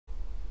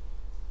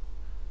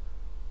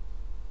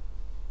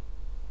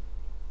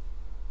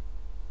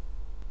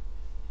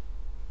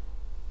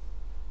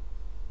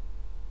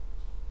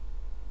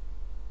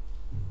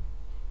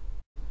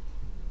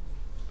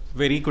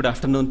Very good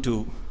afternoon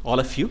to all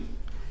of you.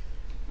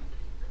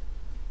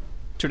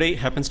 Today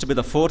happens to be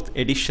the 4th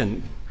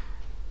edition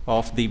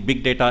of the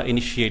Big Data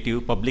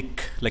Initiative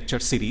public lecture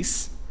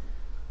series.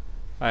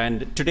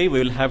 And today we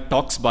will have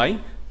talks by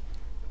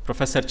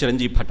Professor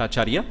Chiranjib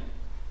Bhattacharyya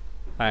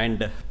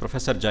and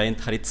Professor Jayant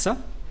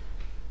Haritsa.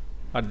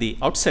 At the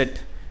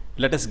outset,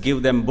 let us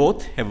give them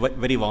both a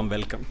very warm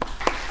welcome.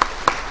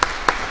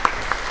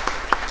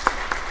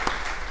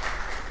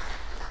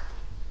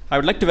 I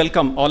would like to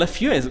welcome all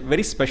of you. A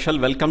very special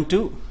welcome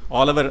to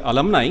all our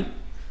alumni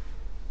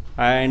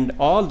and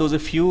all those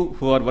of you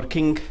who are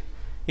working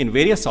in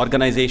various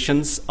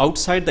organizations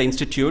outside the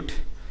institute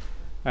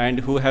and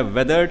who have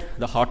weathered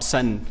the hot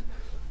sun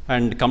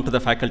and come to the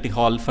faculty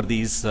hall for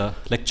these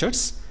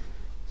lectures.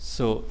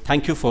 So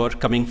thank you for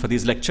coming for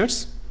these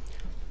lectures.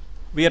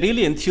 We are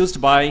really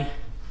enthused by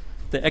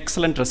the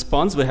excellent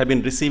response we have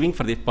been receiving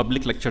for the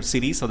public lecture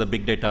series of the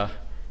Big Data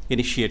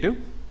Initiative.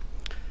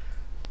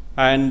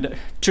 And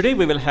today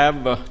we will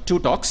have 2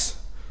 talks.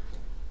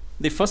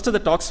 The first of the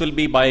talks will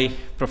be by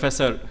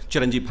Professor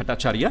Chiranjib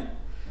Bhattacharyya.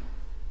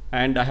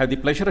 And I have the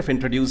pleasure of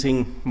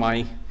introducing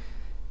my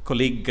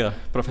colleague,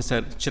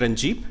 Professor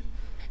Chiranjib.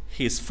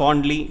 He is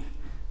fondly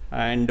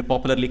and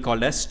popularly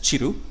called as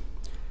Chiru.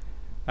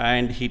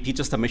 And he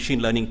teaches the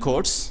machine learning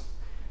course.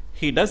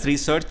 He does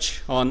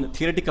research on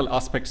theoretical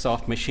aspects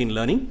of machine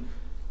learning.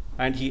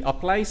 And he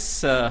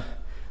applies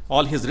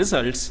all his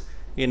results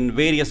in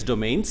various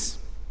domains.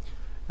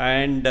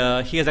 And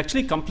he has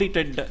actually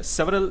completed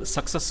several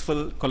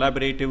successful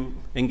collaborative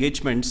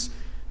engagements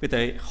with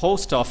a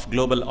host of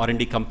global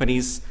R&D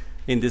companies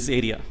in this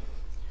area.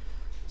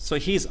 So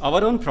he is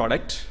our own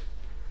product.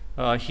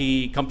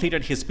 He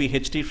completed his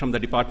PhD from the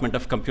Department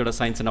of Computer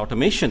Science and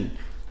Automation,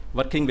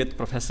 working with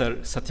Professor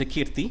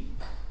Satyakirti.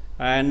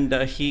 And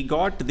he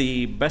got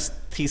the Best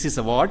Thesis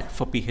Award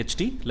for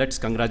PhD. Let's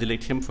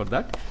congratulate him for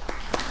that.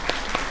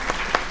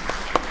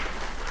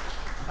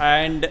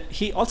 And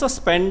he also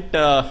spent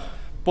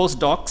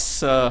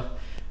postdocs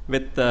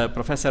with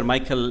Professor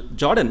Michael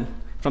Jordan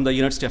from the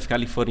University of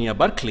California,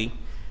 Berkeley,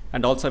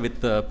 and also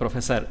with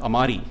Professor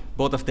Amari.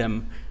 Both of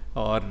them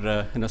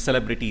are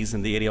celebrities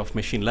in the area of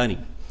machine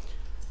learning.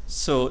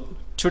 So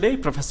today,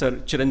 Professor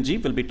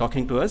Chiranjib will be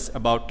talking to us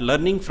about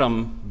learning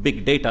from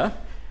big data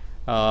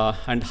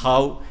and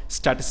how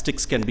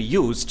statistics can be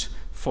used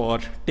for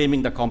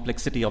taming the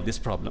complexity of this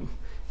problem.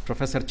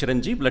 Professor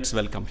Chiranjib, let's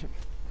welcome him.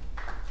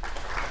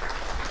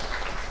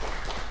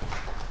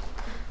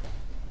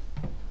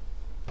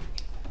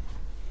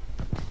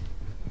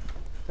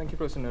 Thank you,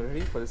 Professor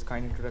Narari, for this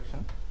kind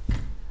introduction.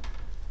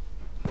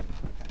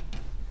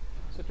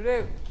 So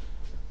today,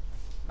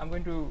 I'm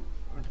going to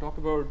talk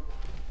about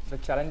the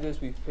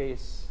challenges we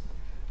face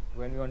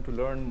when we want to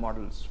learn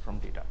models from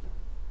data.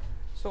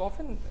 So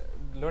often,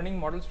 learning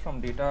models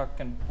from data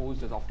can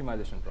pose as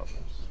optimization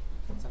problems.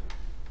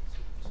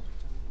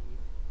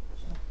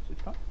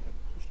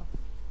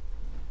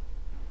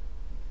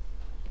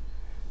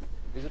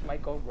 Is it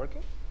mic out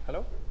working?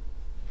 Hello?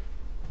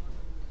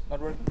 Not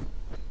working?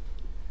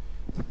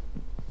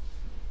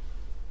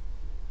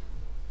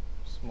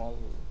 Small.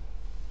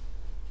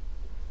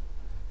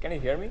 Can you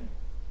hear me?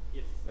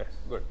 Yes. Yes,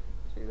 good.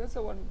 See, that's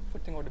the one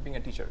good thing about being a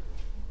teacher.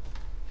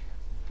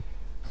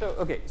 So,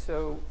 okay,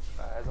 so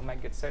as the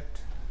mic gets set,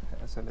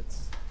 so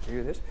let's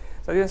review this.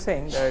 So, we are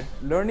saying that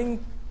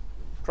learning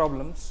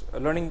problems,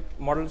 learning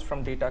models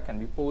from data can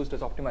be posed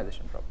as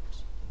optimization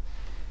problems.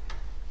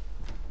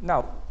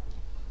 Now,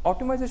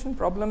 optimization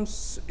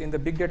problems in the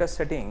big data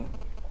setting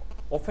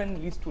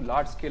often leads to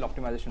large-scale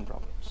optimization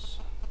problems.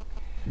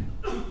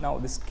 Now,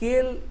 the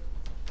scale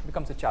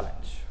becomes a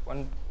challenge.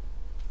 When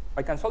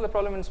I can solve the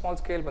problem in small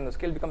scale, when the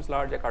scale becomes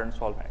large, I can't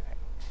solve anything.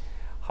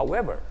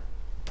 However,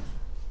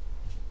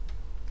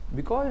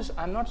 because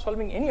I'm not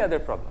solving any other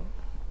problem,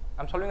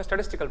 I'm solving a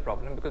statistical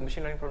problem because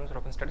machine learning problems are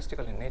often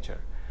statistical in nature.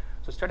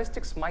 So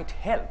statistics might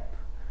help,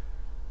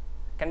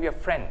 can be a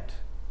friend,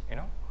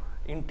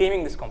 in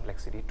taming this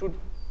complexity. To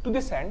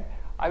this end,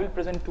 I will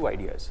present 2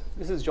 ideas.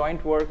 This is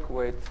joint work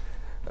with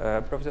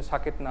Professor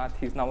Saket Nath.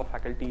 He's now a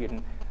faculty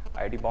in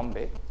IIT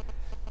Bombay.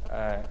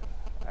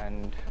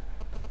 And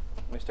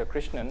Mr.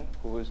 Krishnan,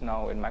 who is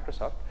now in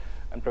Microsoft,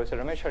 and Professor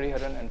Ramesh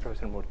Hariharan and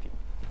Professor Murthy.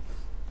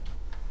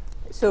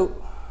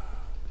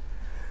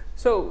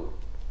 So,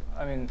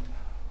 I mean,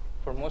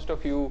 for most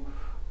of you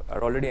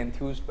are already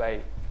enthused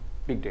by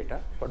big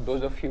data, but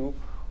those of you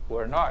who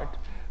are not,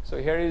 so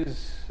here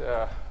is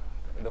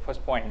the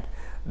first point,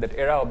 that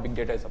era of big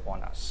data is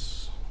upon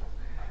us.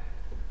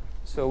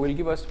 So we'll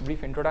give us a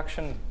brief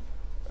introduction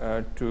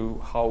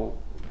to how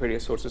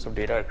various sources of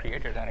data are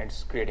created, and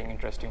it's creating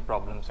interesting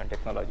problems and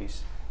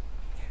technologies.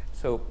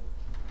 So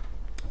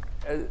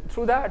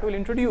through that, we'll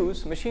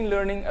introduce machine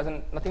learning as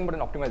nothing but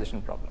an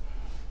optimization problem.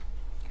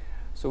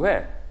 So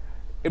where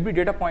every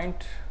data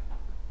point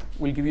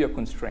will give you a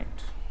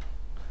constraint.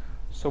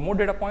 So more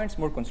data points,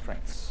 more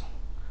constraints.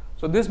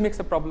 So this makes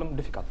the problem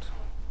difficult.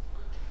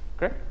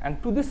 Correct?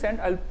 And to this end,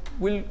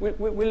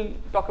 we'll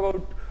talk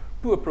about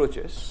 2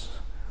 approaches.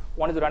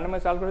 One is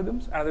randomized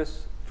algorithms, another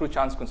is through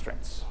chance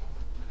constraints.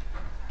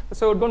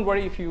 So don't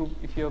worry if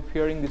you're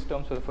hearing these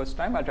terms for the first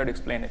time. I'll try to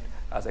explain it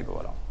as I go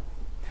along.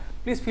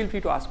 Please feel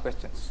free to ask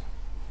questions.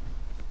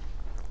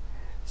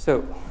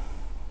 So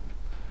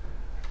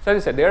as I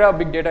said, the era of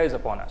big data is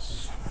upon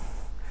us.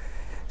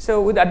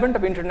 So with the advent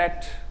of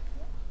internet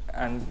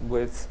and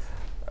with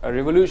a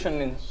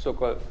revolution in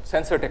so-called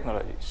sensor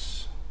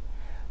technologies,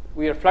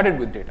 we are flooded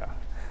with data.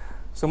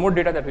 So more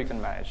data that we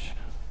can manage.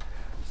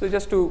 So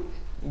just to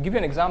give you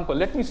an example,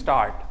 let me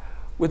start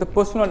with a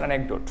personal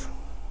anecdote.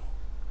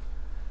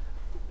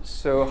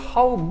 So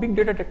how big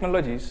data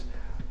technologies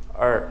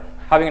are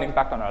having an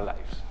impact on our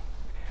lives.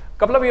 A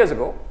couple of years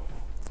ago,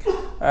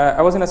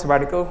 I was in a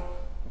sabbatical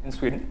in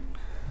Sweden.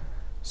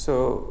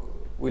 So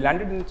we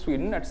landed in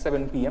Sweden at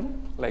 7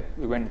 p.m. Like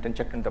we went and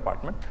checked in the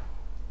apartment.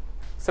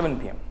 7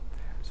 p.m.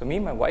 So me,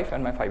 my wife,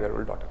 and my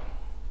 5-year-old daughter.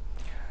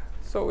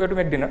 So we had to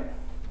make dinner.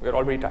 We were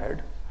all very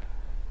tired.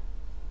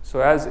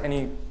 So as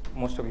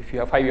most of you, if you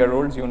have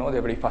 5-year-olds, you know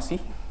they're very fussy.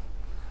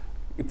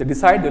 If they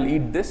decide they'll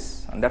eat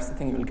this, and that's the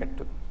thing you will get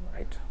to,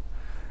 right?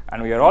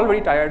 And we are all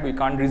very tired. We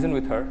can't reason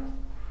with her,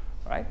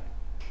 right?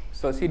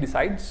 So she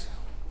decides.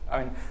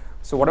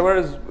 So whatever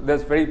is,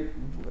 there's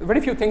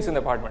very few things in the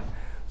apartment.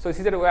 So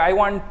she said, well, I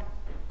want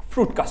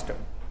fruit custard.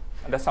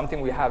 And that's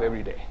something we have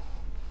every day.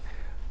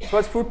 So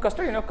as fruit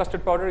custard,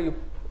 custard powder, you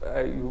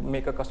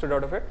make a custard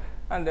out of it,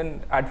 and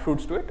then add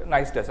fruits to it, a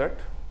nice dessert,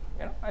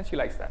 and she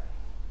likes that.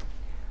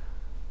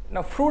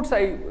 Now fruits,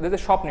 there's a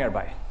shop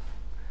nearby.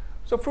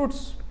 So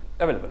fruits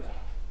available,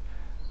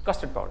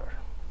 custard powder.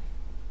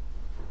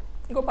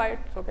 Go buy it,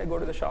 it's okay, go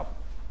to the shop.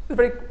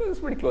 It's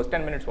pretty close,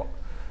 10 minutes walk.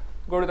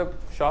 Go to the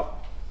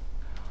shop,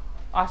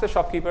 ask the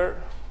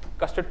shopkeeper,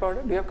 custard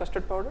powder, do you have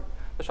custard powder?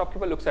 The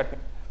shopkeeper looks at me.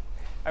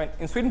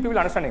 In Sweden, people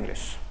understand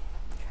English.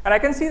 And I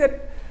can see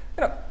that,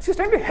 she's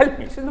trying to help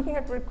me. She's looking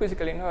at me very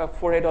quizzically, her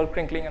forehead all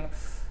crinkling, and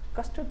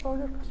custard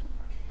powder, custard powder.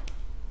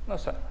 No,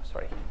 sir,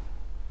 sorry.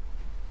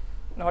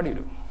 Now what do you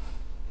do?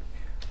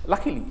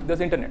 Luckily,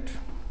 there's internet.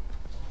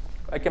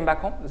 I came back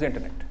home, there's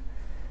internet.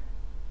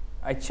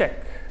 I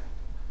check,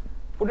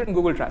 put it in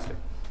Google Translate.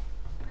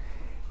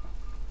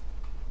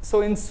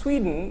 So in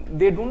Sweden,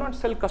 they do not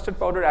sell custard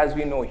powder as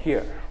we know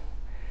here.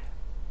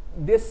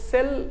 They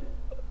sell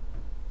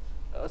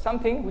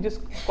something which is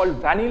called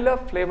vanilla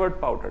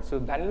flavored powder. So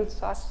vanilla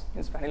sauce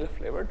means vanilla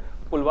flavored,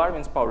 pulvar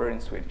means powder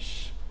in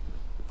Swedish.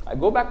 I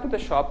go back to the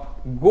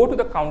shop, go to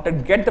the counter,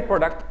 get the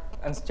product,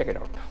 and check it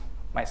out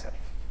myself.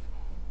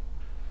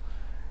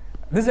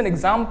 This is an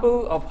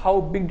example of how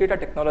big data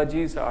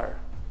technologies are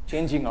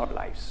changing our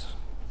lives.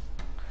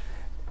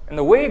 And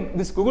the way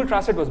this Google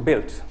Translate was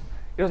built,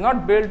 it was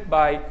not built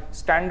by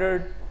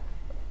standard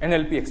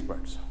NLP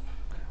experts.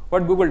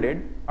 What Google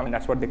did,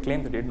 that's what they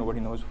claim they did, nobody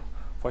knows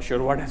for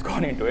sure what has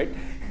gone into it.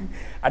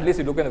 At least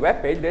you look at the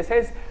web page, they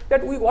says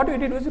that what we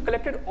did was we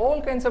collected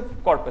all kinds of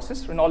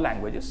corpuses in all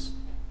languages,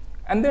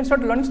 and then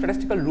started learning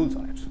statistical rules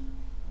on it.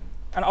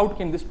 And out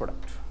came this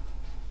product.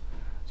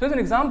 So it's an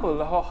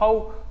example of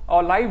how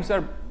our lives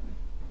are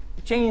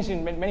changed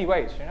in many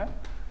ways,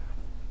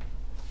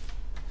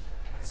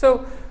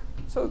 So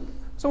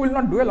we'll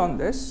not dwell on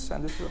this,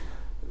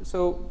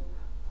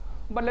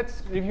 but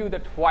let's review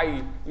that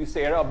why we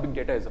say era of big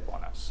data is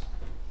upon us.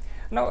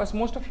 Now, as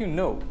most of you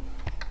know,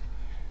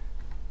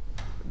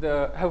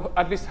 have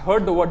at least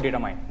heard the word data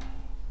mining,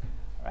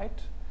 right?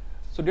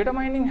 So data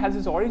mining has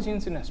its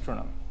origins in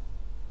astronomy.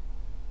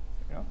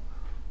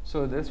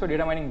 So that's where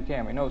data mining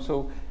became.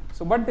 So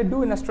what they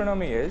do in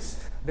astronomy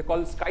is they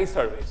call sky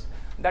surveys.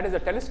 That is, a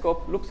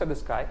telescope looks at the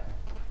sky,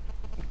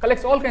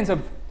 collects all kinds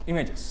of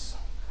images.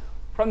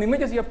 From the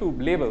images, you have to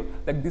label,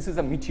 like this is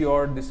a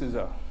meteor, this is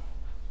a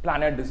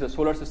planet, this is a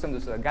solar system,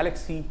 this is a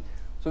galaxy.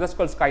 So that's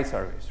called sky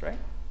surveys, right?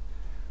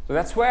 So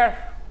that's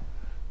where,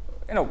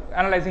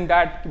 analyzing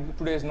that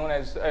today is known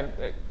as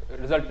a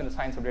result in the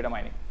science of data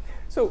mining.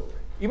 So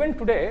even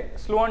today,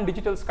 Sloan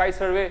Digital Sky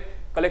Survey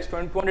collects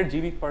 200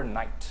 GB per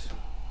night.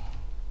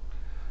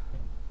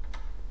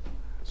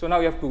 So now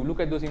you have to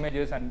look at those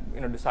images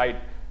and decide,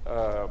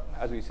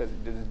 as we said,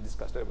 this is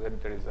discussed, whether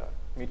there is a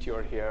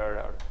meteor here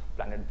or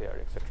planet there,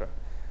 etc.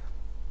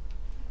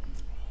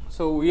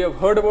 So we have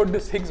heard about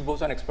this Higgs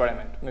boson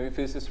experiment. Maybe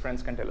physicist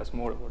friends can tell us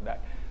more about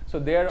that. So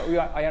there,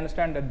 I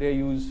understand that they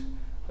use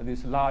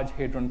this Large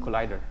Hadron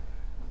Collider.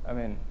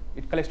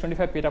 It collects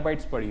 25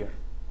 petabytes per year.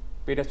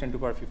 Peta is 10 to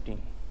the power 15.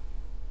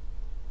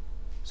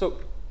 So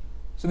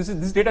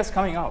this data is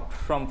coming out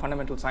from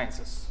fundamental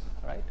sciences,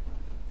 right?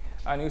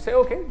 And you say,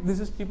 okay, this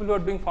is people who are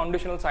doing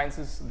foundational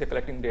sciences, they're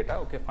collecting data,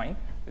 okay, fine,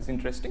 it's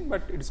interesting,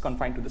 but it is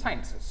confined to the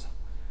sciences.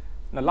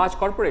 Now, large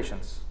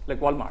corporations like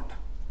Walmart,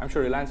 I'm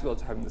sure Reliance is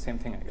also having the same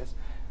thing, I guess.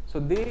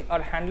 So they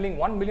are handling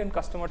 1 million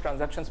customer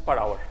transactions per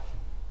hour.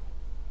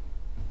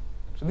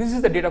 So this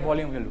is the data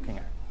volume we're looking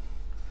at.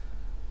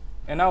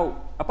 And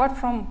now, apart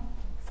from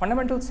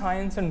fundamental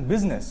science and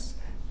business,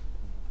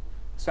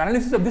 so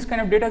analysis of this kind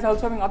of data is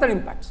also having other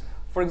impacts.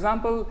 For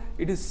example,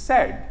 it is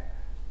said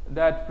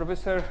that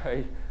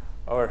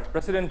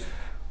President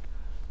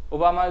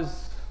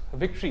Obama's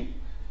victory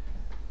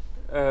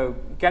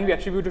can be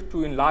attributed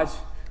to, in large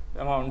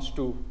amounts,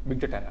 to big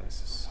data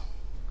analysis.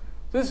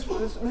 This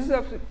is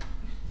absolutely.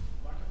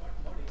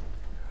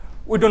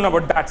 We don't know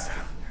about that.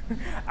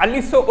 At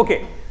least so,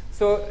 okay.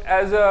 So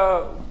as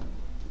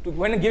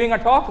when giving a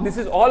talk, this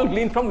is all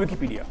gleaned from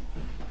Wikipedia.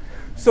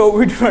 So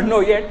we do not know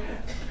yet.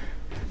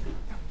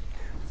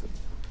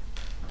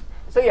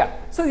 So yeah,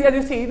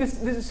 you see,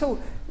 this is so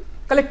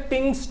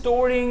collecting,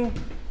 storing,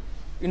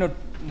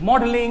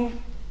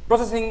 modeling,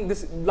 processing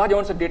this large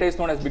amounts of data is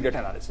known as big data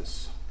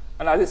analysis.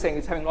 And as I was saying,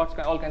 it's having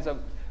all kinds of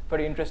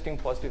very interesting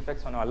positive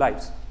effects on our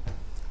lives.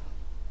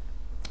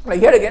 Now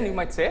here again, you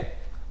might say,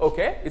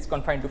 okay, it's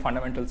confined to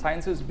fundamental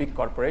sciences, big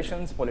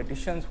corporations,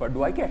 politicians, what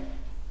do I care?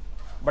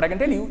 But I can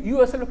tell you, you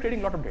yourself are creating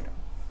a lot of data.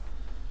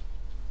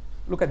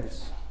 Look at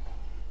this.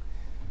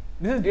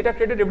 This is data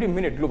created every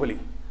minute globally.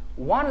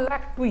 1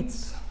 lakh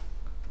tweets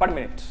per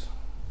minute.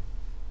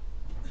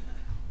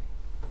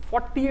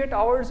 48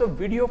 hours of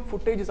video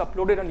footage is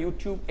uploaded on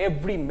YouTube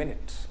every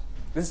minute.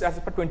 This is as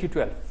per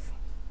 2012.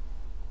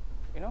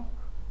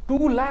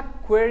 2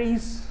 lakh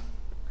queries,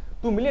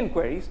 2 million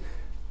queries,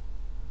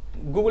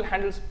 Google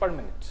handles per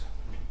minute.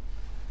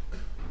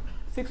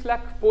 6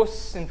 lakh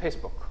posts in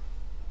Facebook.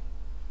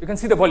 You can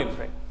see the volume,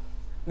 right?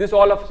 This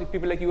all of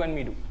people like you and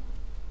me do.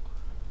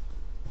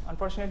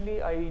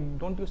 Unfortunately, I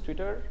don't use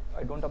Twitter.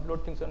 I don't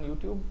upload things on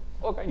YouTube.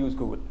 Okay, I use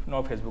Google,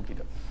 no Facebook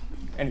either.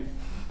 Anyway,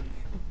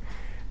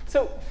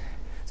 so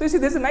you see,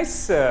 there's a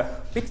nice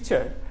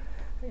picture,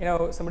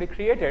 somebody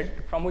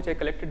created from which I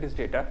collected this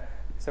data.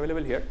 It's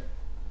available here.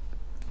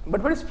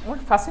 But what is more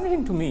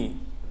fascinating to me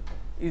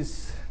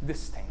is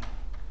this thing.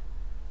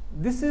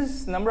 This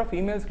is number of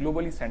emails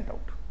globally sent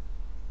out.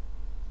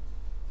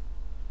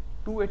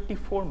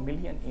 284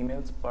 million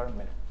emails per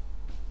minute.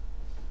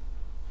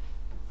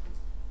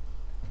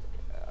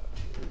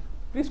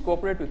 Please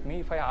cooperate with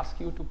me. If I ask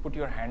you to put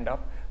your hand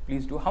up,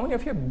 please do. How many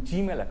of you have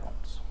Gmail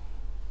accounts?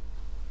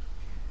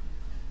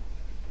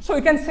 So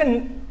you can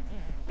send,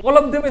 all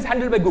of them is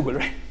handled by Google,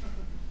 right?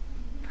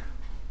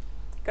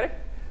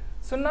 Correct?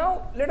 So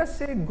now let us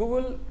say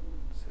Google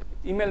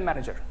email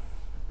manager.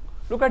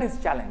 Look at his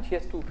challenge. He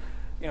has to,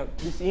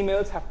 these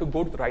emails have to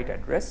go to the right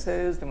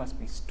addresses, they must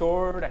be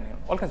stored, and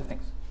all kinds of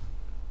things.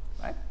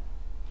 Right?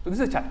 So this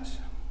is a challenge.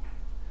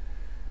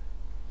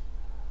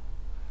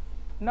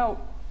 Now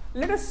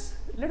let us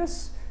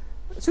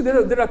so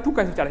there are 2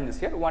 kinds of challenges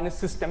here. One is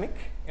systemic,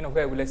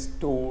 where will I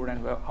store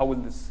and how will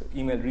this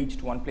email reach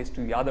to one place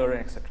to the other, and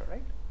etc.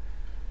 Right?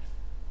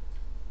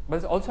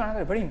 But there's also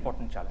another very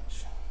important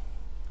challenge.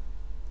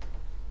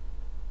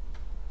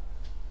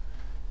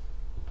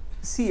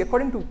 See,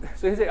 according to,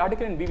 so here's an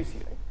article in BBC,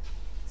 right?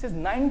 It says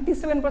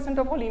 97%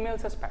 of all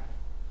emails are spam.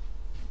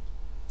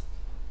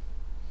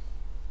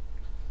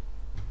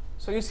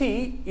 So you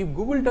see, if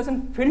Google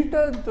doesn't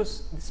filter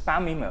those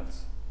spam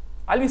emails,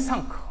 I'll be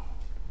sunk.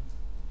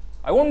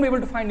 I won't be able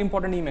to find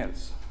important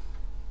emails.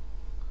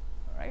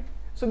 All right?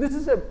 So this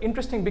is an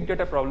interesting big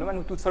data problem, and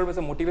it will serve as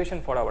a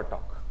motivation for our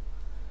talk.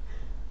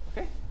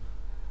 Okay?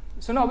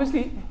 So now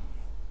obviously,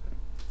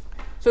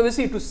 so we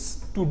see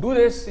to do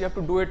this, you have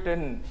to do it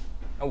in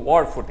a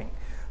war footing.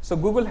 So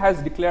Google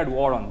has declared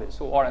war on this,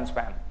 so war on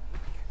spam.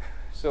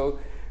 So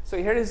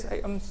here is,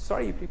 I'm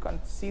sorry if you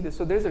can't see this.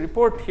 So there's a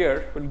report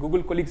here that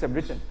Google colleagues have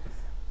written.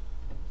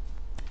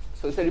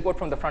 So it's a report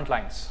from the front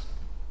lines.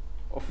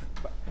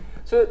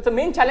 So the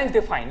main challenge they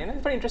find, it's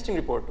a very interesting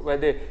report where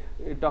they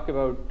talk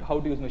about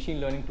how to use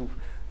machine learning to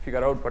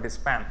figure out what is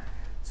spam.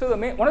 So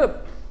one of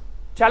the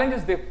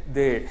challenges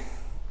they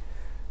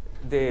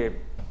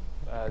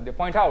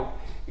point out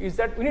is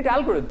that we need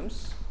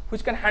algorithms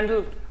which can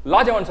handle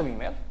large amounts of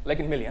email, like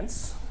in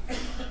millions.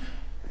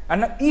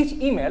 And now each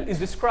email is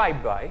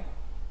described by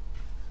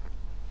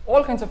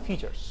all kinds of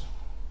features.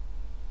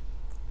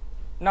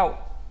 Now,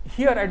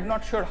 here I'm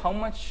not sure how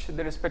much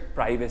they respect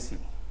privacy.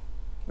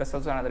 That's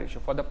also another issue.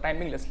 For the time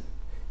being, let's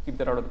keep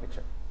that out of the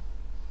picture.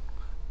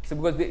 So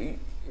because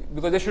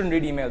they shouldn't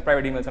read emails,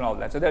 private emails and all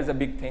that. So there's a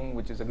big thing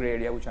which is a gray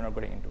area which I'm not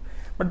getting into.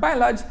 But by and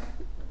large,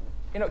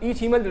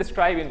 each email is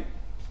described in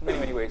many,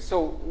 many ways.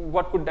 So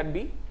what could that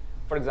be?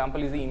 For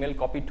example, is the email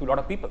copied to a lot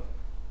of people?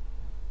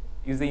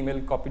 Is the email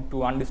copied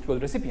to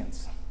undisclosed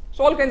recipients?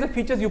 So all kinds of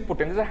features you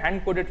put in. These are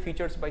hand-coded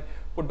features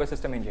put by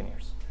system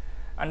engineers.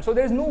 And so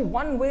there is no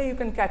one way you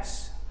can catch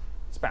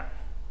spam.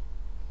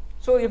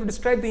 So you have to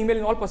describe the email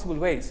in all possible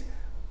ways.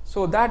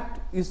 So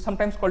that is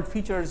sometimes called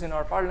features in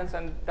our parlance,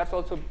 and that's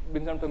also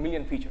brings down to 1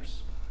 million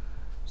features.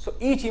 So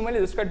each email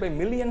is described by 1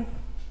 million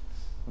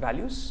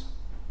values,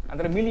 and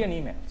there are 1 million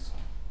emails.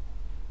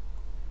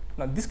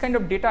 Now this kind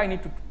of data I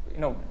need to,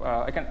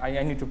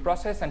 I need to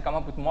process and come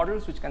up with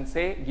models which can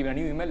say, given a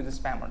new email, is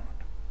it spam or not?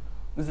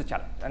 This is a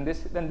challenge, and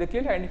then they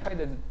clearly identify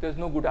that there's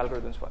no good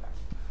algorithms for that,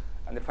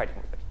 and they're fighting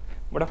with it.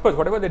 But of course,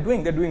 whatever they're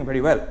doing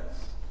very well.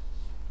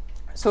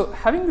 So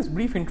having this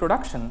brief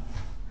introduction,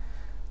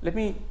 let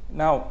me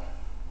now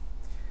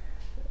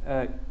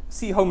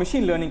see how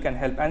machine learning can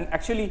help. And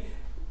actually,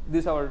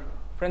 our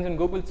friends in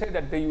Google say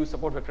that they use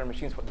support vector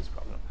machines for this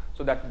problem.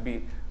 So that would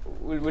be,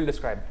 we'll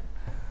describe it.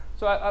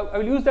 So I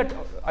will use that.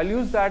 I'll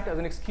use that as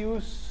an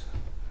excuse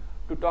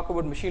to talk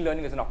about machine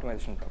learning as an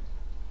optimization problem.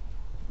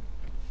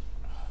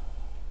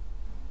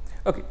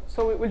 Okay,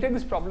 so we'll take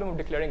this problem of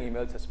declaring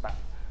emails as spam.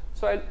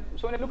 So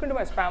when I look into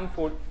my spam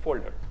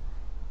folder,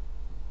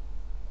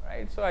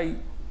 right? So I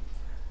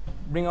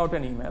bring out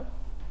an email.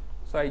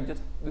 So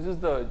this is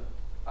the,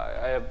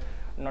 I'm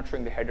not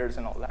showing the headers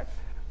and all that,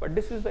 but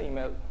this is the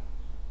email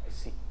I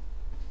see.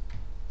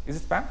 Is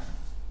it spam?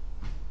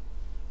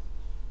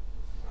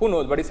 Who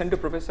knows? But it's sent to a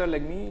professor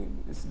like me,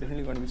 it's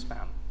definitely going to be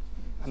spam.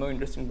 I have no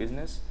interest in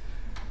business.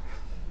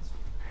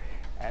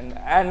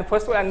 And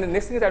first of all, and the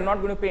next thing is I'm not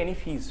going to pay any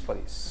fees for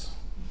this.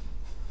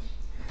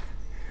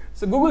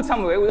 So Google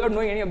somewhere, without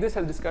knowing any of this,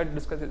 has described it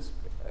as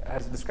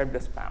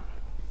spam.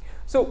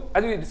 So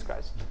as we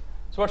discussed,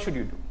 so what should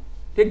you do?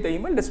 Take the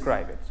email,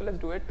 describe it. So let's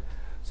do it.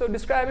 So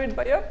describe it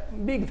by a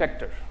big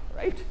vector,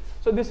 right?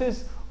 So this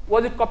is,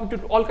 was it copied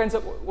to all kinds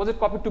of, was it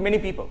copied to many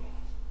people?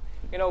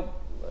 You know,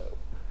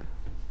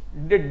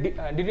 did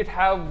it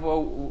have,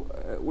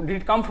 did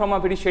it come from a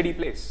very shady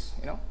place,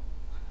 you know?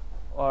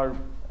 Or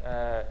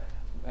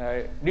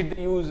did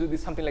they use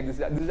this, something like this?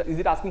 Is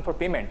it asking for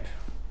payment?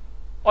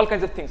 All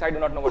kinds of things. I do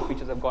not know what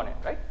features have gone in,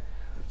 right?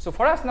 So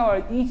for us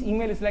now, each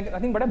email is like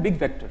nothing but a big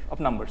vector of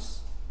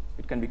numbers.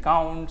 It can be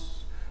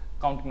counts,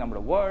 counting number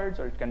of words,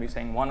 or it can be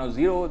saying 1 or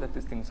 0 that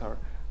these things are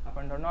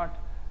happened or not,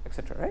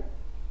 etc. Right?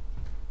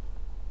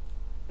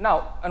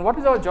 Now, and what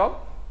is our job?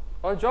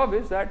 Our job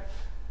is that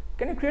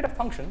can you create a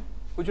function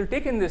which will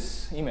take in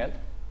this email,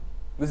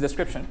 this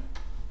description,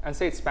 and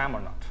say it's spam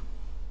or not?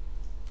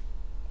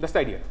 That's the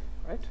idea,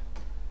 right?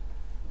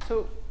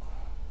 So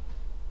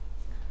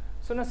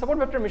now support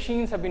vector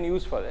machines have been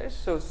used for this.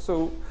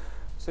 So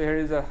here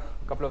is a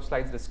couple of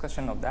slides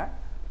discussion of that.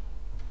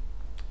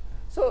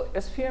 So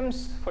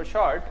SVMs for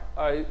short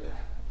are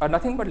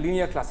nothing but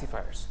linear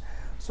classifiers.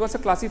 So what's a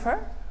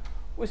classifier?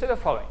 We say the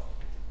following,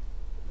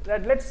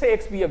 that let's say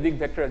x be a big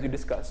vector as we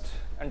discussed,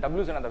 and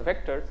w is another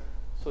vector.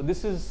 So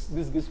this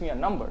gives me a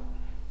number.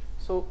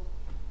 So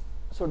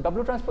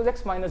w transpose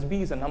x minus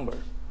b is a number,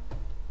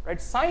 right?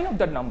 Sign of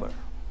that number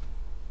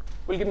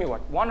will give me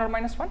what? 1 or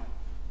minus 1,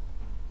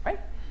 right?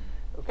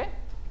 Okay.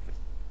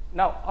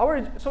 Now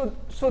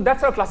so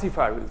that's our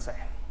classifier. We'll say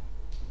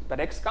that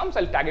x comes,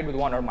 I'll tag it with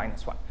 1 or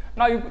minus 1.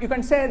 Now you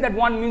can say that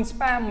 1 means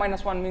spam,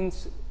 minus 1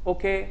 means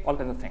okay, all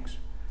kinds of things,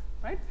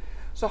 right?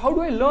 So how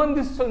do I learn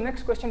this? So the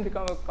next question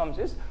comes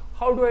is,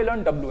 how do I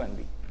learn W and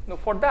B? Now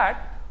for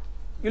that,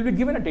 you'll be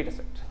given a data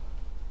set.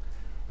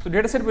 So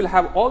data set will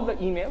have all the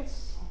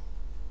emails,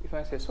 if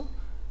I say so,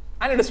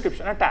 and a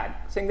description, a tag,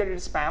 saying that it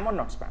is spam or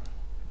not spam.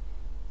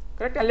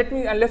 Correct?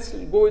 And let's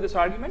go with this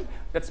argument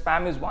that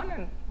spam is 1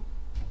 and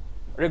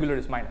regular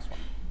is minus 1.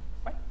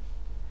 Right?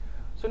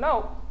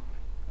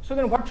 So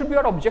then what should be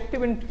our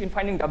objective in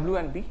finding W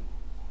and B?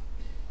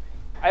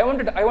 I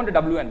want a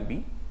W and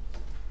B,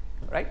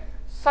 right?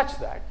 Such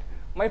that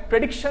my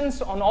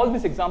predictions on all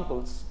these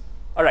examples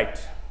are right.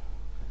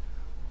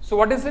 So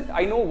what is it?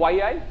 I know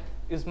yi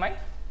is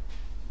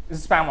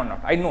spam or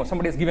not. I know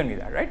somebody has given me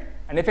that, right?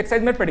 And fxi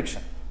is my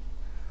prediction.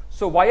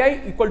 So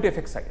yi equal to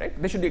fxi,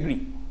 right? They should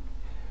agree.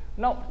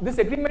 Now this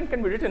agreement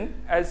can be written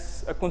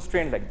as a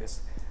constraint like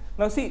this.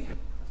 Now see,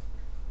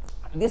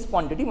 this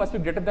quantity must be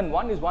greater than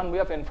 1 is one way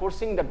of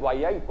enforcing that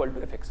yi equal to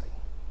fxi.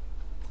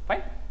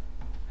 Fine?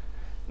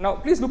 Now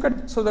please look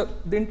at, so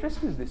the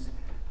interest is this.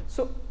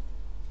 So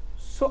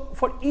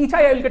for each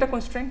I will get a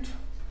constraint.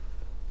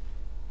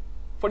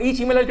 For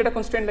each email I will get a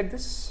constraint like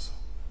this.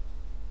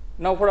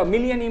 Now for a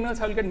million emails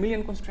I will get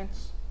million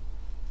constraints.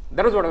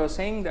 That was what I was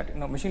saying, that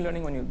machine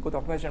learning, when you go to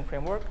optimization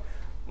framework,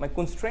 my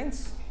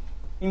constraints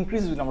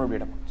increases with number of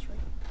data points, right?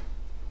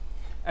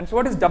 And so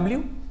what is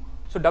W?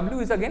 So W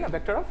is again a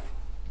vector of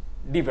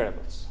D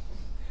variables.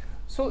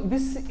 So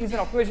this is an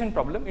optimization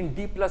problem in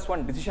D plus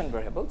 1 decision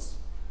variables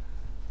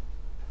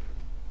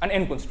and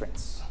n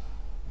constraints.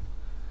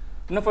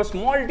 Now for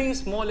small d,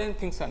 small n,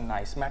 things are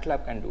nice.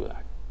 MATLAB can do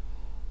that.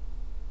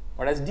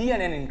 But as d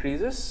and n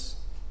increases,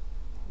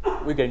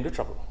 we get into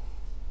trouble.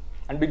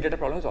 And big data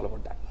problem is all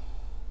about that.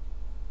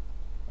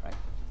 Right?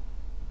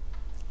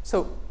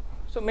 So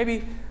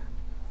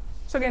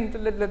again,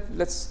 let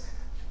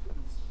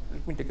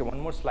me take one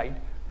more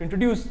slide to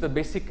introduce the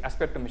basic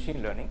aspect of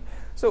machine learning.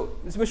 So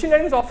this machine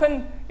learning is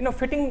often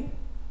fitting.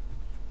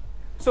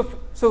 So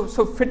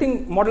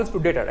fitting models to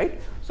data,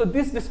 right? So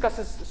this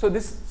discusses. So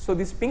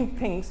these pink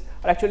things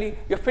are actually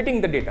you're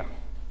fitting the data.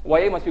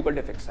 yi must be equal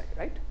to fxi,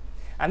 right?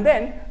 And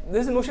then there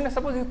is a notion of,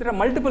 suppose if there are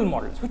multiple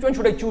models, which one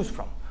should I choose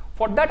from?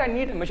 For that I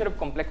need a measure of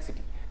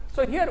complexity.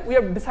 So here we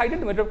have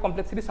decided the measure of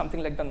complexity is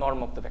something like the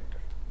norm of the vector.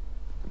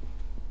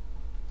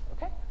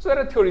 Okay? So there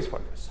are theories for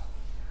this.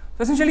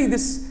 So essentially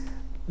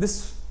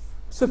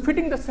so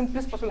fitting the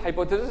simplest possible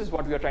hypothesis is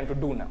what we are trying to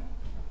do now.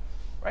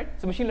 Right?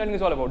 So machine learning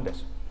is all about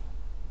this.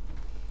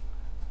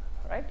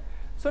 Right?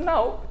 So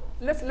now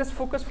let's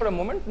focus for a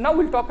moment. Now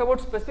we'll talk about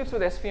specifics of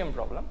the SVM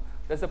problem.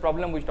 That's the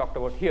problem we talked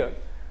about here.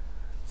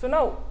 So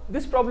now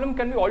this problem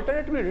can be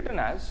alternatively written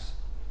as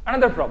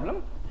another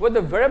problem where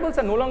the variables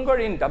are no longer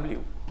in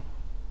W.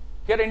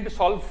 Here I need to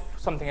solve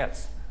something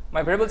else.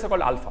 My variables are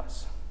called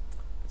alphas,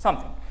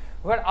 something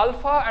where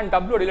alpha and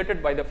W are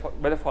related by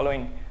the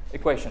following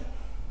equation.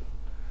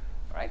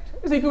 right?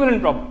 It's an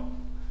equivalent problem.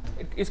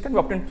 It can be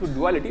obtained through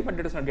duality, but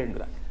let us not get into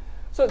that.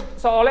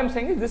 So all I'm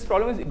saying is this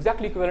problem is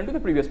exactly equivalent to the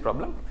previous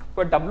problem,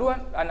 where W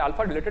and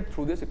alpha are related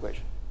through this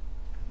equation.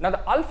 Now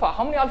the alpha,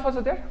 how many alphas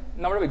are there?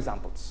 Number of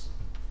examples.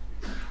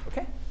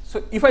 Okay.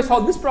 So if I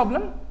solve this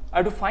problem, I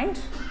have to find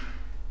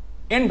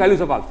n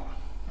values of alpha.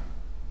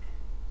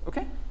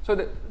 Okay. So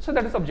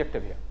that is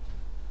objective here.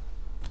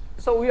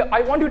 So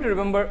I want you to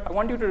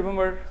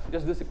remember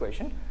just this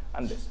equation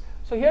and this.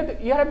 So here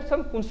you have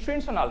some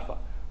constraints on alpha.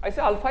 I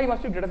say alpha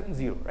must be greater than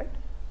 0, right?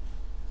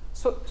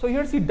 So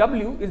here see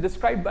W is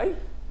described by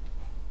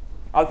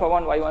alpha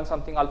 1, y1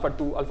 something, alpha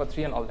 2, alpha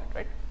 3 and all that,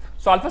 right?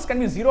 So alphas can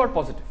be 0 or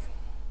positive.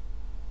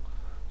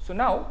 So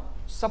now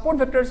support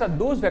vectors are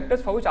those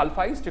vectors for which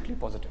alpha is strictly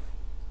positive.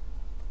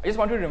 I just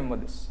want you to remember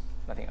this,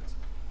 nothing else.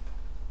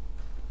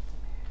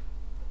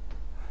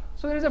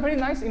 So there is a very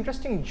nice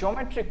interesting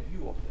geometric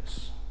view of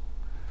this.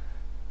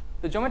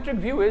 The geometric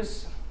view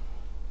is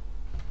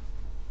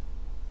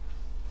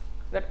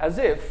that as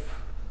if,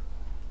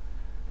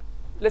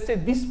 let's say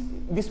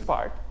this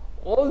part,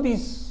 all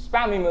these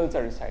spam emails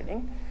are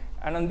residing,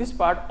 and on this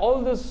part,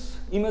 all those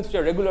emails which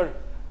are regular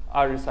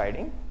are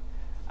residing,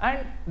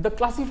 and the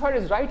classifier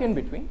is right in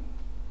between,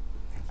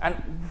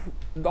 and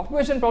the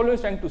optimization problem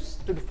is trying to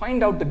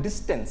find out the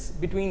distance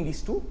between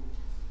these two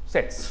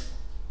sets.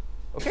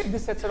 Okay,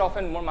 these sets are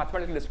often more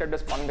mathematically described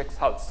as convex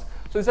hulls.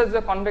 So this is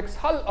the convex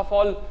hull of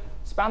all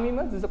spam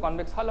emails, this is the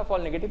convex hull of all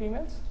negative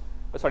emails,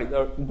 sorry,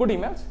 the good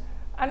emails,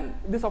 and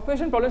this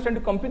optimization problem is trying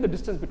to compute the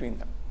distance between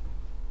them.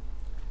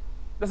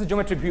 That's a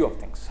geometric view of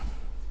things.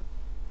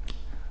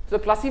 So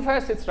the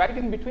classifier sits right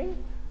in between,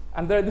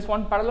 and there is this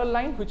one parallel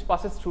line which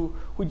passes through,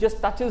 which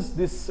just touches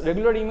this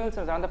regular emails,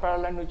 and another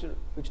parallel line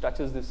which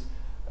touches this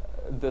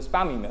the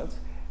spam emails,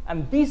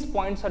 and these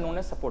points are known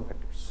as support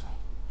vectors.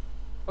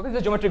 Okay, it's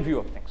a geometric view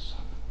of things.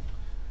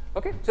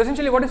 Okay, so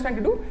essentially what it's trying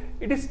to do,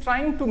 it is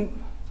trying to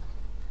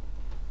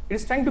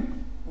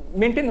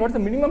maintain what is the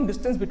minimum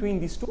distance between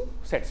these two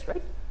sets,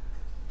 right?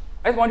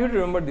 I just want you to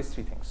remember these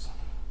three things.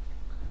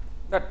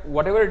 That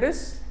whatever it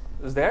is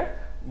there,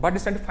 but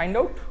it's trying to find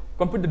out,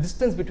 compute the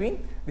distance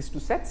between these two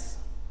sets,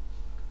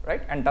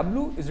 right? And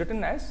W is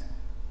written as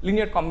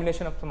linear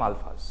combination of some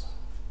alphas.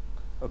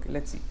 Okay,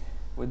 let's see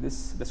with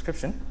this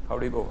description how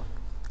do you go over.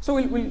 So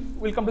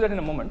we'll come to that in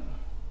a moment.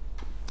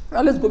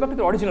 Now let's go back to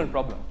the original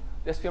problem,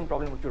 the SVM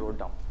problem which we wrote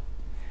down.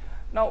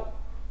 Now,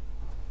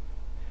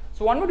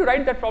 so one way to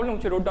write that problem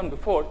which I wrote down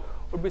before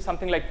would be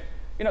something like,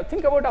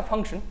 think about a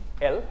function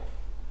L.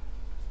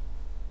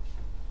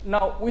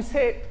 Now we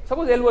say,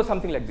 suppose L was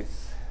something like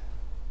this.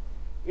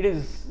 It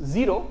is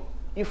 0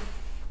 if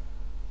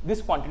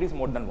this quantity is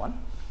more than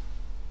 1,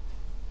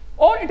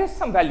 or it has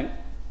some value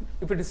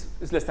if it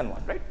is less than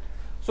 1, right?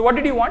 So what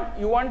did you want?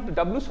 You want the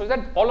W so that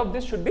all of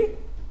this should be,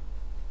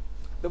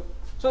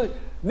 so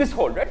this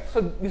whole, right? So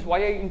this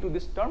yi into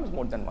this term is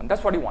more than 1.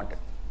 That's what you wanted.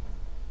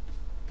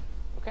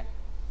 Okay.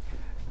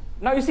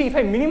 Now you see, if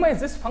I minimize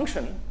this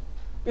function,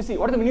 you see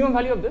what is the minimum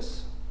value of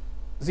this?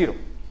 0.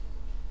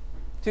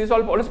 See, it's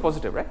always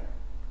positive, right?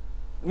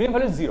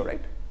 Minimum value is 0,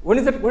 right? When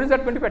is that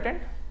going to be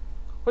attained?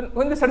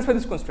 When they satisfy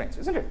these constraints,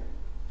 isn't it?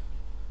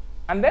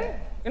 And then,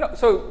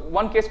 so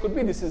one case could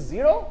be this is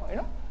 0,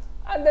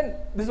 and then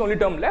this is the only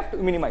term left,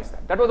 we minimize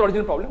that. That was the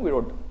original problem we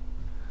wrote down.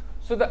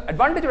 So the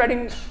advantage of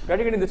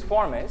writing it in this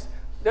form is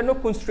there are no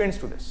constraints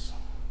to this.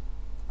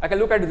 I can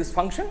look at this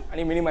function and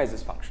you minimize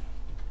this function.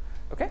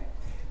 Okay?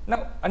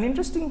 Now, an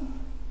interesting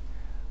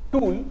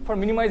tool for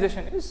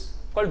minimization is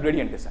called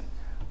gradient descent.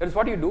 That is,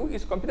 what you do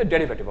is compute the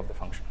derivative of the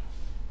function,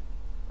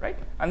 right?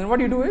 And then what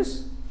you do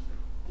is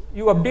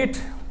you update.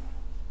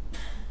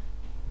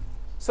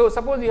 So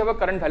suppose you have a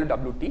current value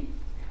Wt,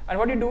 and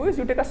what you do is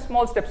you take a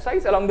small step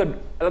size along the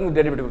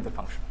derivative of the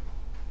function.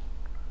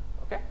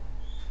 Okay?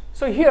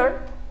 So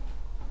here,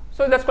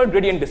 so that's called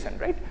gradient descent,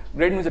 right?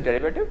 Gradient means the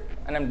derivative,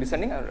 and I'm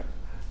descending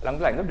along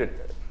the line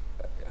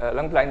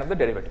of the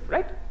derivative,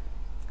 right?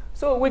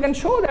 So we can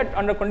show that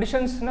under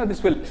conditions,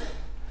 this will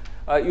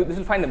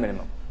find the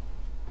minimum.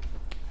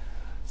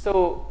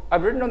 So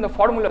I've written down the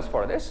formulas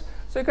for this.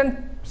 So you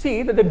can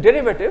see that the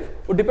derivative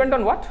would depend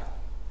on what?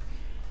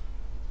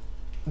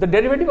 The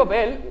derivative of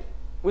L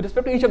with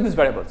respect to each of these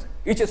variables,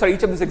 each of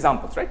these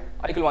examples, right?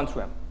 I equal 1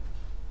 through m.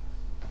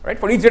 Right?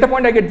 For each data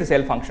point, I get this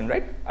L function,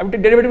 right? I will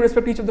take derivative with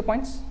respect to each of the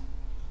points.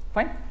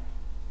 Fine.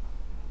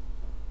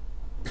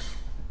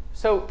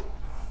 So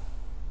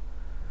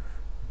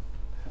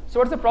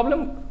what's the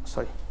problem?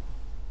 Sorry.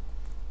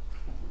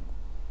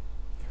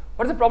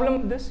 What is the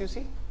problem with this? You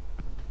see,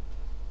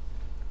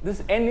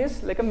 this n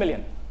is like a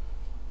million,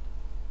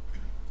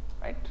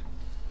 right?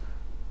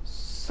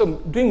 So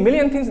doing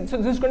million things, so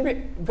this is going to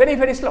be very,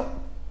 very slow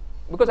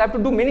because I have to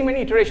do many,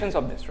 many iterations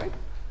of this, right?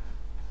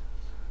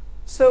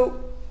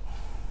 So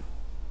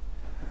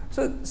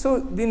there's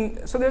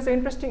an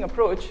interesting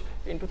approach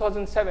in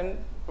 2007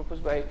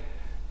 proposed by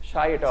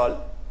Shai et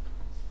al.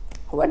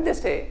 What they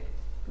say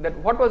that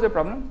what was the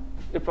problem?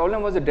 The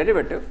problem was the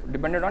derivative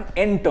depended on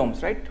n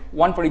terms, right?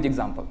 One for each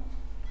example.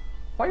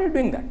 Why are you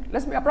doing that?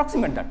 Let's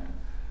approximate that.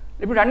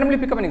 Let me randomly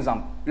pick up an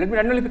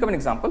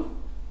example.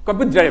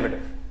 Compute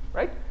derivative,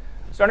 right?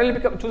 So randomly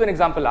choose an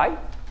example I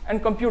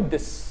and compute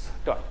this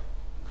term.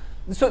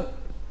 So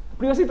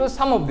previously it was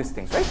sum of these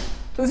things, right?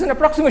 So this is an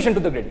approximation to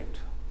the gradient.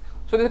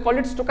 So they call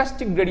it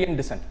stochastic gradient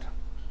descent.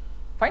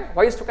 Fine.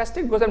 Why is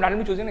stochastic? Because I'm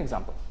randomly choosing an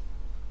example.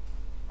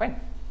 Fine.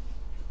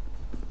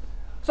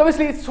 So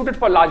obviously it's suited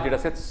for large data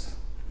sets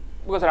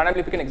because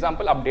randomly pick an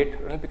example, update,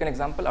 randomly pick an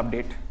example,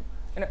 update.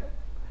 You know.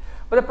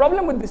 But the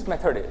problem with this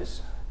method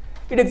is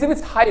it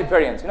exhibits high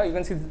variance. You know, you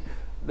can see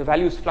the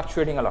values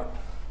fluctuating a lot.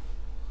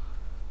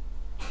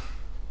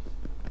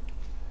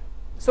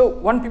 So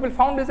what people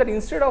found is that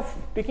instead of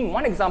picking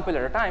one example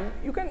at a time,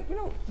 you can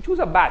choose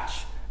a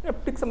batch,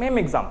 pick some m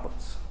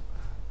examples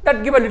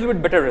that give a little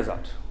bit better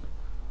result.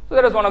 So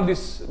that was one of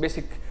these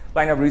basic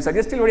line of research.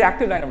 It's still a very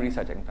active line of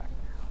research, in fact.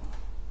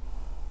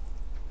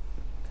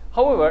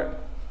 However,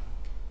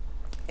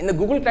 in the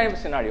Google kind of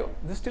scenario,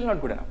 this is still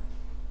not good enough.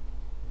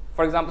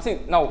 For example, see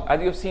now as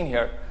you have seen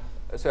here,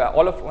 so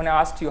when I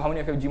asked you how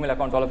many of you have Gmail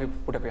accounts, all of you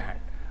put up your hand,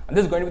 and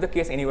this is going to be the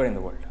case anywhere in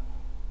the world.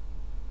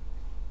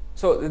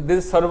 So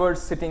this server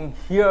sitting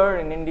here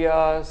in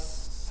India,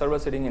 server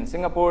sitting in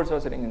Singapore, server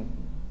sitting in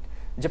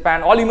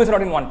Japan, all emails are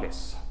not in one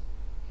place.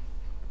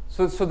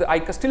 So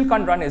I still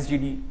can't run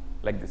SGD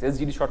like this.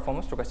 SGD short form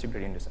of stochastic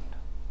gradient descent.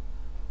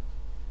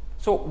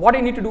 So what I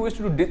need to do is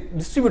to do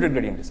distributed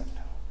gradient descent.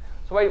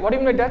 So what do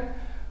you mean by that?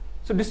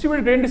 So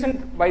distributed gradient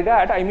descent, by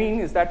that I mean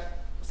is that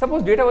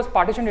suppose data was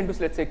partitioned into,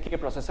 let's say, k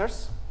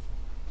processors.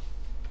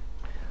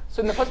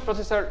 So in the first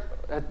processor,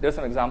 there's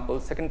some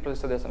examples, second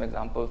processor, there's some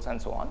examples, and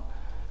so on.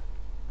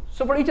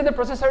 So for each of the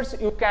processors,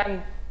 you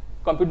can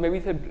compute maybe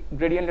the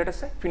gradient, let us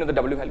say, if you know the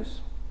W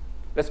values.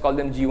 Let's call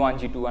them G1,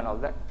 G2, and all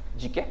that,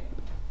 GK.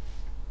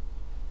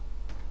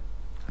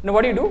 Now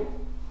what do?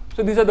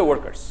 So these are the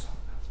workers.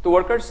 The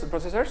workers, the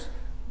processors,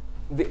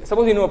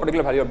 suppose you know a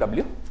particular value of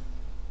W,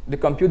 they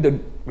compute the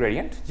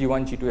gradient,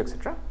 G1, G2,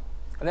 etc.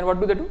 And then what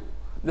do?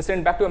 They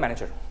send it back to a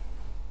manager.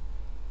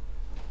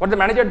 What the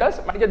manager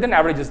does, manager then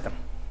averages them.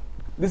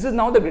 This is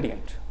now the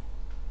gradient.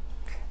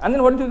 And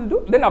then what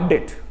do? Then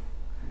update.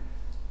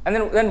 And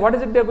then what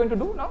is it they're going to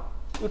do now?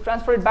 You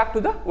transfer it back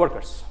to the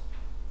workers.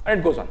 And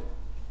it goes on.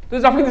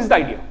 This is the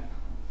idea.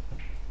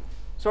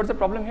 So what's the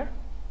problem here?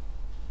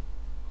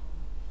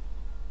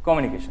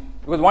 Communication.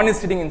 Because one is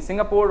sitting in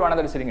Singapore,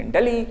 another is sitting in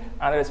Delhi,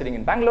 another is sitting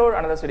in Bangalore,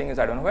 another is sitting in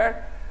I don't know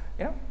where.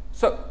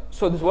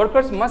 So these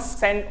workers must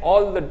send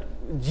all the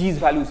G's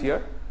values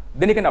here,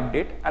 then you can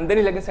update, and then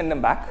you can send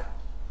them back.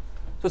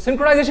 So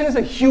synchronization is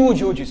a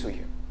huge issue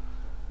here.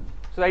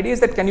 So the idea is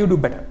that can you do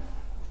better?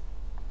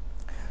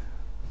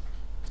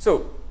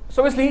 So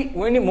obviously,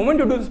 the moment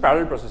you do this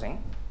parallel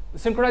processing, the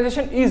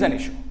synchronization is an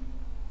issue,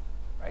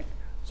 right?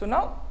 So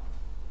now,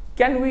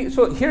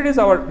 here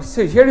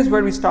is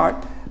where we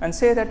start and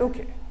say that,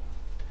 okay,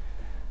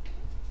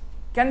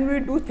 can we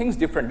do things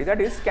differently? That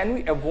is, can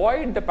we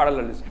avoid the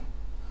parallelism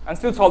and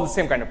still solve the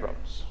same kind of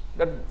problems?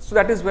 So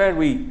that is where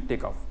we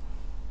take off.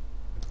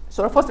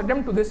 So our first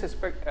attempt to this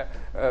aspect,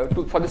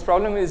 for this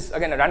problem is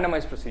again a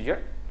randomized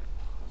procedure.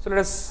 So let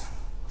us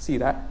see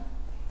that.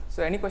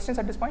 So any questions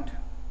at this point?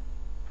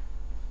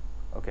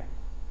 Okay,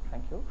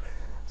 thank you.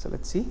 So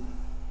let's see.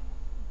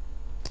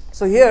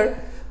 So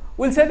here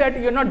we'll say that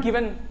you're not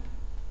given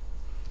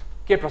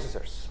k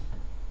processors.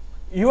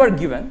 You are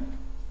given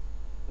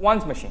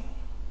one's machine.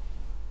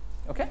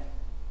 Okay,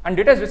 and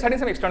data is residing in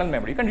some external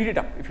memory. You can read it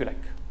up if you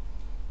like,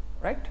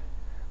 right?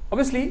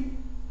 Obviously,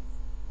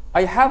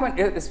 I have an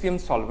SVM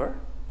solver,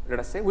 let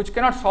us say, which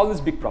cannot solve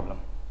this big problem.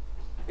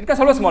 It can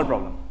solve a small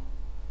problem,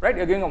 right?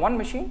 You're giving a one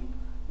machine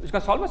which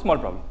can solve a small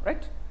problem,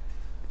 right?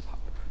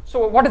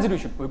 So what is it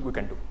we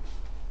can do?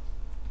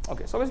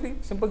 Okay, so obviously,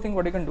 simple thing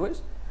what you can do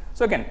is,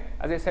 so again,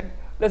 as I said,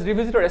 let's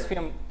revisit our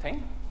SVM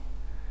thing.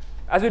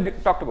 As we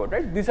talked about,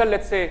 right? These are,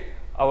 let's say,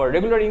 our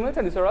regular emails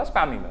and these are our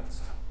spam emails.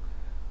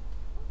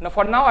 Now,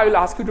 for now, I will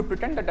ask you to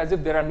pretend that as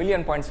if there are a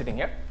million points sitting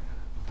here,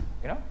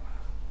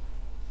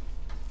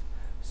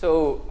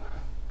 So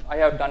I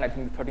have done, I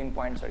think, 13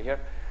 points are here.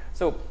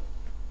 So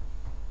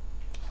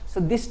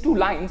these two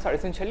lines are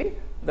essentially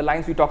the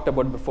lines we talked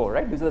about before,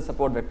 right? These are the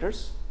support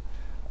vectors,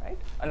 right?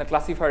 And the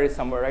classifier is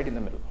somewhere right in the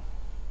middle.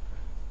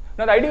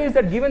 Now, the idea is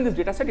that given this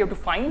data set, you have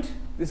to find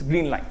these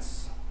green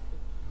lines.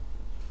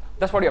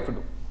 That's what you have to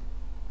do.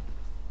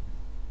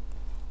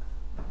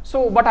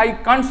 So, but I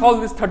can't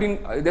solve this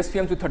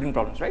SVMs with 13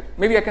 problems, right?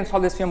 Maybe I can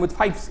solve this SVM with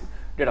 5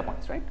 data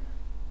points, right?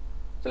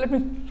 So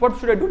what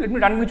should I do? Let me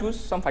randomly choose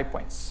some 5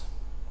 points.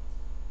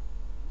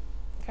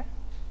 Okay.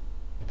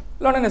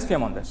 Learn an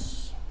SVM on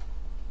this.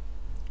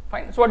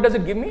 Fine. So what does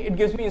it give me? It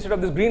gives me, instead of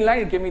this green line,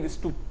 it gave me these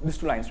two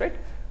lines, right?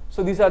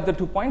 So these are the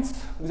 2 points.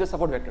 These are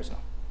support vectors now,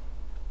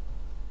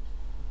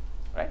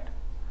 right?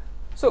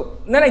 So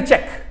then I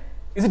check.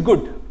 Is it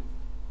good?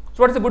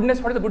 So what is the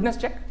goodness? What is the goodness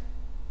check?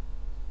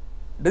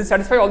 Does it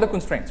satisfy all the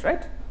constraints,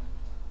 right?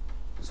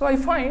 So I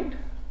find,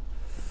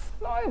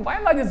 no, by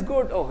and large it's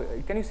good. Oh,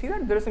 can you see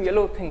that? There are some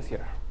yellow things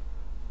here.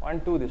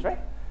 1, 2, this, right?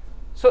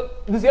 So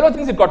these yellow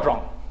things it got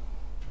wrong,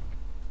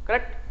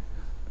 correct?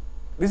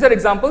 These are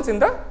examples in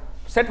the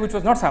set which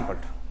was not sampled.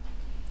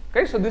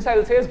 Okay, so this I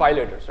will say is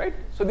violators, right?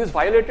 So this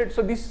violated.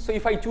 So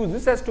if I choose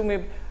this as to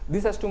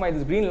my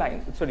this green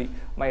line, sorry,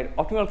 my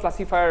optimal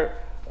classifier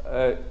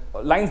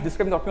lines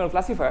describing the optimal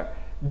classifier.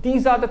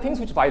 These are the things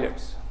which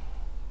violates.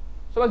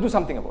 So let's do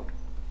something about it.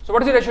 So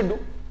what is it I should do?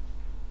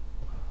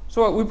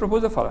 So we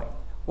propose the following.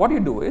 What you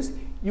do is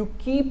you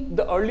keep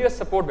the earliest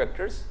support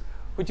vectors,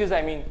 which is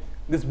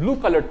this blue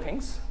colored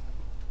things,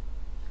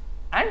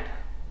 and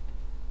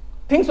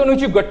things on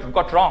which you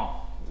got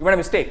wrong, you made a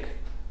mistake,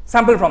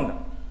 sample from them.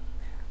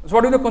 So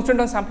what is the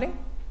constraint on sampling?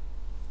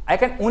 I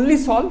can only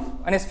solve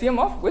an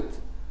SVM with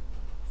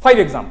 5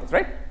 examples,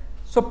 right?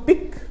 So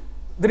pick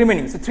the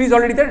remaining. So 3 is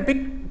already there,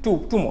 pick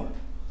two more.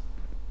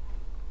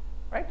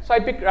 Right? So I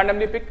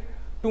randomly pick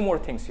 2 more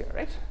things here,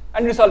 right?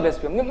 And resolve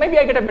SVM. Maybe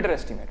I get a better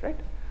estimate, right?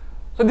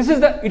 So this is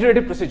the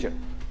iterative procedure.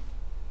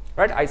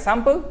 Right? I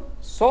sample,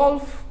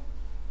 solve,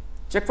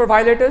 check for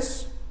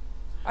violators,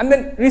 and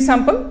then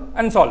resample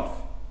and solve.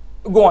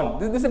 Go on.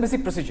 This is a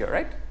basic procedure,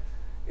 right?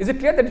 Is it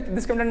clear that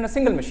this can be done in a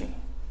single machine,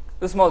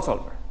 the small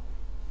solver?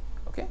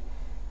 Okay.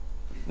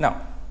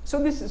 Now, so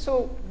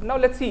now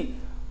let's see.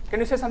 Can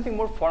you say something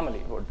more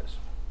formally about this?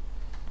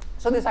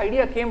 So this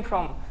idea came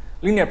from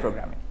linear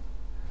programming.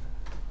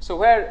 So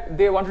where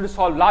they wanted to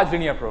solve large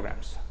linear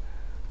programs.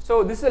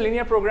 So this is a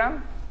linear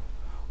program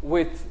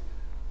with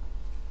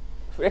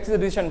x is a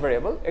decision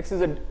variable. X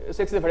is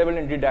a variable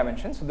in d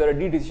dimensions. So there are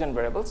d decision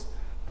variables,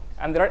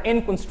 and there are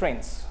n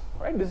constraints.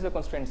 Right? This is a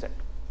constraint set.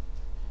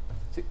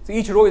 So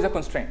each row is a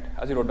constraint,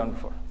 as you wrote down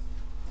before.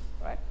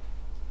 Right?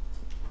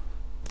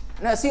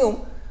 Now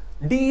assume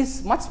d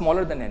is much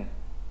smaller than n.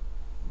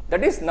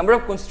 That is, number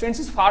of constraints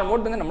is far more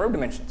than the number of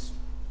dimensions.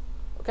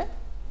 Okay?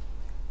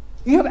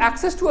 You have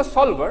access to a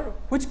solver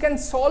which can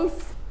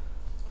solve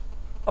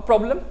a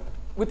problem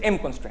with m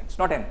constraints,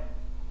 not n.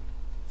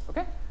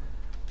 Okay?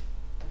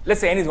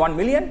 Let's say n is 1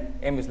 million,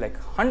 m is like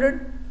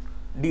 100,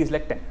 d is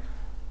like 10.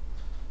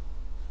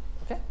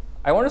 Okay?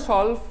 I want to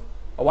solve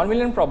a 1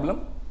 million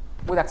problem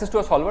with access to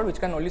a solver which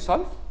can only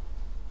solve,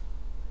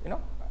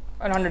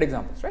 100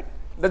 examples, right?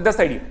 That's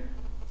the idea.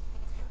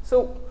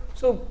 So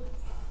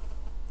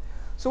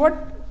what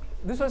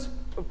this was,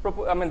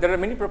 there are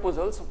many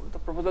proposals. The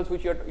proposals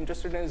which you are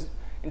interested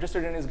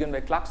in is given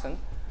by Clarkson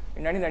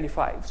in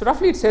 1995. So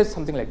roughly it says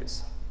something like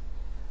this.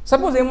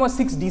 Suppose m was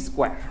 6d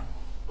square.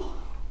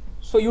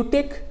 So you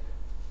take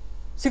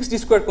 6d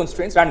square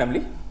constraints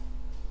randomly,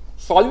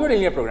 solve your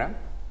linear program,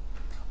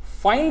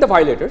 find the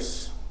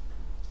violators,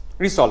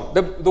 resolve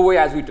the way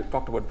as we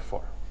talked about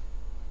before.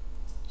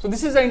 So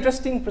this is an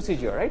interesting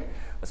procedure, right?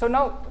 So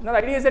now the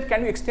idea is that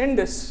can we extend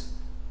this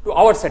to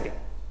our setting?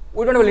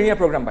 We don't have a linear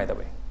program, by the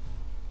way.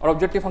 Our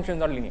objective function is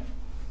not linear.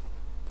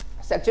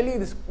 So actually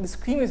this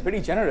scheme is very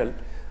general.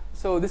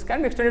 So this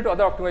can be extended to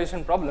other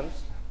optimization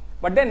problems.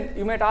 But then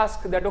you might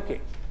ask that,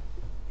 okay,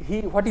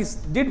 what he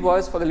did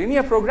was for the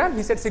linear program,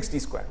 he said 6d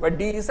square, where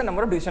d is the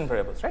number of decision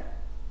variables, right?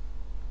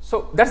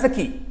 So that's the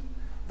key.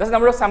 That's the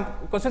number of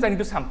constraints I need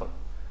to sample.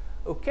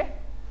 Okay.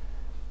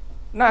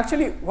 Now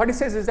actually what he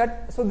says is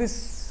that, so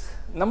this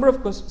number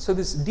of, so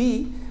this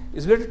d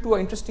is related to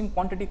an interesting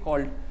quantity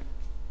called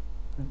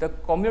the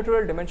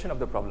combinatorial dimension of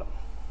the problem.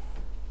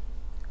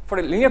 For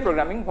a linear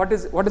programming, what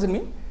does it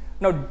mean?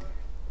 Now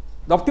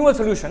the optimal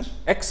solution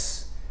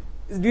x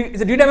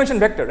is a d-dimension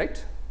vector,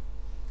 right?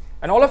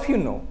 And all of you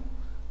know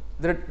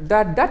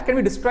that can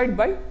be described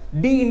by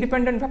d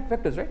independent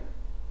vectors, right?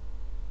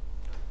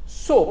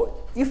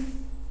 So if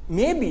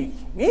maybe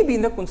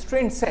in the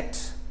constraint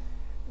set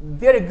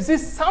there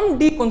exists some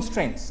d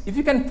constraints, if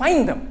you can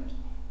find them,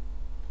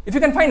 it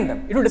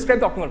will describe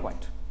the optimal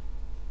point.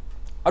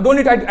 I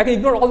can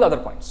ignore all the other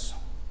points.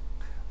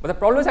 But the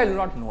problem is I do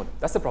not know them.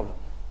 That's the problem.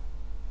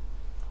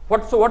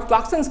 So what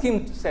Clarkson's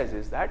scheme says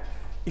is that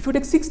if you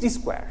take 6d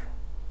square,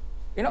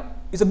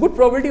 it's a good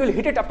probability you will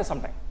hit it after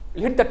some time.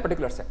 You'll hit that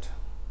particular set.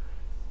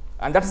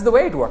 And that's the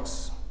way it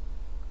works.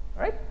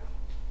 Right?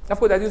 Of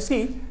course, as you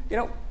see,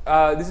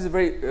 this is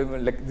very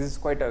this is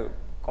quite a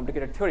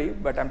complicated theory,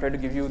 but I'm trying to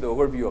give you the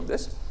overview of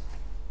this.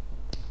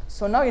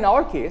 So now in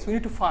our case, we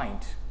need to find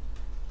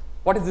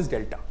what is this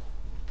delta?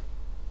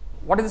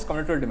 What is this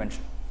combinatorial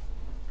dimension?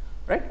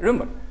 Right?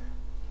 Remember.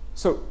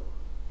 So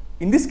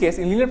in this case,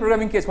 in linear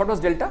programming case, what was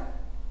delta?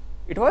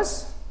 It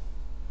was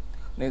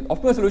the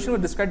optimal solution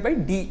was described by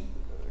d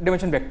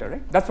dimension vector,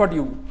 right? That's what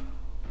you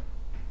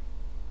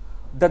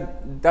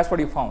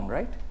found,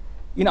 right?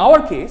 In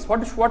our case,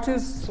 what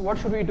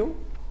should we do?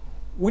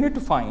 We need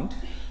to find,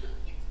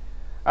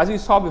 as we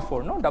saw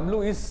before,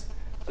 W is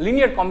a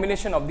linear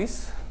combination of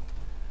this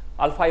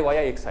alpha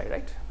I, yi, xi,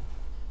 right?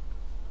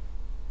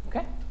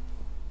 Okay.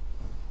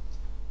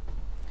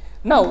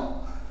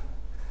 Now,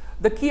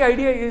 the key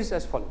idea is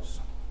as follows.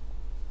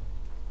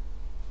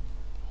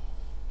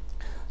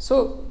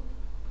 So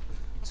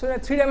in a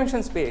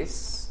 3-dimension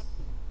space,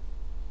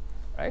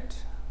 right?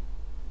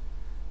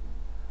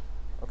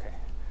 Okay.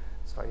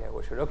 Sorry,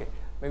 I should. Okay.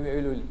 Maybe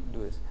we will do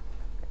this.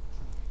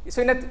 Okay.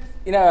 So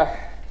in a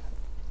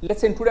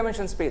let's say in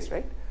 2-dimension space,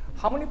 right?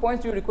 How many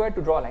points do you require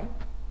to draw a line?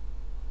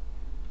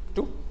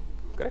 2,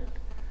 correct?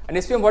 And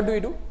SVM, what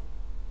do?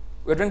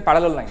 We're drawing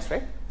parallel lines,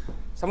 right?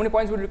 So how many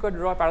points would you require to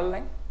draw a parallel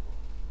line?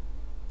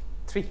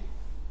 3.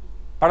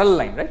 Parallel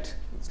line, right?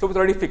 Slope is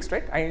already fixed,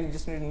 right? I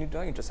just need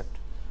to intercept.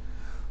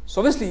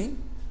 So obviously,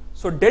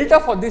 so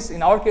delta for this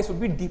in our case would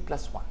be d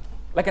plus 1,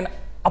 like an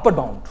upper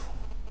bound.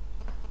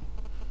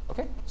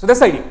 Okay, so that's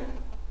the idea.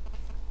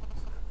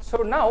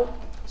 So now,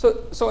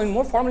 so in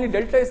more formally,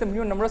 delta is the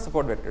minimum number of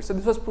support vectors. So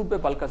this was proved by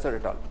Balcazar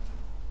et al.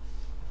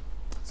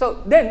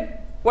 So then,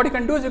 what you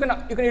can do is you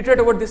can iterate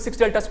over this 6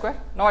 delta square.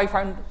 Now I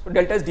find so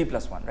delta is d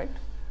plus 1, right?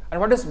 And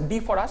what is d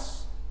for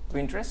us of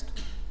interest?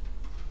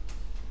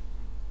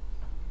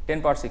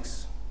 10 power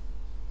 6.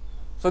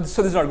 So this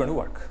is not going to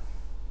work.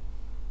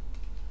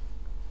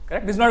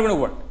 Correct? This is not going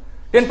to work.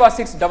 10 power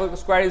 6 double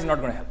square is not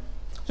going to help.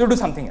 So do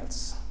something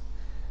else,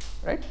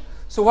 right?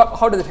 So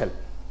how does it help?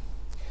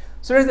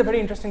 So there is a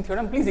very interesting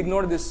theorem. Please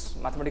ignore this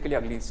mathematically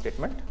ugly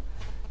statement.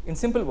 In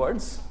simple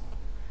words,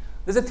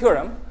 there is a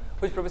theorem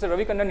which Professor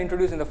Ravi Kannan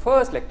introduced in the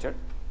first lecture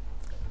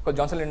called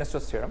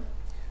Johnson-Lindström's theorem.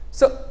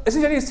 So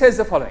essentially it says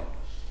the following.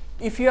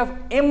 If you have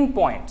m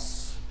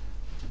points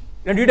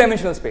in a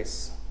d-dimensional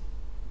space,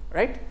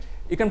 right,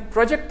 you can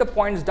project the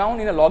points down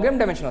in a log m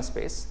dimensional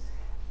space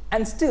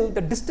and still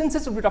the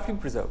distances will be roughly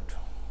preserved.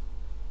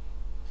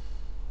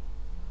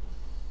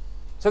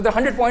 So there are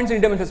 100 points in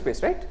d-dimensional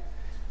space, right?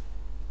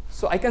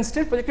 So I can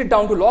still project it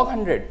down to log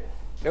 100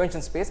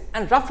 dimension space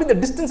and roughly the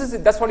distances,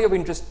 if that's what you have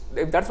interest,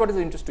 if that's what is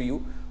of interest to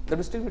you, that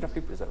will still be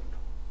roughly preserved.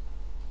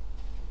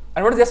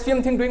 And what is the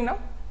SVM thing doing now?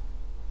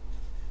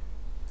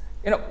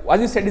 You know, as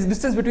you said, this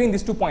distance between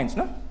these 2 points,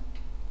 no?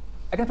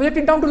 I can project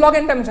it down to log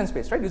n dimension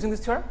space, right, using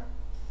this theorem.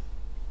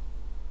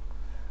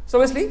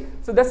 So obviously,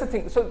 so that's the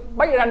thing. So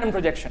by random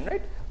projection,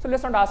 right? So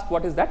let's not ask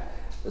what is that.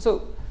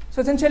 So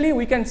essentially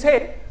we can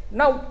say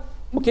now,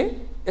 okay,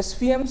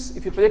 SVMs,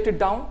 if you project it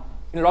down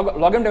in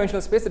log m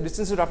dimensional space, the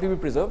distance will roughly be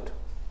preserved.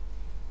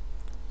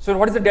 So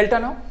what is the delta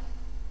now?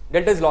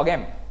 Delta is log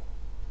m.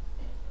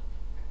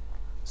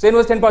 So n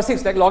was 10 power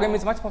 6, like log m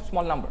is much more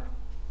small number.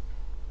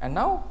 And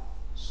now,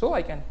 so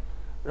I can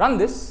run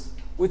this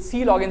with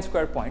c log n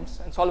square points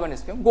and solve an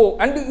SVM, go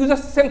and use the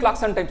same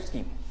Clarkson type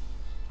scheme.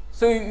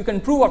 So you can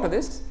prove after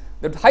this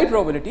that with high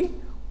probability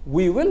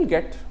we will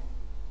get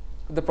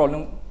the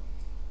problem,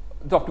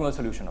 the optimal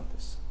solution of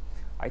this.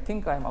 I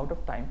think I am out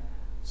of time,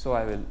 so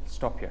I will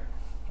stop here.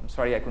 I'm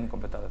sorry I couldn't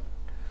complete that,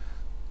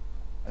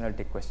 and I'll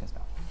take questions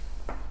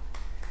now.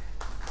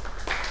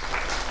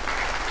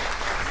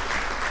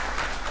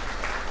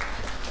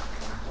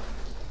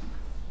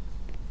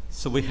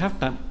 So we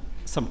have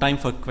some time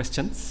for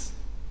questions.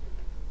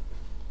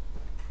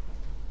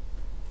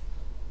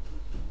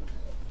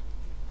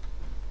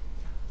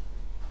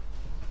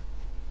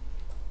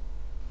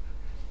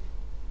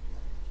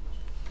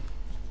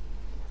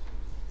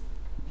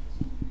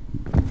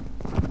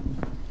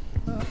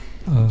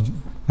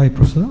 Hi,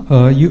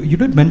 Professor. You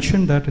did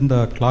mention that in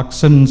the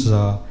Clarkson's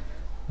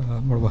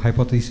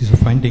hypothesis of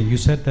finding, you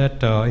said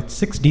that it's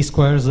 6d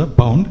squares are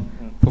bound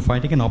for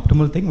finding an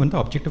optimal thing when the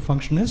objective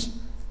function is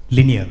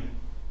linear.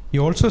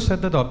 You also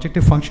said that the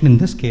objective function in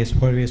this case,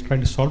 where we are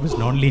trying to solve, is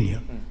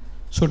nonlinear.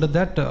 So did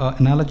that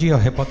analogy or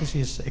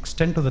hypothesis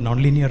extend to the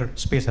nonlinear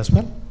space as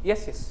well?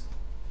 Yes, yes.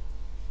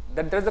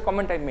 That's the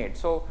comment I made.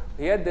 So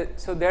here,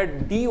 there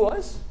D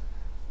was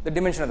the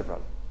dimension of the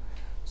problem.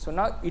 So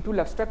now it will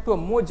abstract to a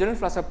more general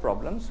class of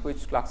problems,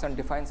 which Clarkson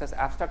defines as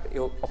abstract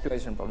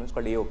optimization problems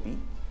called AOP.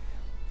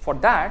 For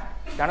that,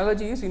 the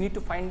analogy is you need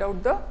to find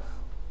out the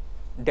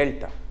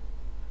delta,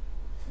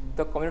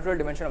 the combinatorial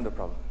dimension of the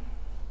problem.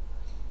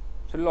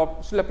 So it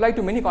will apply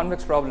to many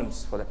convex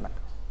problems for that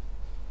matter.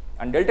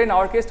 And delta in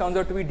our case turns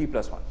out to be d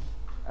plus 1,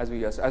 as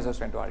I was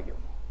trying to argue.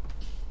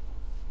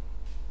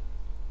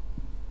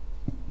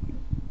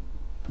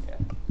 Yeah.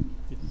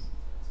 Yes.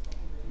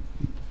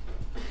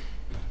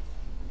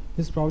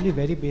 This is probably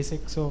very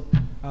basic. So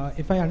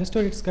if I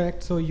understood it's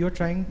correct, so you're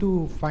trying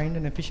to find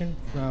an efficient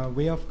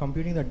way of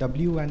computing the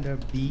W and the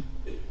B.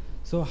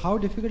 So how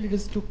difficult it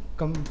is to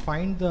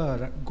find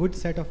the good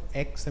set of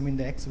X, I mean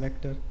the X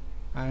vector,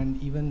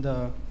 and even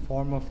the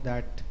form of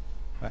that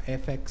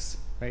fx,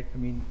 right? I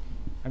mean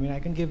I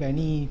can give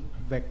any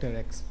vector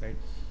x, right?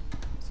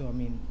 So I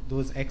mean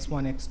those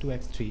x1, x2,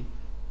 x3,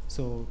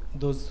 so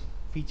those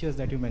features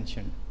that you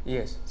mentioned.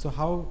 Yes. So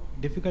how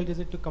difficult is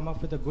it to come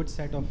up with a good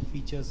set of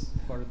features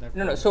for that?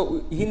 No.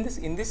 So in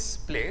this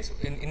place,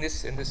 in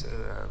this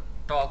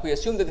talk, we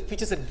assume that the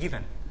features are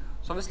given.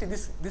 So obviously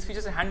these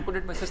features are hand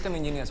coded by system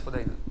engineers for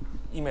the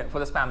email, for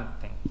the spam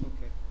thing.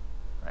 Okay.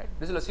 Right.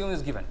 This will assume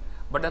is given.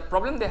 But the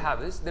problem they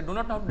have is they do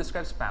not know how to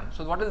describe spam.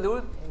 So what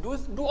they'll do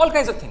is do all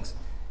kinds of things,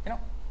 you know.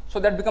 So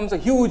that becomes a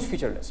huge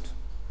feature list,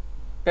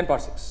 10 power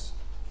 6.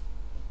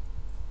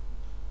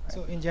 Right.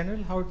 So in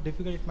general, how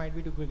difficult it might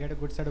be to get a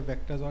good set of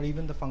vectors or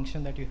even the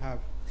function that you have?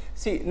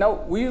 See,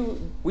 now we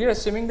are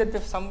assuming that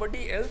if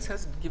somebody else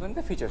has given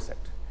the feature set.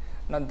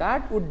 Now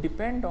that would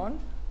depend on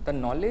the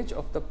knowledge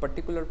of the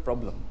particular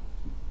problem.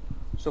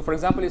 So for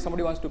example, if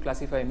somebody wants to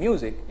classify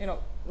music, you know,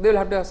 they will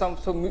have to have some,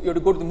 so you have to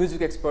go to the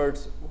music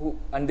experts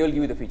and they will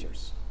give you the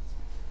features.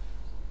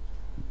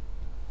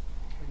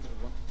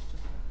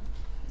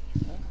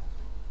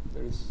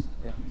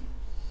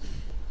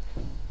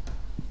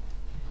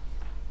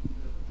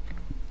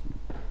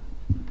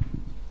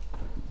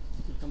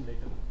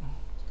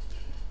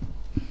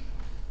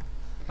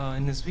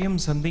 In SVM,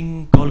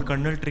 something called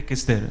kernel trick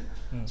is there.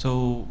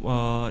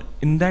 So,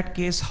 in that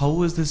case,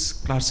 how is this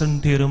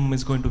Clarkson theorem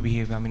is going to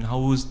behave? I mean,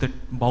 how is that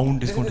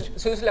bound is going to?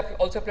 So this will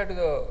also apply to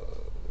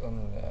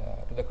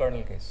the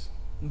kernel case.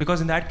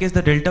 Because in that case,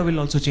 the delta will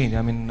also change.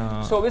 I mean.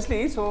 So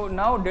obviously, so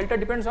now delta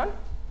depends on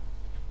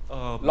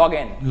log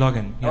n. Log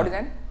n. Yeah. What is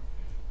n?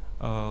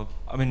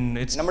 I mean,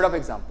 it's number of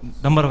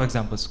examples. Number of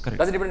examples, correct.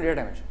 Does it depend on data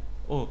dimension?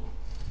 Oh.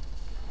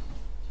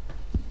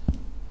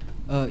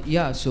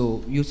 Yeah.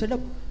 So you set up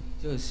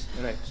features.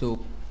 Right. So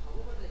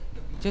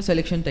feature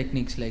selection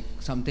techniques, like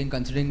something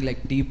considering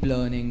like deep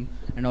learning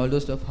and all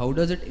those stuff, how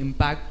does it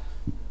impact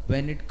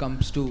when it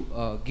comes to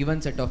a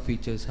given set of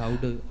features? How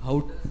does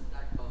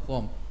that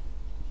perform?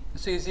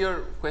 So is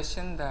your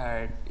question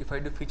that if I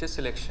do feature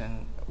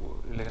selection,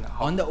 like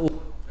how On the rather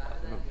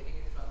than getting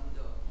it from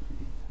the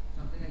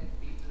something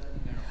like deep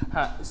learning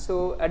kind of.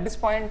 So at this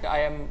point,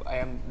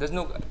 there's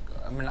no,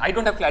 I mean, I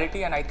don't have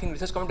clarity, and I think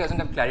research community doesn't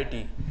have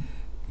clarity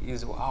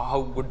is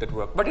how good that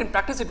works. But in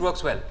practice, it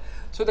works well.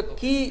 So the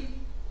key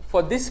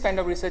for this kind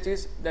of research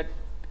is that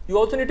you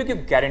also need to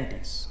give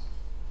guarantees,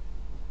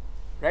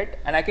 right?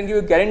 And I can give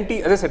a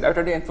guarantee, as I said, I've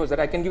already enforced that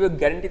I can give a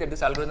guarantee that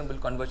this algorithm will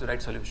converge to the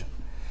right solution.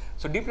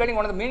 So deep learning,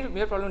 one of the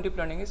major problems with deep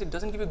learning is it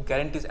doesn't give you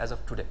guarantees as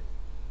of today.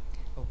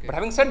 Okay. But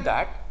having said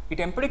that, it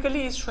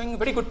empirically is showing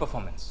very good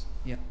performance.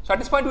 Yeah. So at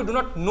this point, we do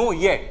not know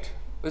yet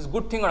if it's a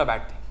good thing or a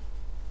bad thing.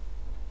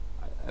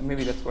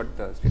 Maybe that's what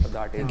the state of the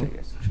art is, I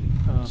guess.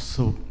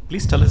 So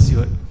please tell us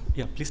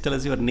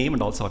your name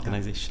and also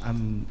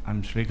organization.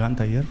 I'm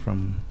Shrikant Iyer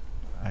from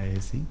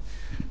IISc.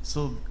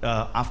 So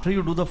after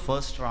you do the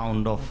first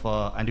round of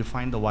and you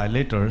find the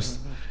violators,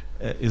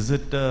 is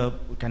it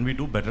can we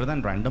do better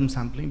than random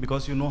sampling,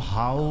 because you know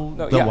how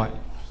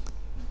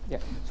yeah.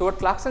 So what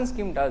Clarkson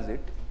scheme does,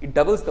 it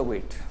doubles the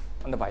weight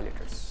on the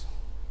violators.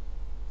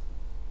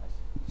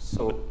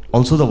 So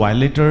also the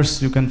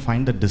violators, you can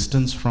find the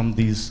distance from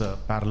these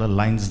parallel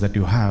lines that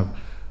you have.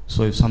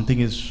 So if something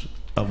is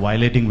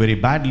violating very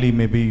badly,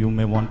 maybe you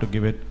may want to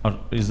give it, or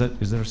is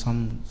there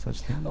some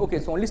such thing? Okay,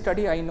 so only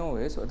study I know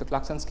is, or the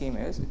Clarkson scheme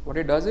is, what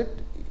it does, it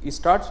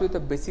starts with a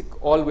basic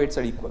all weights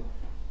are equal,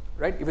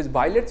 right? If it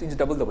violates, it's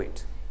double the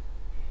weight,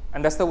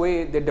 and that's the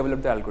way they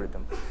develop the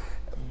algorithm.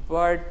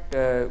 But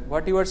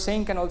what you are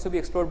saying can also be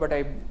explored,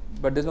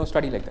 but there's no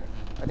study like that.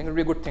 I think it would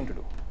be a good thing to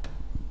do.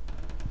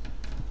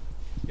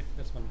 Yeah,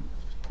 that's one.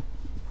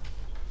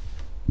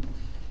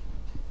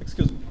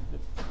 Excuse me.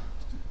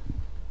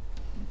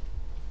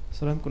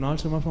 Sir, I'm Kunal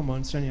Sharma from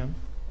Ernst & Young.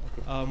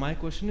 Okay. My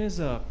question is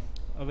a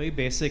very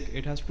basic.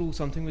 It has to do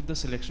something with the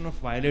selection of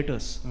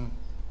violators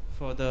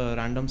for the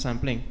random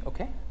sampling.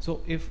 Okay.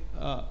 So, if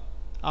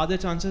are there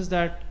chances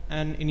that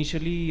an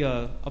initially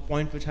a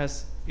point which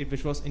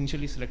was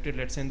initially selected,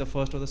 let's say in the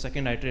first or the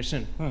second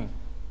iteration,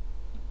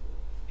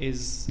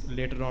 is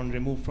later on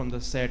removed from the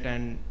set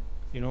and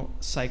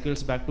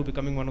cycles back to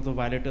becoming one of the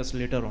violators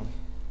later on?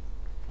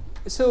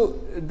 So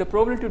the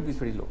probability would be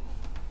very low.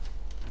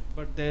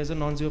 But there is a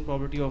non-zero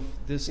probability of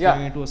this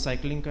going into a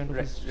cycling kind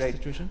of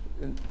situation?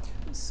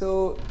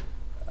 So,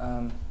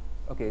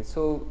 okay,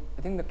 so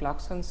I think the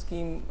Clarkson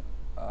scheme,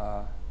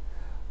 I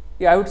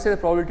would say the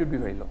probability would be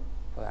very low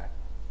for that.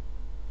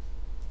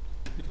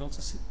 You can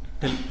also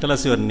tell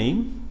us your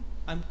name.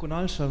 I'm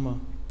Kunal Sharma.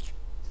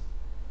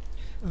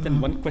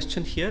 Then one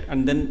question here,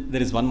 and then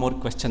there is one more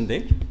question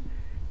there.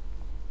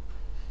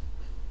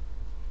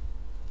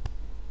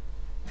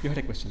 You had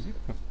a question,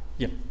 right?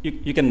 Yeah,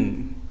 you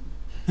can.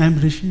 I'm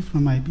Rishi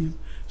from IBM.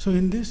 So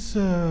in this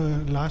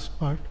last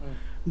part,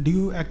 do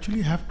you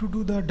actually have to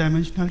do the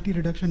dimensionality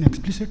reduction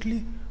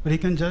explicitly, or you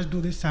can just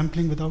do this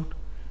sampling without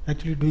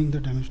actually doing the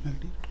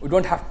dimensionality? We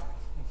don't have to.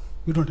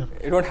 You don't have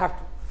to. You don't have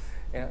to.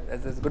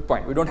 That's a good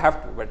point. We don't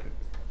have to, but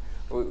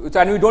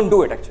and we don't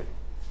do it actually.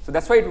 So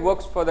that's why it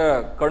works for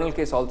the kernel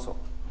case also.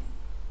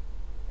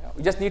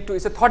 We just need to.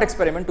 It's a thought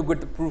experiment to get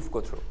the proof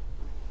go through.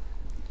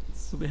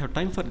 So we have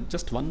time for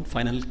just one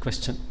final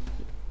question.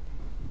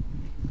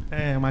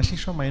 I'm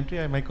Ashish from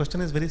Mindtree. My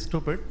question is very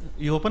stupid.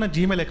 You open a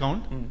Gmail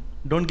account,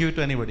 don't give it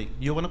to anybody.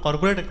 You open a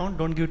corporate account,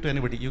 don't give it to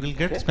anybody. You will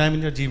get spam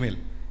in your Gmail.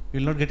 You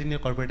will not get in your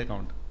corporate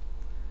account.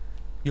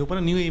 You open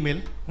a new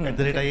email at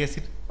the rate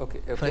IISc.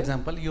 For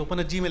example, you open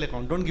a Gmail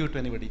account, don't give it to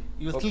anybody.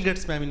 You will still get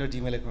spam in your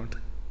Gmail account.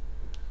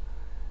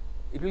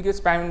 It will get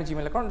spam in the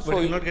Gmail account. But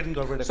you will not get in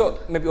corporate account.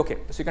 So maybe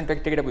so you can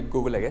take it up with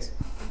Google, I guess.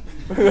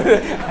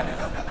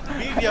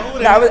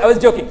 No, I was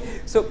joking.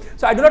 So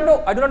I do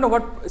not know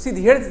what. See,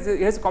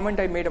 here's a comment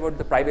I made about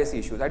the privacy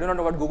issues. I do not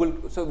know what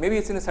Google. So maybe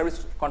it's in the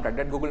service contract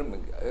that Google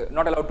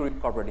not allowed to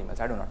read corporate emails.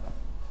 I do not know.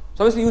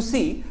 So obviously, you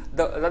see,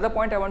 the other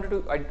point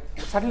I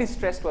subtly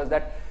stressed was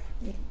that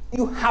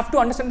you have to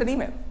understand the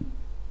email.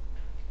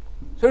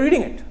 So you're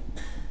reading it.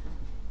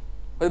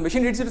 But the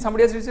machine reads it,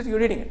 somebody else reads it, you're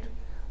reading it.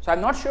 So I'm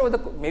not sure whether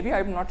maybe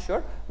I'm not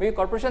sure. Maybe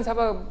corporations have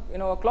a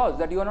a clause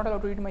that you are not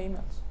allowed to read my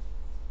emails.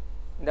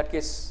 In that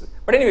case,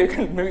 but anyway, you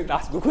can maybe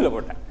ask Google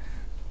about that.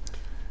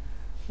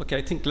 Okay,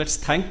 I think let's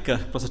thank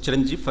Professor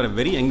Chiranjib for a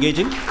very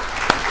engaging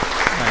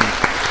and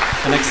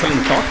an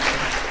excellent talk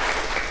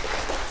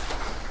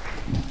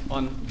on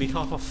on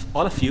behalf of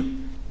all of you,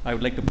 I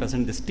would like to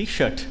present this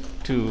T-shirt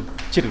to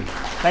Chiru.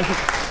 Thank you.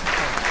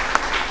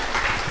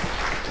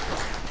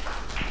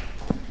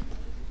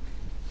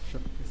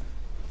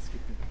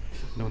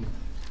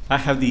 I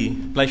have the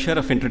pleasure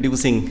of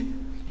introducing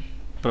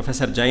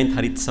Professor Jayant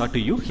Haritsa to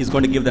you. He's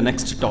going to give the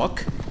next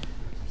talk.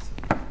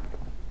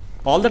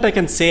 All that I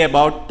can say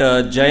about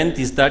Jayant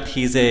is that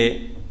he's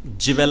a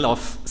jewel of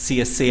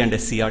CSA and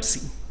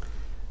SCRC.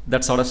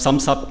 That sort of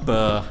sums up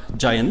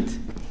Jayant.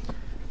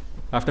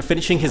 After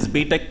finishing his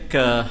BTech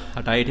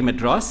at IIT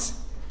Madras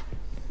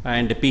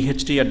and a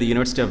PhD at the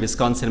University of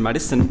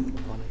Wisconsin-Madison,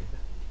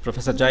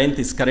 Professor Jayant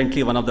is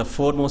currently one of the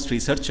foremost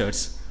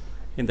researchers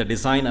in the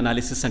design,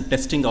 analysis, and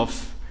testing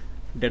of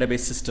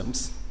database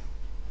systems.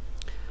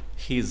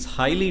 He is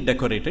highly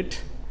decorated.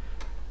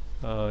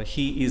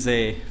 He is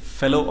a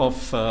fellow of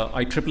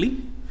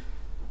IEEE.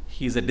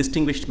 He is a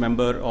distinguished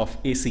member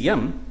of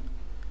ACM.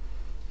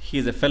 He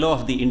is a fellow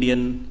of the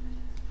Indian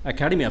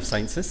Academy of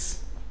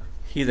Sciences.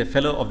 He is a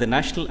fellow of the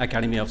National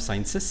Academy of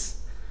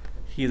Sciences.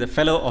 He is a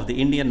fellow of the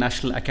Indian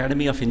National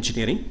Academy of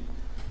Engineering.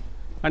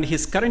 And he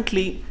is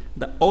currently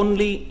the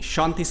only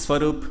Shanti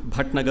Swarup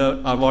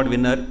Bhatnagar Award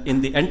winner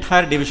in the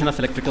entire division of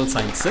electrical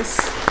sciences.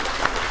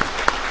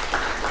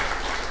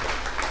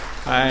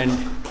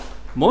 And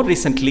more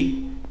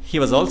recently, he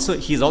is also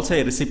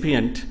a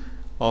recipient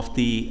of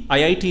the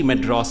IIT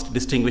Madras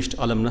Distinguished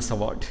Alumnus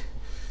Award.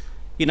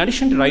 In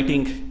addition to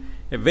writing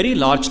a very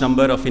large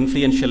number of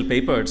influential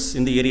papers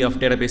in the area of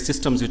database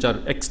systems, which are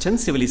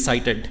extensively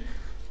cited,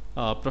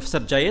 Professor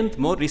Jayant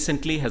more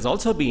recently has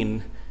also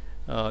been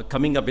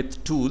coming up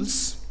with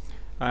tools.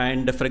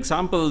 And for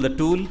example, the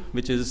tool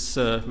which is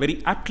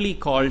very aptly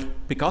called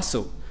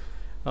Picasso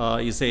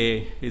is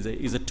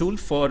a tool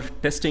for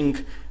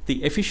testing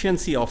the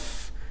efficiency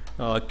of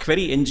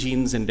query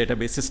engines in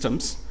database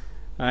systems.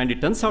 And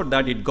it turns out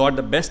that it got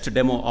the best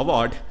demo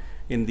award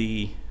in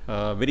the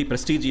very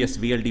prestigious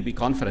VLDB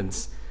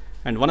conference.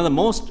 And one of the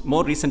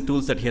more recent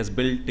tools that he has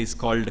built is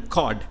called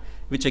COD,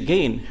 which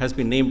again has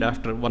been named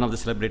after one of the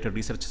celebrated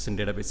researchers in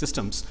database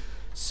systems.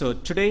 So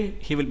today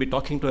he will be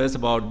talking to us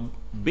about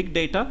big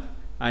data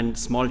and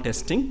small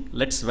testing.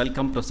 Let's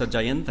welcome Professor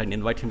Jayant and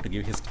invite him to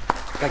give his talk.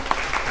 Thank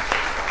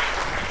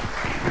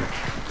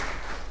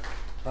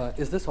you.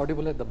 Is this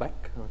audible at the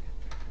back? Okay.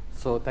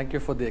 So thank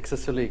you for the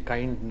excessively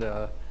kind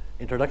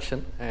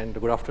introduction, and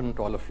good afternoon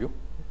to all of you.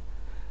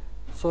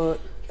 So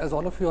as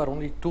all of you are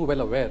only too well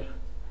aware,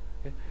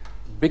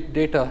 big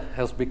data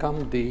has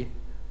become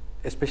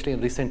especially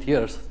in recent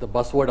years, the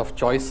buzzword of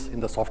choice in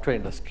the software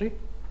industry.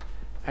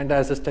 And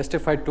as is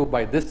testified to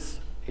by this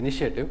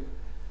initiative,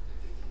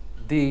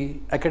 the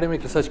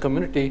academic research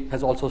community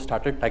has also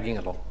started tagging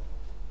along.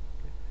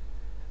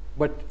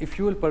 But if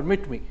you will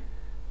permit me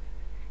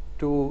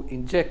to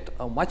inject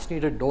a much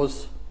needed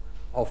dose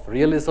of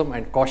realism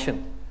and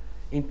caution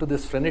into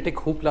this frenetic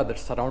hoopla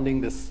that's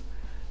surrounding this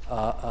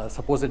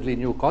supposedly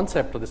new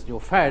concept or this new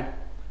fad,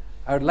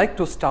 I would like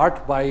to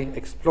start by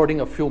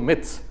exploding a few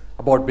myths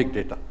about big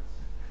data.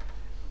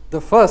 The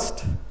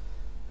first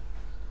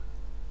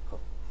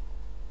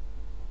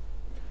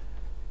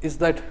is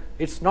that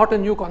it's not a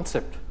new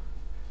concept.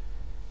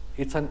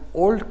 It's an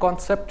old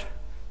concept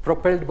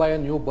propelled by a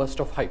new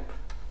burst of hype.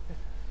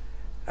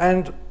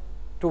 And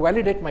to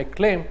validate my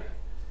claim,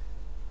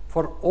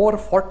 for over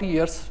 40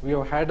 years, we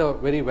have had a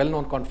very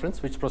well-known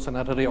conference, which Professor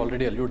Narare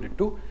already alluded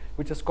to,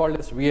 which is called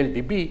as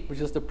VLDB, which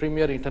is the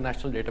premier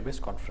international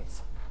database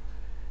conference.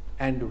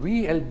 And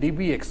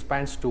VLDB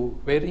expands to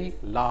very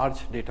large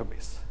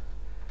database.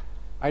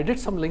 I did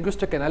some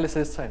linguistic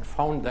analysis and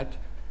found that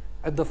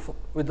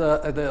with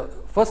the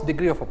first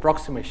degree of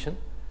approximation,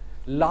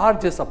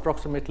 large is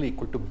approximately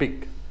equal to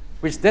big,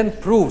 which then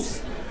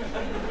proves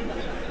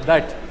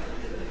that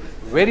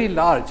very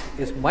large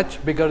is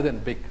much bigger than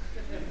big.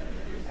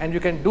 And you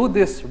can do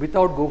this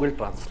without Google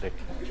Translate.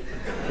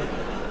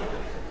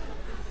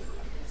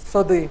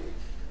 So the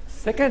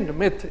second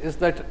myth is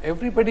that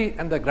everybody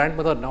and their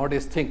grandmother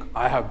nowadays think,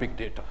 I have big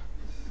data.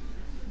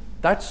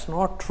 That's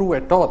not true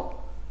at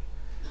all.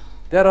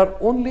 There are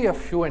only a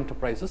few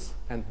enterprises,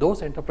 and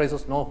those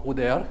enterprises know who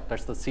they are.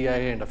 That's the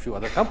CIA and a few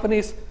other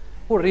companies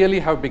who really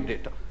have big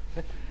data.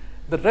 Okay?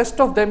 The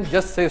rest of them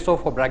just say so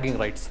for bragging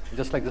rights,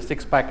 just like the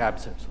six-pack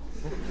abs and so on.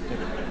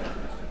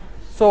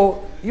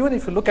 So even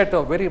if you look at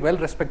a very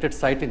well-respected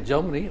site in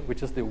Germany,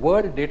 which is the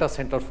World Data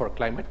Center for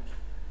Climate,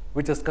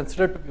 which is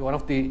considered to be one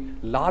of the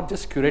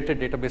largest curated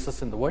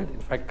databases in the world. In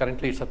fact,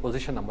 currently it's at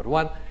position number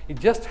 1. It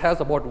just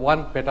has about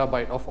 1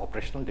 petabyte of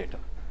operational data.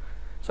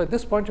 So at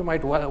this point, you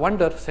might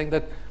wonder, saying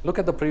that, look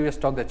at the previous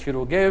talk that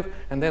Chiru gave,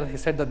 and then he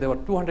said that there were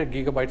 200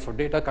 gigabytes of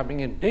data coming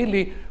in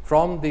daily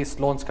from the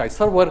Sloan Sky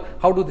server.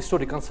 How do these two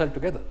reconcile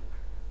together?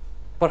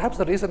 Perhaps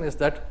the reason is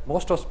that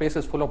most of space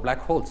is full of black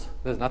holes.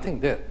 There's nothing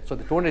there. So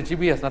the 200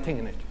 GB has nothing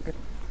in it. Okay?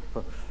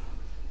 So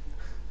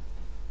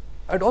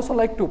I'd also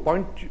like to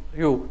point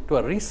you to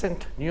a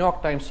recent New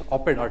York Times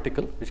op-ed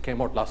article, which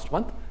came out last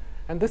month.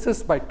 And this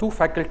is by 2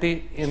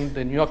 faculty in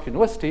the New York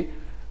University,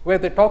 where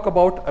they talk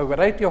about a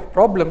variety of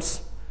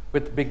problems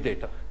with big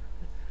data.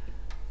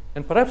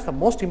 And perhaps the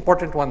most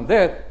important one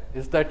there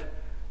is that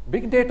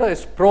big data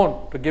is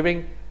prone to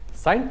giving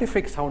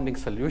scientific sounding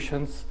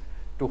solutions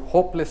to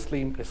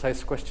hopelessly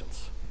imprecise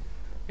questions.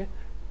 Okay?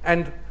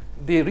 And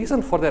the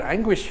reason for their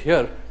anguish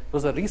here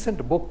was a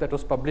recent book that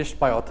was published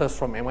by authors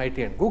from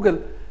MIT and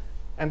Google.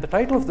 And the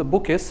title of the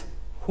book is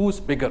Who's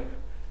Bigger?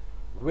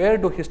 Where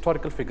do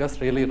historical figures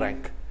really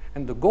rank?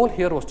 And the goal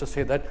here was to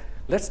say that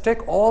let's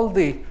take all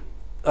the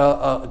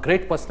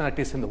great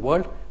personalities in the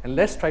world and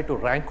let's try to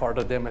rank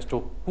order them as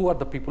to who are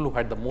the people who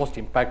had the most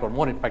impact or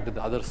more impact than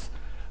the others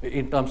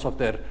in terms of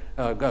their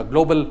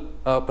global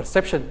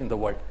perception in the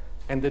world.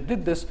 And they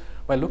did this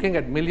by looking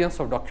at millions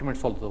of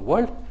documents all over the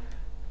world.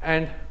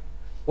 And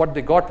what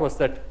they got was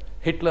that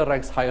Hitler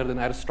ranks higher than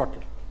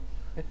Aristotle.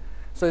 Okay?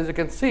 So as you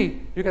can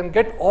see, you can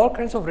get all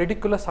kinds of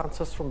ridiculous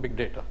answers from big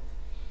data.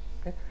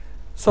 Okay?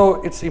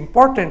 So it's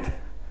important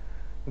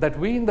that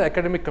we in the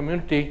academic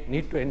community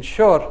need to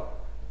ensure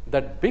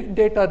that big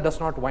data does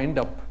not wind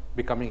up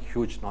becoming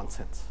huge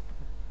nonsense.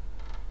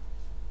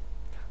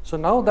 So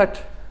now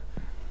that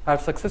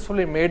I've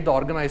successfully made the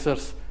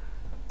organizers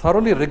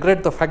thoroughly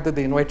regret the fact that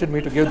they invited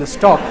me to give this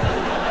talk,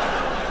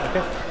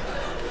 okay,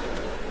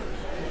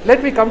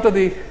 let me come to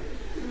the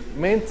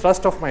main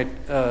thrust of my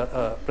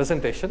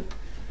presentation,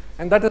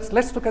 and that is,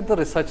 let's look at the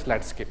research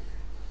landscape.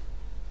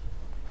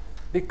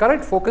 The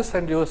current focus,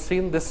 and you have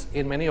seen this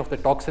in many of the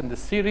talks in this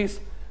series,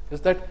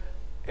 is that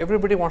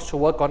everybody wants to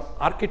work on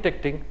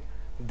architecting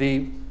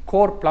the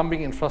core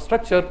plumbing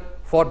infrastructure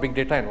for big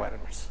data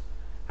environments.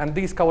 And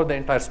these cover the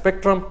entire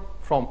spectrum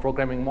from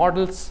programming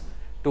models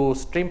to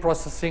stream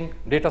processing,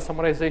 data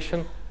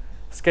summarization,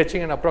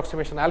 sketching and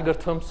approximation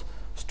algorithms,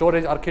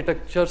 storage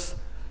architectures,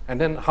 and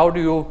then how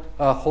do you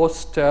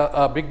host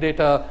big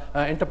data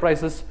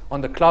enterprises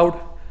on the cloud.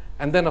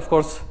 And then, of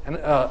course,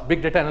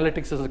 big data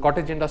analytics is a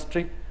cottage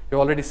industry. You've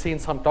already seen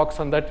some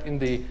talks on that in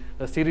the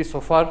series so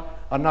far.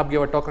 Arnab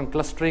gave a talk on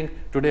clustering.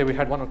 Today we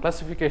had one on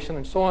classification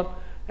and so on.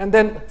 And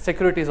then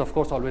security is, of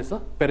course, always a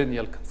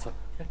perennial concern.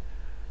 Okay?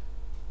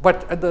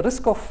 But at the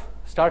risk of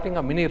starting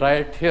a mini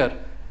riot here,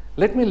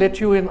 let me let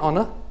you in on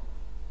a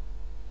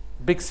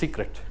big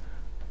secret.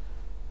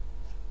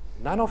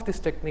 None of these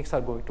techniques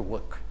are going to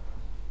work.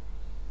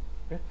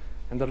 Okay?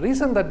 And the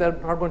reason that they're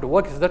not going to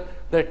work is that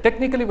they're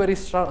technically very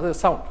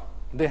sound.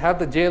 They have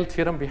the JL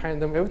theorem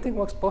behind them. Everything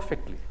works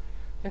perfectly.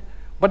 Okay?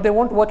 But they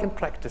won't work in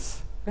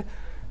practice. Okay?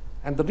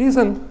 And the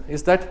reason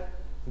is that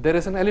there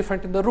is an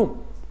elephant in the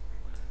room.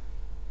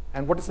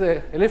 And what is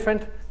the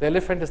elephant? The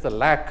elephant is the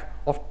lack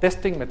of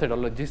testing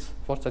methodologies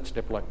for such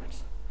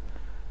deployments.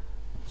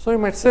 So you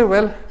might say,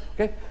 well,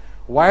 okay,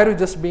 why are you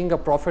just being a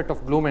prophet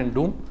of gloom and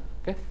doom?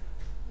 Okay?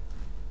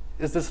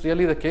 Is this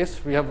really the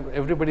case?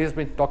 Everybody has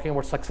been talking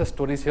about success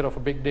stories here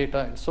of big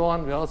data and so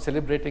on. We are all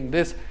celebrating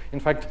this. In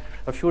fact,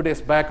 a few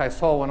days back, I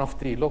saw one of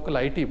the local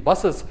IT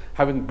buses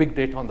having big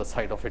data on the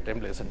side of it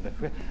emblazoned.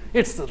 Okay?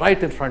 It's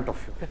right in front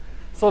of you. Okay?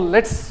 So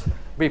let's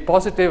be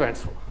positive and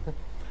so on.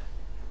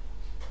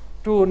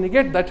 To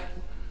negate that,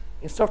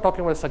 instead of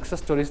talking about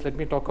success stories, let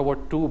me talk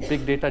about two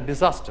big data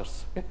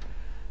disasters. Okay?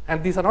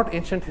 And these are not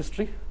ancient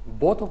history.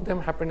 Both of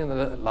them happened in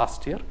the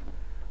last year.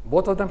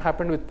 Both of them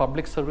happened with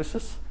public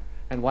services,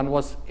 and one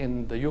was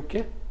in the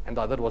UK, and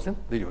the other was in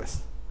the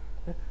US.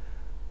 Okay?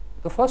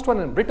 The first one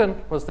in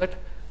Britain was that,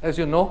 as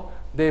you know,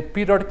 they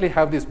periodically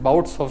have these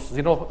bouts of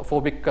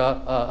xenophobic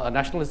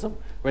nationalism,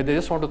 where they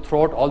just want to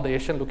throw out all the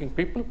Asian-looking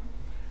people.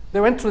 They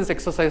went through this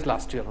exercise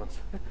last year once.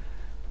 Okay?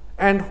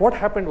 And what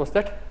happened was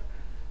that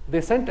they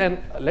sent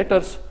in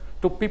letters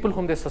to people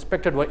whom they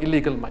suspected were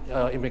illegal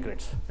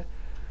immigrants. Okay?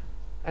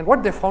 And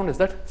what they found is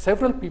that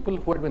several people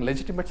who had been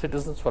legitimate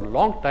citizens for a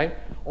long time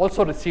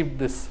also received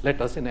these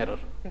letters in error.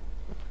 Okay?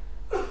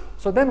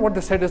 So then what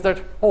they said is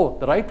that, oh,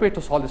 the right way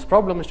to solve this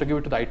problem is to give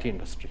it to the IT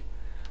industry.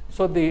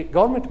 So the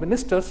government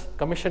ministers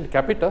commissioned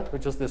Capita,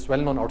 which is this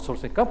well-known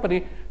outsourcing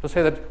company, to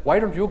say that, why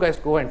don't you guys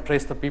go and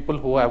trace the people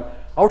who have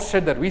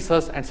outstayed their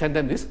visas and send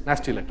them these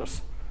nasty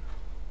letters.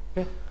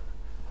 Okay?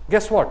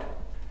 Guess what?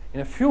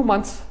 In a few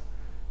months,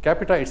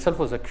 Capita itself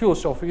was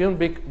accused of even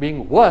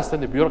being worse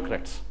than the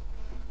bureaucrats.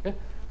 Okay?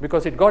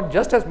 Because it got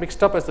just as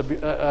mixed up as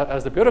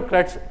the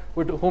bureaucrats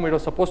with whom it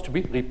was supposed to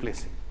be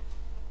replacing.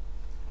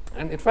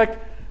 And in fact,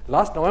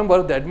 last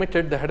November, they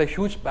admitted they had a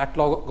huge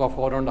backlog of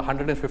around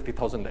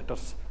 150,000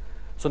 letters.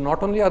 So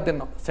not only are they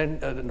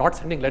not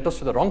sending letters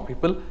to the wrong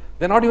people,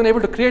 they're not even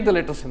able to create the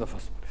letters in the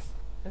first place.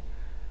 Okay?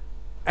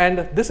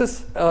 And this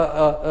is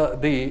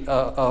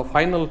the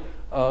final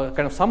kind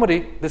of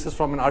summary. This is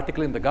from an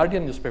article in the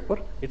Guardian newspaper.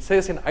 It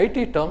says, in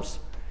IT terms,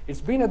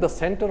 it's been at the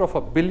center of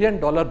a $1 billion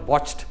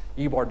botched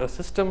e-border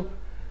system,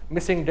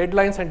 missing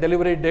deadlines and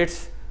delivery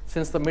dates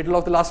since the middle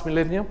of the last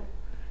millennium.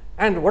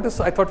 And what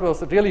I thought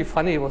was really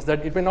funny was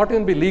that it may not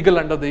even be legal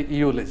under the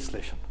EU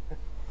legislation.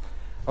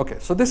 Okay,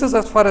 so this is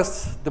as far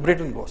as the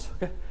Britain goes.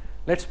 Okay?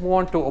 Let's move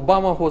on to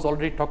Obama, who was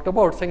already talked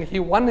about, saying he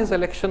won his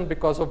election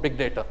because of big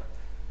data.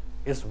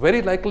 It's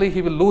very likely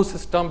he will lose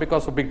his term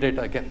because of big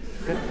data again.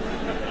 Okay?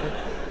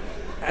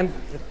 And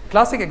a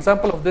classic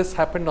example of this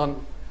happened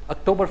on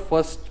October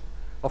 1st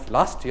of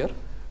last year,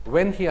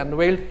 when he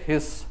unveiled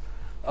his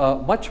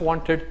much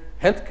wanted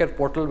healthcare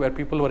portal where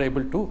people were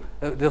able to,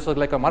 this was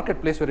like a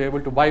marketplace where you were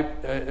able to buy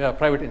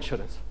private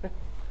insurance. Okay?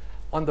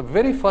 On the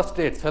very first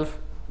day itself,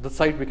 the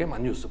site became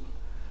unusable.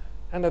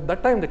 And at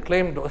that time, the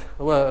claimed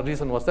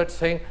reason was that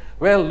saying,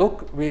 well,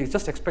 look, we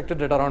just expected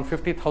that around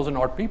 50,000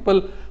 odd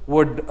people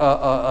would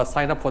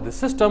sign up for this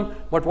system.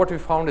 But what we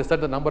found is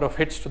that the number of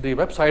hits to the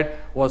website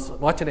was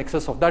much in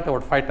excess of that,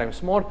 about 5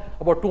 times more.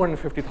 About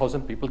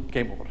 250,000 people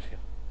came over here.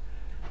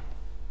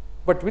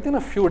 But within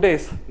a few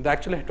days, they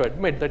actually had to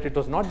admit that it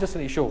was not just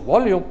an issue of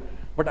volume,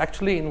 but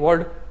actually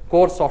involved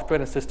core software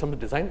and systems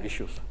design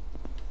issues.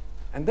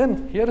 And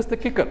then here is the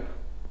kicker.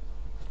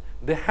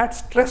 They had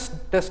stress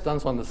tests done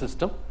on the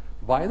system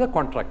by the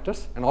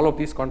contractors, and all of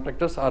these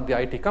contractors are the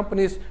IT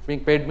companies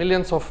being paid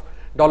millions of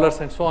dollars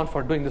and so on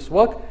for doing this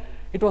work.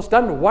 It was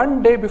done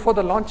 1 day before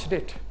the launch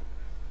date.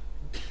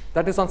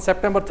 That is on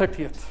September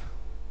 30th.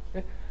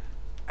 Okay?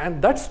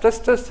 And that stress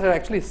test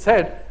actually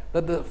said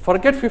that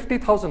forget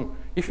 50,000.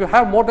 If you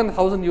have more than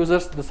 1,000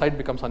 users, the site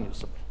becomes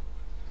unusable.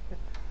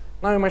 Okay?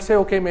 Now you might say,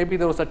 okay, maybe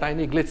there was a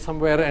tiny glitch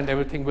somewhere and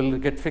everything will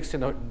get fixed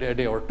in a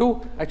day or two.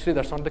 Actually,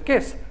 that's not the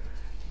case.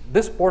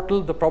 This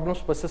portal, the problems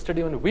persisted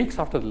even weeks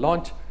after the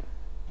launch.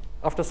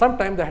 After some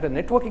time, they had a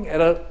networking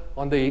error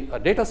on the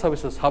data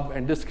services hub,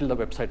 and this killed the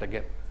website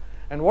again.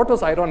 And what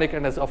was ironic,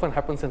 and as often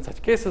happens in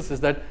such cases,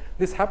 is that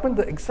this happened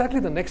exactly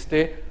the next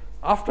day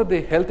after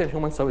the Health and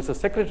Human Services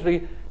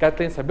Secretary,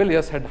 Kathleen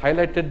Sebelius, had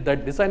highlighted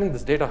that designing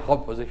this data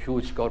hub was a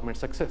huge government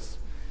success.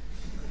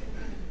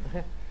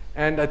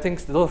 And I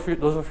think those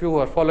of you who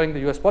are following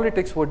the US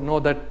politics would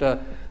know that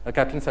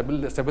Kathleen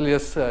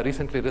Sebelius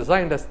recently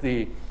resigned as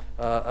the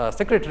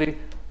secretary,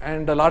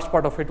 and a large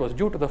part of it was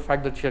due to the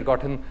fact that she had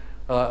gotten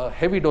a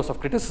heavy dose of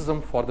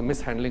criticism for the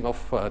mishandling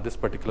of this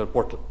particular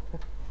portal.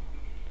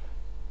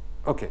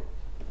 Okay.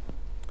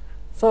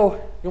 So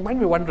you might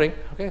be wondering,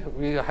 okay,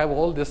 we have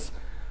all this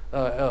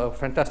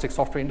fantastic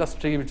software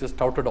industry which is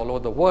touted all over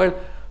the world.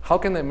 How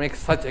can they make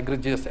such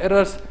egregious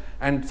errors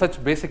and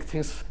such basic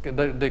things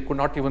that they could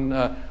not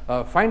even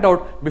find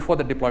out before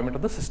the deployment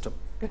of the system?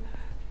 Okay?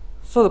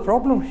 So the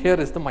problem here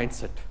is the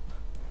mindset.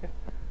 Okay?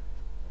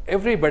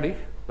 Everybody,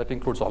 that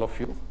includes all of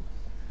you,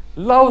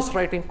 loves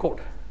writing code.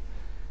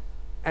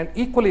 And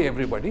equally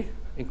everybody,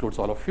 includes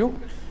all of you,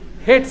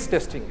 hates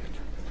testing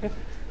it. Okay?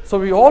 So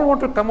we all want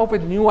to come up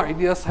with new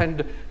ideas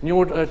and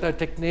new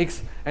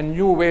techniques and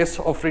new ways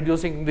of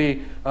reducing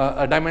the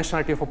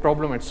dimensionality of a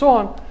problem and so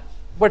on,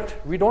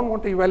 but we don't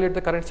want to evaluate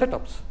the current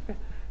setups. Okay?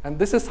 And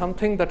this is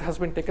something that has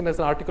been taken as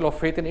an article of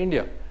faith in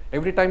India.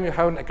 Every time you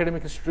have an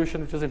academic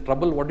institution which is in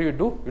trouble, what do?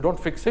 You don't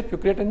fix it, you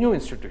create a new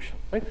institution.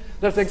 Right?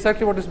 That's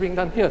exactly what is being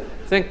done here.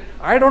 Saying,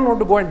 I don't want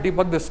to go and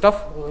debug this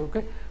stuff,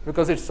 okay,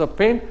 because it's a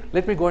pain,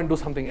 let me go and do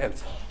something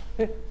else.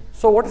 Okay?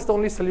 So what is the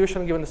only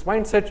solution given this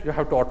mindset? You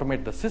have to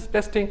automate the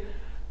testing,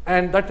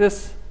 and that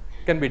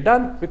can be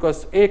done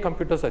because A,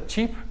 computers are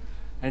cheap,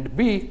 and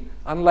B,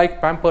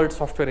 unlike pampered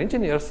software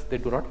engineers, they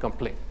do not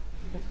complain.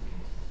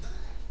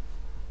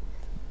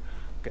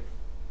 Okay.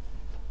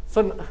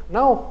 So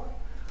now,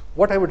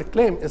 what I would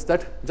claim is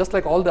that just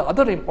like all the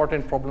other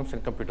important problems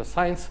in computer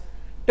science,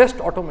 test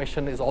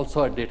automation is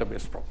also a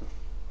database problem.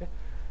 Okay?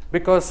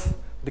 Because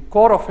the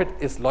core of it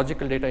is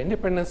logical data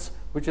independence,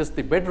 which is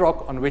the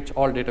bedrock on which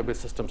all database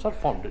systems are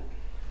founded.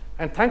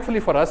 And thankfully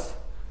for us,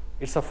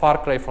 it's a far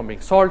cry from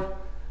being solved,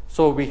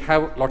 so we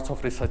have lots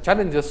of research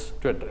challenges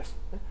to address.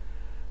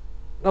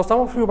 Now, some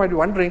of you might be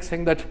wondering,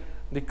 saying that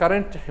the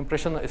current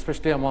impression,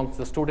 especially amongst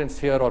the students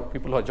here or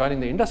people who are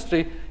joining the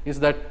industry, is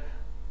that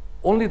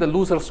only the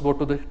losers go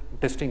to the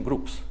testing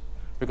groups,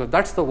 because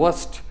that's the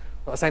worst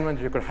assignment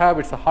you could have.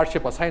 It's a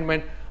hardship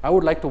assignment. I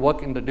would like to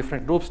work in the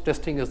different groups.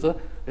 Testing is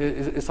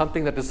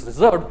something that is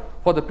reserved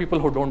for the people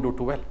who don't do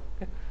too well.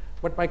 Okay?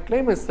 But my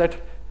claim is that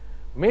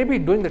maybe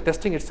doing the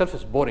testing itself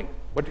is boring,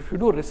 but if you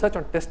do research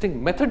on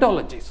testing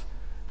methodologies,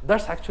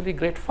 that's actually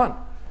great fun,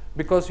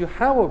 because you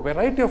have a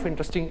variety of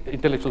interesting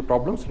intellectual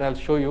problems, and I'll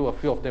show you a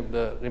few of them in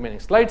the remaining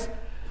slides.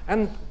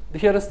 And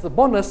here is the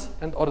bonus,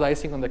 or the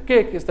icing on the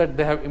cake, is that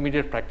they have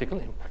immediate practical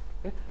impact.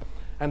 Okay?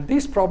 And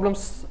these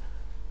problems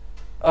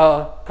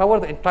cover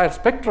the entire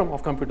spectrum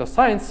of computer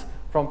science,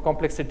 from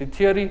complexity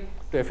theory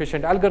to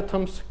efficient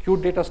algorithms,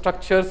 cute data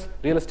structures,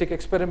 realistic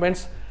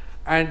experiments,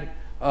 and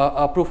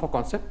proof of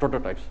concept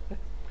prototypes. Okay?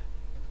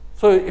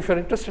 So if you're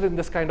interested in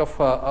this kind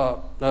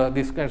of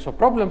these kinds of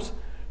problems,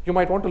 you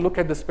might want to look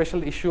at the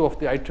special issue of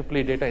the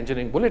IEEE Data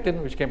Engineering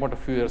Bulletin, which came out a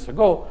few years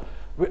ago,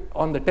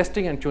 on the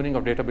testing and tuning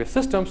of database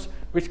systems,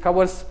 which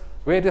covers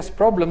various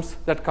problems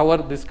that cover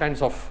these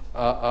kinds of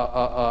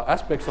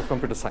aspects of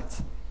computer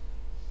science.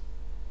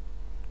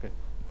 Okay.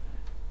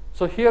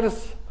 So here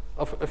is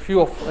a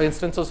few of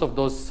instances of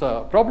those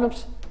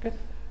problems. Okay.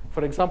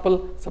 For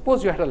example,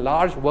 suppose you had a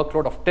large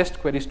workload of test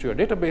queries to your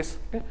database.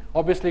 Okay.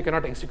 Obviously, you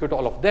cannot execute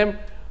all of them.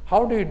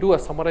 How do you do a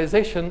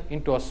summarization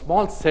into a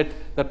small set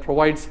that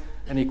provides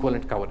an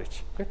equivalent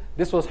coverage? Okay.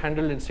 This was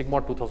handled in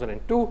Sigma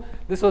 2002.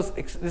 This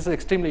is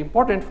extremely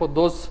important for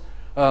those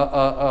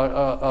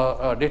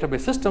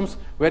database systems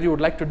where you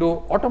would like to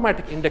do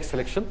automatic index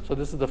selection. So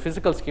this is the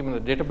physical schema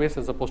in the database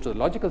as opposed to the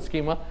logical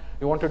schema.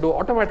 You want to do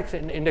automatic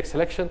index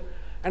selection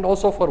and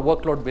also for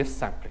workload-based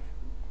sampling.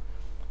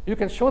 You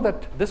can show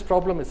that this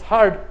problem is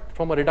hard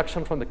from a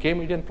reduction from the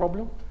k-median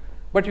problem,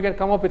 but you can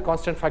come up with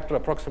constant factor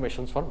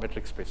approximations for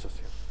metric spaces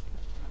here.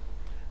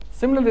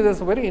 Similarly,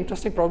 there's a very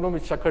interesting problem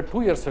which occurred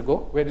 2 years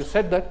ago where you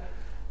said that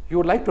you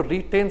would like to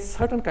retain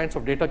certain kinds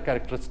of data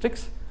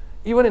characteristics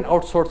even in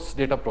outsourced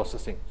data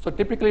processing. So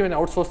typically when you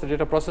outsource the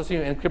data processing,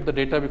 you encrypt the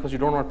data because you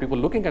don't want people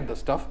looking at the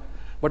stuff.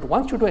 But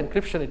once you do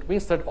encryption, it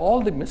means that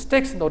all the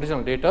mistakes in the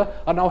original data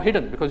are now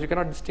hidden because you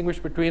cannot distinguish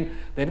between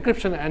the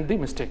encryption and the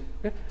mistake.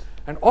 Okay?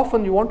 And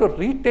often you want to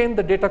retain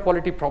the data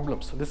quality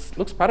problems. So this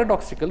looks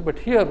paradoxical, but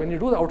here when you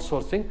do the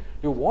outsourcing,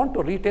 you want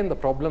to retain the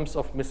problems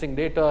of missing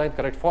data,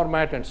 incorrect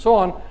format, and so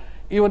on,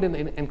 even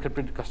in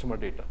encrypted customer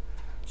data.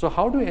 So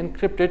how do you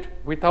encrypt it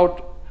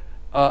without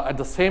at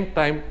the same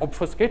time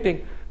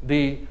obfuscating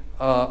the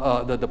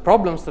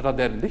problems that are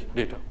there in the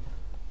data?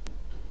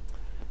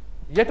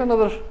 Yet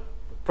another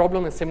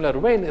problem in similar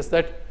vein is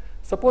that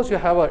suppose you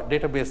have a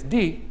database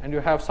D and you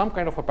have some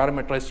kind of a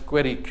parameterized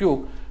query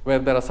Q where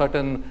there are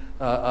certain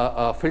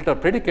filter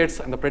predicates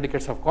and the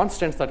predicates have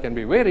constants that can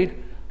be varied,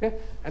 okay?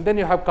 And then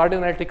you have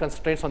cardinality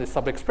constraints on the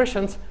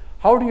sub-expressions.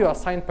 How do you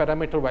assign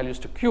parameter values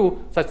to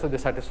Q such that they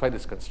satisfy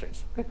these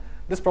constraints? Okay?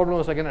 This problem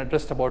was again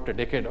addressed about a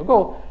decade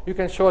ago. You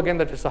can show again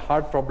that it's a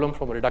hard problem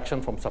from a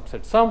reduction from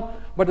subset sum,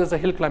 but there's a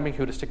hill climbing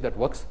heuristic that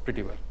works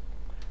pretty well.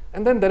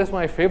 And then there is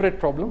my favorite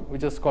problem,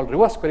 which is called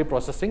reverse query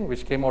processing,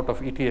 which came out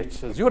of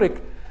ETH Zurich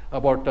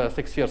about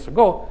 6 years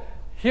ago.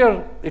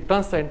 Here, it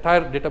turns the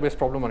entire database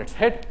problem on its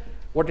head.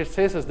 What it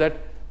says is that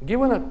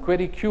given a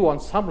query Q on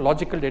some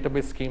logical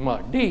database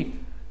schema D,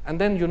 and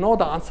then you know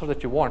the answer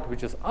that you want,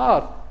 which is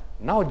R,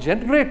 now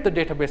generate the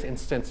database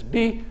instance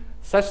D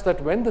such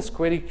that when this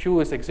query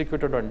Q is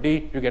executed on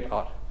D, you get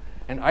R.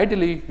 And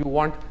ideally, you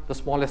want the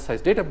smallest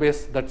size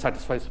database that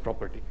satisfies the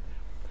property.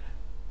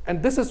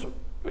 And this is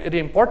very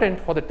important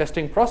for the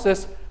testing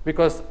process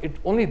because it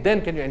only then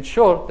can you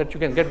ensure that you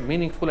can get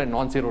meaningful and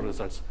non-zero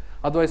results.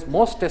 Otherwise,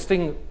 most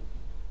testing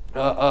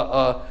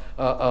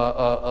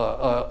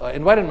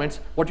environments,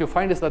 what you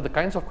find is that the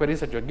kinds of queries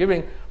that you're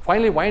giving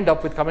finally wind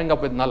up with coming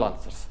up with null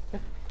answers.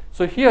 Okay?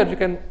 So here you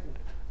can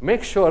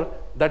make sure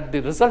that the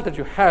result that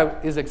you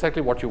have is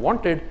exactly what you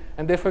wanted,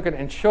 and therefore you can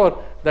ensure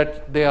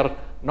that they are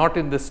not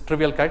in this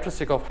trivial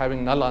characteristic of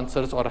having null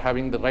answers or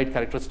having the right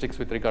characteristics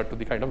with regard to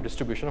the kind of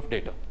distribution of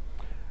data.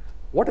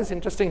 What is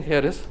interesting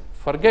here is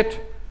forget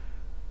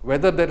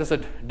whether there is a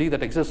D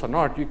that exists or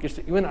not. It's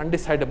even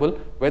undecidable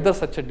whether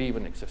such a D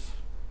even exists.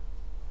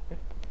 Okay?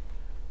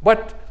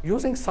 But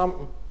using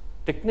some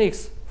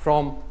techniques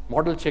from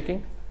model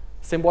checking,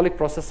 symbolic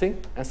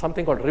processing, and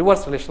something called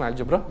reverse relational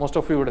algebra. Most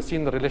of you would have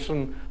seen the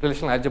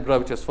relational algebra,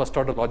 which is first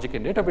order logic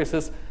in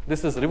databases.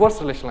 This is reverse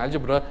relational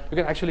algebra. You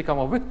can actually come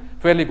up with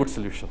fairly good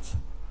solutions.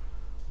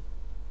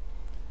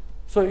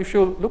 So if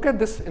you look at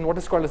this in what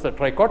is called as the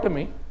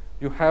trichotomy,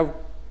 you have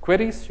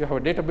queries, you have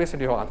a database,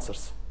 and you have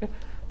answers. Okay?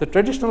 The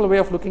traditional way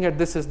of looking at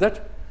this is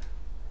that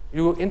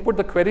you input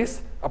the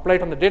queries, apply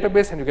it on the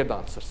database, and you get the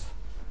answers.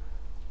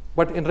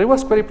 But in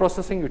reverse query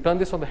processing, you turn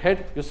this on the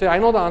head. You say, I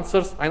know the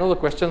answers, I know the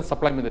questions,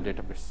 supply me the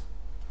database.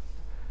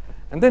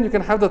 And then you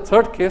can have the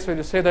third case where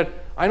you say that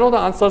I know the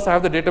answers, I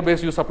have the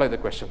database, you supply the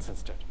questions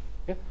instead.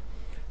 Okay?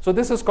 So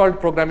this is called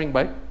programming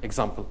by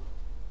example.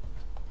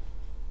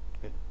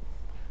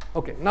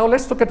 Okay, now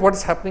let's look at what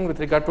is happening with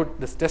regard to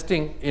this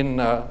testing in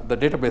the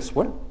database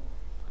world.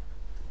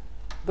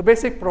 The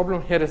basic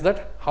problem here is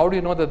that how do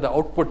you know that the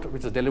output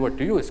which is delivered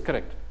to you is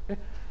correct? Okay?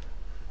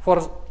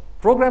 For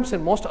programs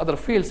in most other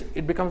fields,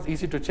 it becomes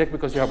easy to check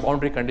because you have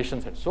boundary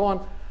conditions and so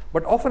on.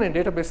 But often in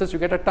databases, you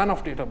get a ton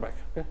of data back.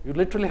 Okay? You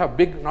literally have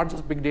big, not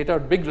just big data,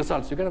 but big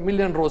results. You get 1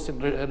 million rows in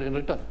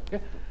return.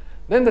 Okay?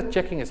 Then the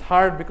checking is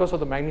hard because of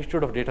the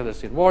magnitude of data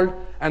that's involved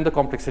and the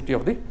complexity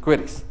of the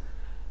queries.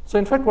 So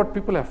in fact, what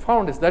people have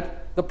found is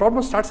that the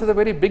problem starts at the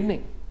very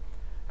beginning.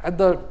 At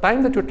the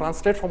time that you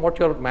translate from what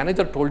your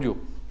manager told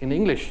you in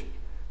English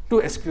to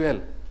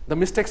SQL, the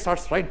mistake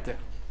starts right there.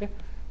 Okay?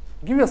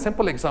 Give you a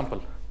simple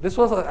example. This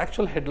was an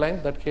actual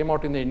headline that came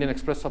out in the Indian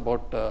Express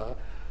about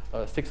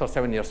 6 or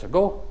 7 years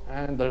ago,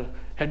 and the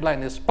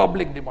headline is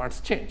 "Public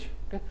Demands Change."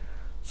 Okay?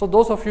 So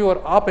those of you who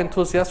are ARP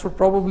enthusiasts would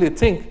probably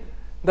think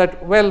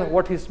that, well,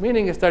 what he's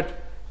meaning is that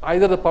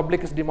either the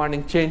public is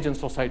demanding change in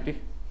society,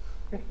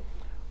 okay,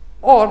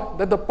 or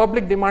that the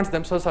public demands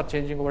themselves are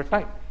changing over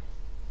time.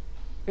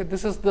 Okay?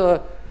 This is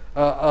the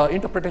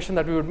interpretation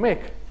that we would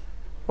make.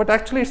 But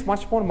actually, it's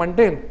much more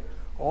mundane.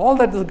 All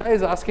that this guy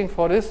is asking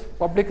for is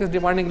public is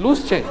demanding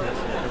loose change.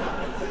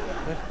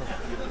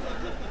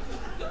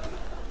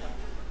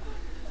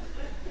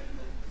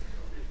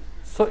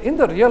 So in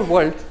the real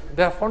world,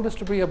 they have found this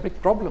to be a big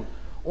problem.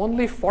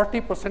 Only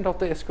 40% of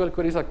the SQL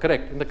queries are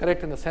correct.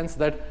 Correct in the sense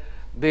that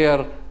they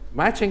are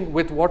matching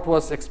with what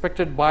was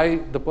expected by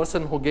the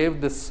person who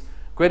gave this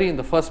query in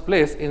the first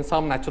place in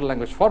some natural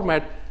language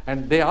format,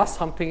 and they asked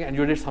something and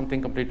you did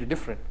something completely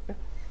different. Okay?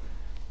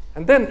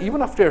 And then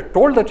even after you're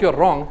told that you're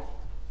wrong,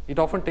 it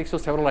often takes you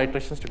several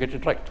iterations to get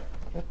it right.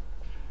 Okay?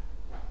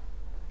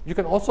 You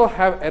can also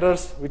have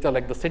errors which are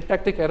like the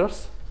syntactic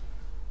errors,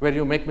 where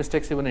you make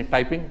mistakes even in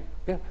typing.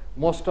 Okay?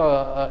 Most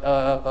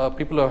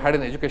people who have had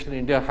an education in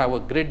India have a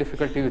great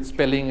difficulty with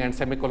spelling and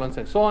semicolons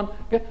and so on.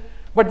 Okay?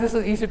 But this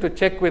is easy to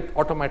check with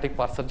automatic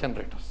parser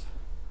generators.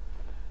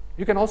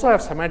 You can also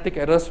have semantic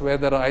errors where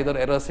there are either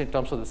errors in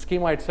terms of the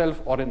schema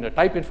itself or in the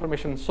type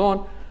information and so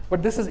on.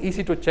 But this is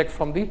easy to check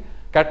from the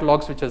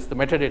catalogs, which is the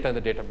metadata in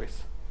the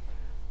database.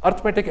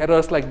 Arithmetic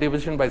errors like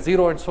division by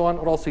 0 and so on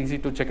are also easy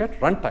to check at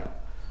runtime.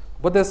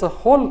 But there's a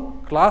whole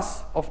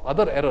class of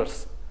other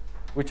errors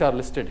which are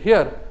listed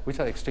here, which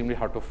are extremely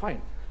hard to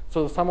find.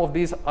 So some of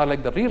these are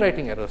like the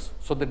rewriting errors.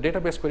 So the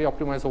database query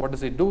optimizer, what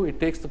does it do? It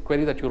takes the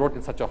query that you wrote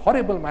in such a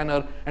horrible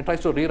manner and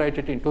tries to rewrite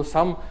it into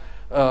some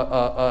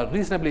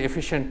reasonably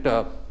efficient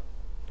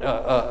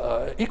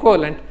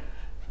equivalent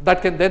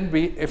that can then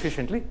be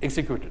efficiently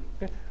executed.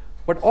 Okay?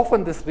 But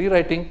often this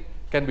rewriting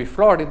can be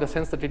flawed in the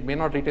sense that it may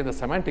not retain the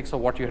semantics of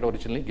what you had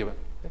originally given.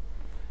 Okay?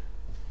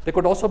 There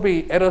could also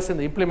be errors in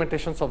the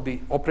implementations of the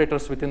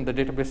operators within the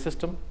database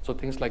system. So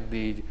things like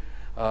the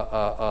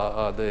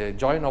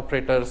join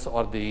operators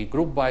or the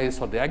group bys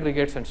or the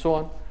aggregates and so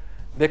on.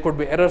 There could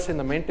be errors in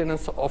the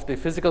maintenance of the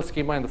physical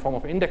schema in the form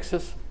of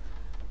indexes.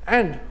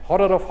 And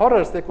horror of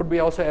horrors, there could be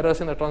also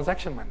errors in the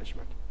transaction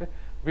management. Okay?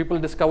 People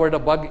discovered a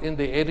bug in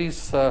the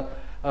Aries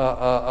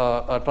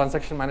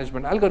transaction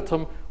management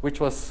algorithm, which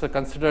was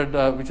considered,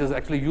 which is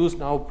actually used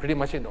now pretty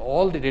much in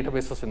all the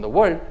databases in the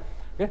world.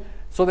 Okay?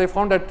 So they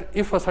found that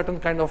if a certain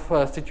kind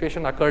of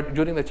situation occurred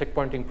during the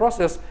checkpointing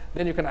process,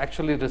 then you can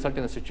actually result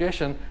in a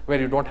situation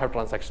where you don't have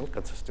transactional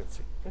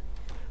consistency. Okay?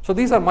 So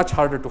these are much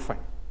harder to find.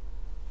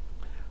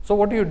 So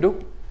what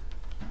do?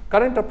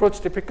 Current approach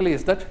typically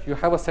is that you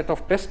have a set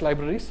of test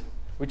libraries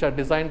which are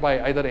designed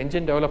by either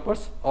engine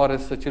developers or,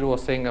 as Chiru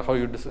was saying, how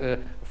you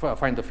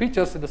find the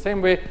features. In the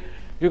same way,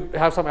 you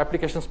have some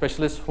application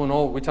specialists who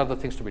know which are the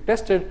things to be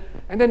tested,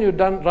 and then you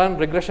run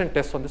regression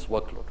tests on this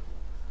workload.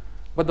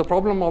 But the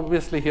problem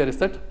obviously here is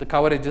that the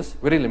coverage is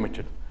very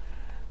limited.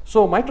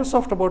 So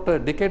Microsoft about a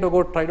decade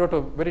ago tried out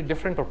a very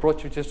different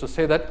approach, which is to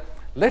say that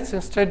let's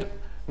instead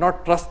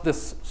not trust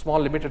this small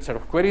limited set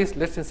of queries.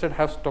 Let's instead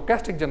have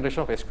stochastic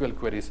generation of SQL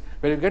queries,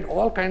 where you get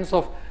all kinds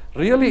of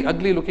really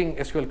ugly looking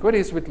SQL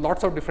queries with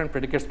lots of different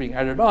predicates being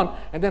added on,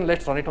 and then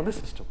let's run it on the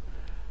system.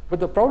 But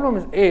the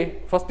problem is,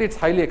 firstly, it's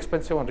highly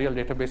expensive on real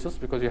databases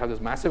because you have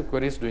these massive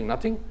queries doing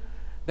nothing.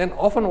 Then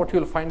often what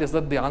you'll find is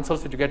that the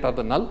answers that you get are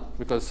the null,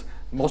 because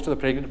most of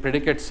the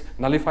predicates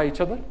nullify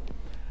each other.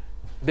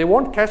 They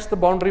won't catch the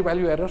boundary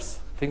value errors,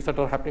 things that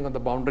are happening on the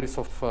boundaries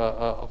of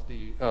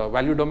the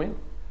value domain.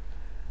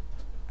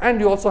 And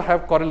you also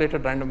have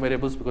correlated random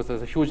variables because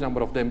there's a huge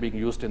number of them being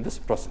used in this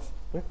process.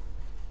 Okay?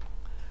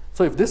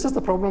 So if this is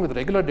the problem with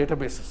regular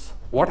databases,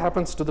 what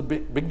happens to the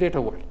big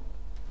data world?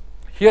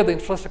 Here the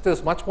infrastructure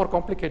is much more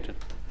complicated.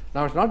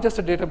 Now it's not just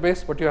a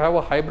database, but you have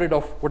a hybrid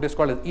of what is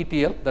called as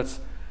ETL, that's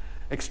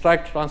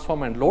extract,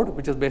 transform, and load,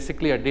 which is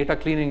basically a data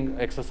cleaning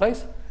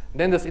exercise.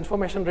 Then there's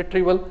information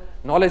retrieval,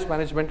 knowledge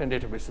management, and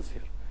databases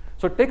here.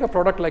 So take a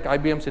product like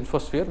IBM's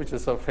InfoSphere, which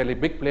is a fairly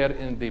big player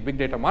in the big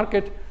data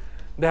market.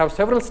 They have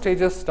several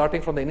stages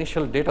starting from the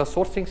initial data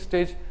sourcing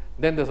stage,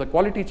 then there's a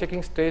quality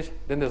checking stage,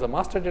 then there's a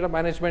master data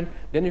management,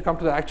 then you come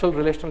to the actual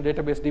relational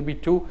database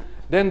DB2,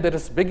 then there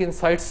is Big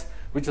Insights,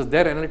 which is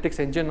their analytics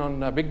engine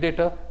on big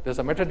data, there's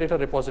a metadata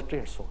repository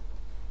and so on.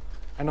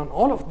 And on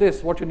all of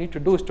this, what you need to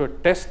do is to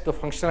test the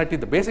functionality,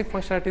 the basic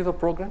functionality of the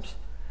programs.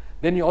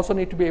 Then you also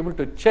need to be able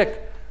to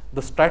check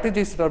the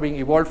strategies that are being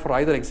evolved for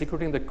either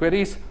executing the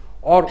queries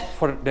or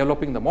for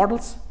developing the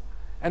models.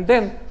 And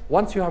then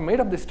once you have made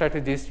up the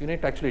strategies, you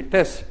need to actually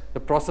test the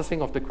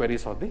processing of the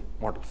queries or the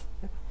models.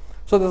 Okay?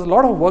 So there's a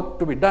lot of work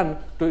to be done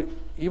to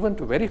even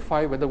to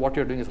verify whether what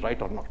you're doing is right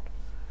or not.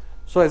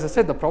 So as I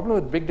said, the problem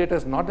with big data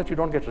is not that you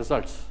don't get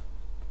results.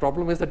 The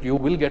problem is that you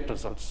will get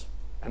results.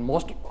 And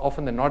most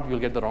often than not, you'll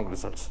get the wrong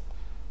results.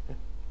 Okay?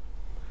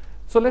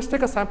 So let's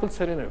take a sample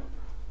scenario.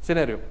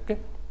 Okay?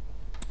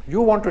 You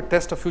want to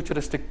test a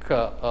futuristic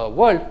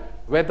world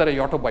where there are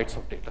yottabytes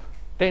of data,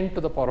 10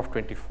 to the power of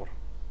 24.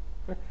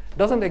 Okay?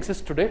 Doesn't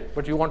exist today,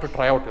 but you want to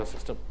try out your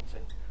system.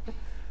 Okay?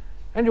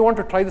 And you want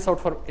to try this out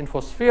for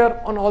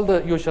InfoSphere on all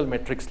the usual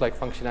metrics like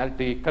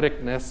functionality,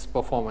 correctness,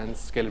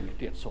 performance,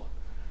 scalability, and so on.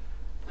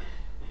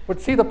 But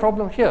see the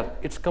problem here,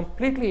 it's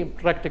completely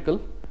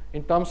impractical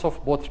in terms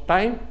of both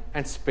time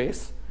and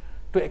space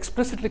to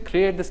explicitly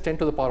create this 10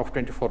 to the power of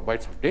 24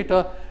 bytes of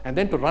data and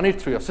then to run it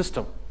through your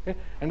system. Okay?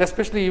 And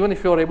especially even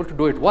if you are able to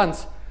do it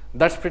once,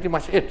 that's pretty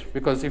much it,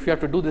 because if you have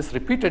to do this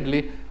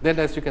repeatedly, then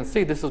as you can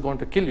see, this is going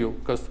to kill you,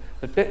 because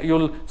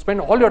you'll spend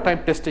all your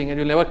time testing and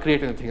you'll never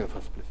create anything in the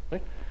first place.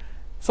 Right?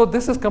 So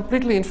this is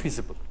completely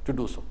infeasible to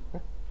do so.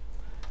 Okay?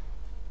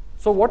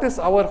 So what is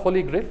our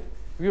holy grail?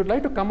 We would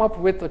like to come up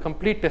with a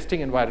complete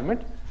testing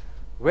environment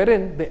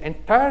wherein the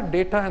entire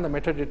data and the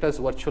metadata is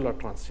virtual or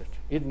transient.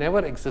 It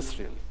never exists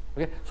really.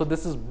 Okay? So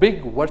this is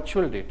big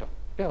virtual data,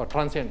 okay, or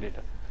transient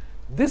data.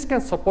 this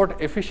can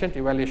support efficient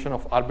evaluation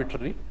of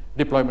arbitrary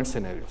deployment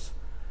scenarios.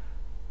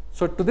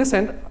 So to this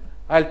end,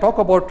 I'll talk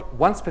about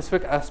one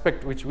specific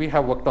aspect which we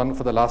have worked on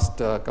for the last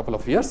couple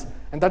of years,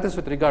 and that is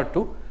with regard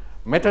to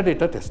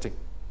metadata testing.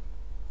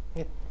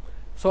 Okay.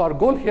 So our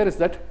goal here is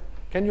that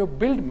can you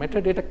build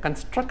metadata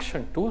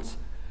construction tools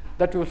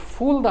that will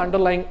fool the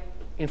underlying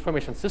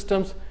information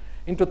systems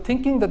into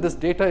thinking that this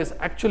data is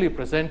actually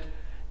present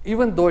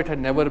even though it had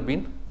never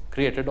been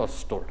created or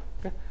stored.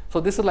 Okay.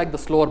 So this is like the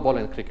slower ball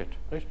in cricket,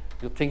 right?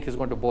 You think he's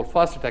going to bowl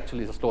fast, it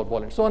actually is a slower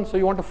ball and so on. So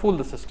you want to fool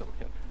the system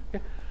here.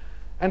 Okay.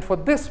 And for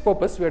this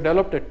purpose, we have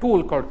developed a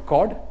tool called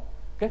CORD.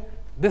 Okay.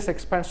 This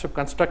expands to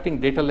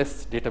constructing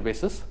dataless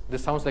databases.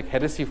 This sounds like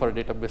heresy for a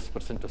database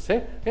person to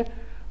say. Okay.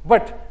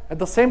 But at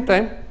the same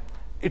time,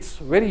 it's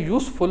very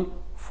useful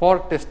for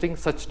testing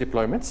such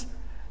deployments.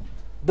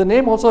 The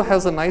name also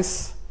has a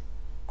nice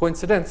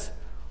coincidence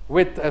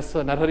with, as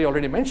Narhari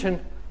already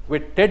mentioned,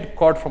 with Ted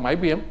Cord from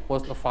IBM, who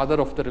was the father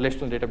of the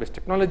relational database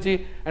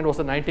technology and was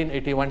a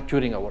 1981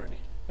 Turing awardee.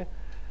 Okay.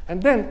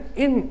 And then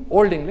in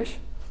Old English,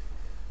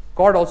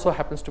 Cord also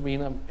happens to be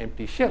in an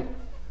empty shell,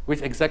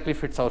 which exactly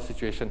fits our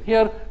situation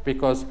here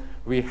because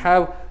we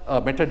have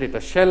a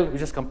metadata shell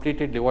which is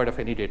completely devoid of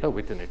any data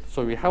within it.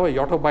 So we have a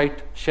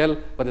yottabyte shell,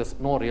 but there's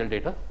no real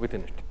data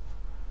within it.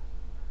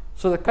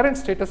 So the current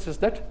status is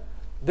that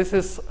this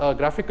is a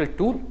graphical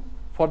tool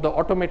for the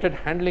automated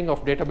handling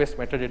of database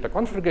metadata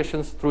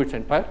configurations through its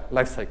entire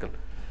life cycle.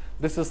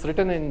 This is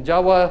written in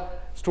Java.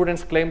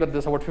 Students claim that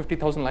there's about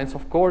 50,000 lines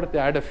of code. They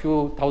add a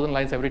few thousand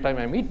lines every time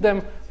I meet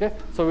them. Okay?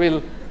 So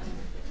we'll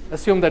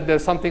assume that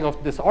there's something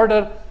of this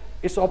order.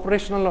 It's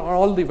operational on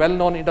all the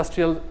well-known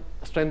industrial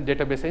strength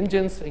database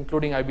engines,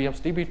 including IBM's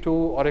DB2,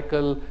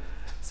 Oracle,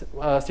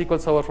 SQL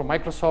Server from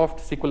Microsoft,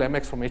 SQL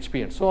MX from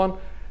HP, and so on.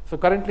 So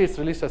currently it's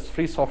released as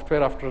free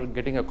software after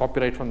getting a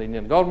copyright from the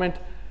Indian government.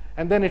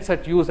 And then it's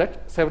at use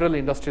at several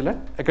industrial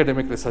and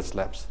academic research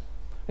labs.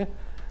 Okay.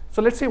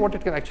 So let's see what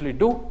it can actually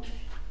do.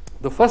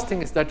 The first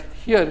thing is that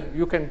here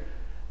you can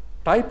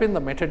type in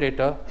the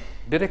metadata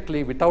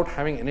directly without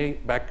having any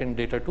backend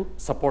data to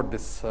support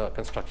this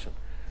construction.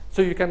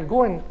 So you can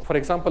go and, for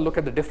example, look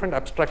at the different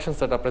abstractions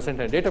that are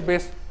present in a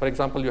database. For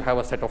example, you have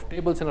a set of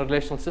tables in a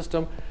relational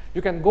system.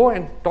 You can go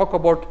and talk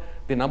about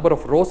the number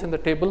of rows in the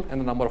table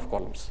and the number of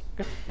columns.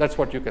 Okay? That's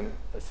what you can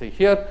see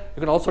here.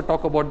 You can also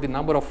talk about the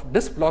number of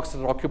disk blocks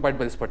that are occupied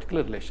by this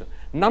particular relation.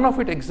 None of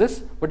it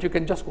exists, but you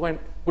can just go and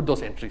put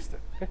those entries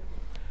there. Okay?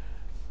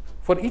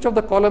 For each of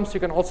the columns, you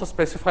can also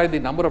specify the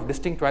number of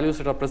distinct values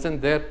that are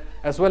present there,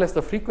 as well as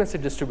the frequency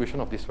distribution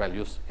of these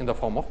values in the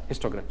form of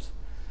histograms.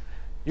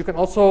 You can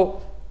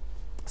also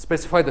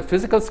specify the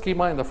physical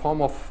schema in the form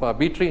of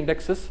B-tree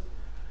indexes,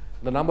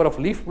 the number of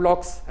leaf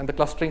blocks, and the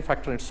clustering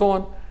factor, and so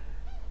on.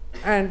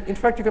 And in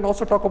fact, you can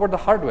also talk about the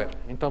hardware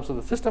in terms of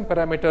the system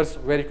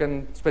parameters, where you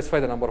can specify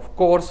the number of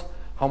cores,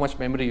 how much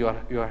memory you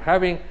are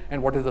having,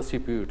 and what is the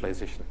CPU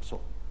utilization, and so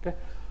on. Okay?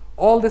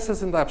 All this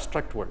is in the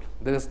abstract world.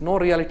 There is no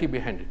reality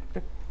behind it.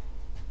 Okay?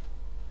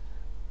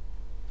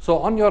 So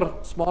on your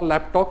small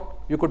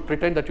laptop, you could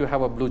pretend that you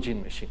have a blue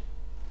gene machine.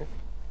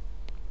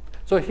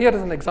 So here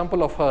is an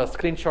example of a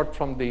screenshot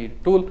from the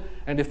tool,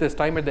 and if there's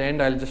time at the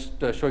end, I'll just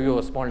show you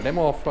a small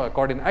demo of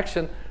Cord in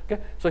action.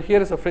 Okay? So here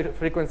is a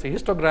frequency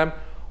histogram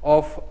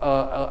of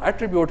an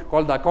attribute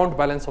called the account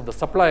balance of the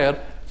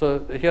supplier. So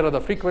here are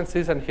the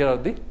frequencies, and here are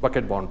the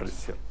bucket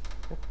boundaries here.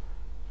 Okay?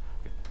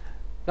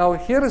 Now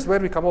here is where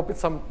we come up with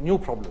some new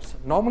problems.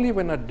 Normally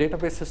when a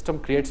database system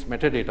creates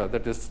metadata,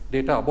 that is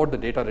data about the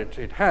data that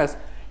it has,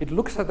 it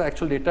looks at the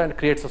actual data and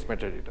creates this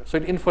metadata. So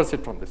it infers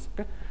it from this.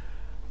 Okay?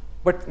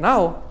 But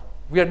now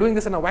we are doing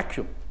this in a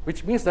vacuum,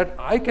 which means that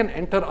I can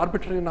enter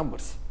arbitrary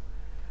numbers.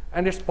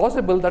 And it's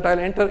possible that I'll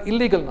enter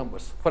illegal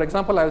numbers. For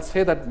example, I'll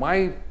say that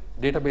my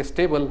database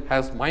table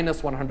has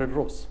minus 100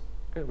 rows,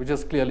 okay, which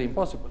is clearly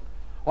impossible.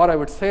 Or I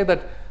would say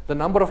that the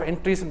number of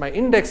entries in my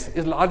index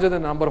is larger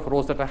than the number of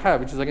rows that I have,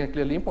 which is again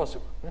clearly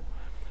impossible. Okay?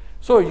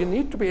 So you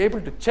need to be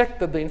able to check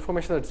that the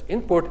information that's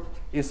input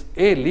is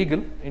A,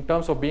 legal in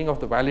terms of being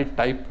of the valid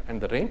type and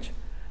the range.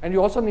 And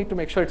you also need to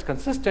make sure it's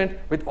consistent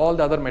with all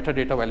the other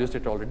metadata values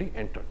that you already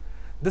entered.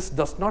 This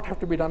does not have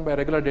to be done by a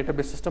regular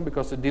database system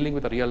because we're dealing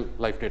with a real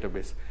life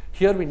database.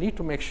 Here we need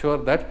to make sure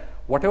that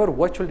whatever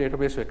virtual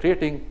database we're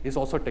creating is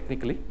also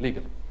technically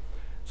legal.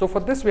 So for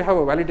this, we have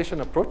a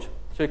validation approach.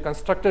 So you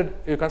construct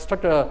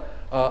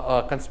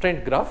a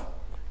constraint graph,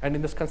 and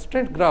in this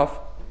constraint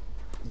graph,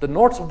 the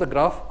nodes of the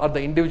graph are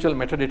the individual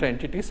metadata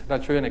entities.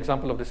 I'll show you an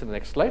example of this in the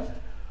next slide.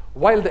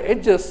 While the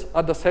edges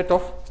are the set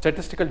of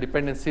statistical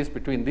dependencies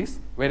between these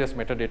various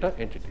metadata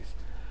entities.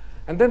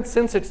 And then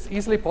since it's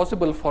easily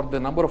possible for the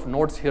number of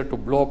nodes here to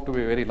blow up to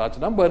a very large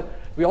number,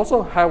 we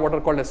also have what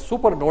are called as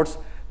super nodes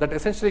that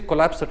essentially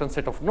collapse certain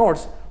set of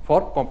nodes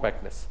for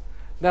compactness.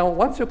 Now,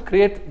 once you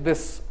create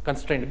this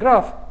constraint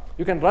graph,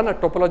 you can run a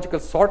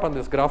topological sort on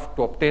this graph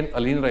to obtain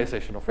a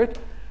linearization of it.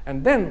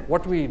 And then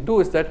what we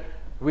do is that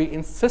we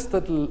insist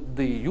that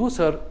the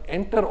user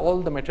enter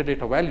all the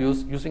metadata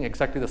values using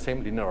exactly the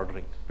same linear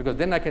ordering, because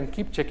then I can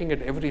keep checking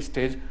at every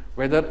stage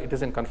whether it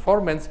is in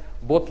conformance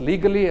both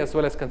legally as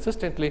well as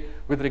consistently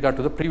with regard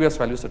to the previous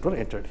values that were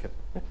entered here.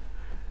 Okay.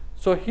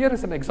 So here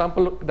is an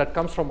example that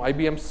comes from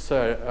IBM's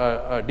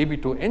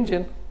DB2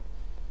 engine,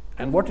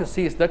 and what you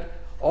see is that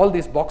all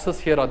these boxes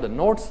here are the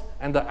nodes,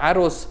 and the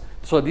arrows,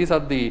 so these are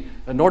the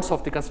nodes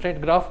of the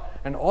constraint graph,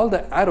 and all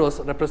the arrows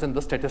represent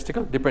the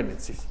statistical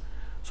dependencies.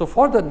 So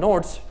for the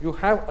nodes, you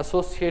have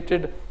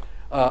associated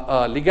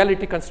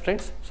legality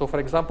constraints. So for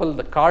example,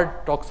 the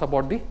card talks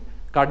about the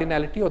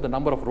cardinality or the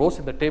number of rows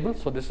in the table.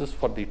 So this is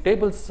for the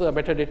tables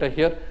metadata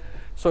here.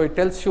 So it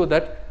tells you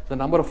that the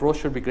number of rows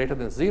should be greater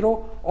than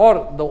 0,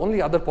 or the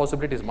only other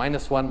possibility is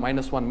 -1.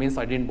 -1 means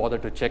I didn't bother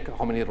to check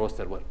how many rows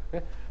there were.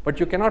 Okay? But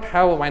you cannot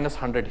have a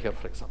 -100 here,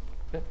 for example.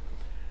 Okay?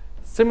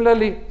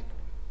 Similarly,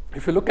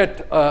 if you look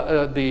at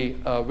the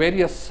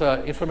various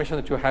information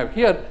that you have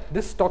here,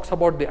 this talks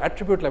about the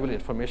attribute level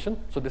information.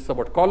 So this is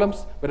about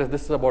columns, whereas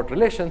this is about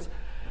relations.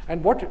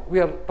 And what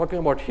we are talking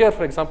about here,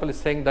 for example, is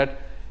saying that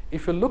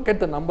if you look at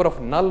the number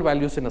of null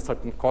values in a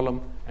certain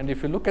column, and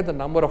if you look at the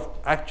number of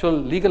actual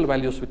legal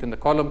values within the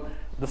column,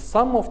 the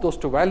sum of those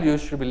two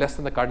values should be less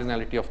than the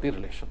cardinality of the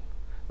relation.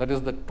 That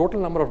is, the total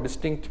number of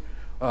distinct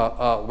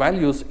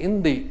values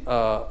in the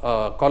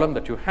column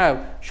that you have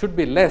should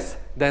be less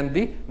than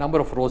the number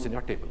of rows in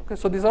your table. Okay?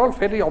 So these are all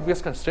fairly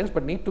obvious constraints,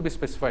 but need to be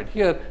specified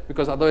here,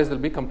 because otherwise there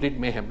will be complete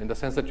mayhem in the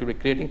sense that you'll be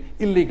creating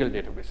illegal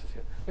databases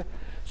here. Okay?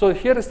 So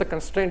here is the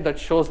constraint that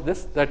shows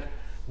this, that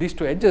these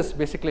two edges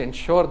basically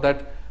ensure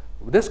that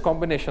this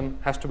combination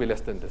has to be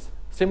less than this.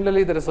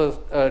 Similarly, there is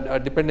a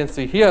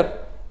dependency here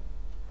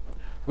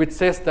which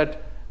says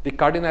that the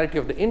cardinality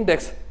of the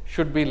index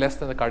should be less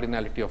than the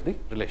cardinality of the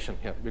relation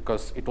here,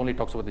 because it only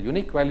talks about the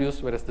unique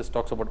values, whereas this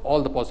talks about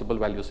all the possible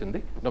values in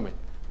the domain.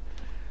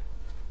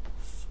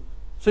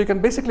 So you can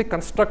basically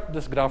construct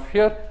this graph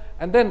here,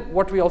 and then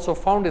what we also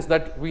found is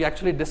that we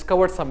actually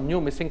discovered some new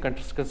missing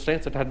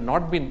constraints that had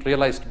not been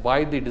realized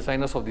by the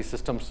designers of these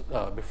systems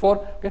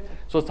before. Okay?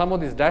 So some of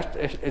these dashed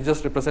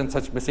edges represent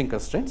such missing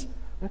constraints.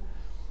 Okay?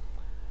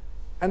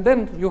 And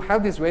then you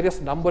have these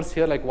various numbers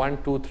here like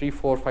 1, 2, 3,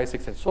 4, 5,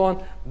 6, and so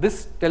on.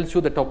 This tells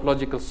you the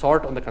topological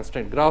sort on the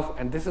constraint graph,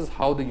 and this is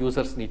how the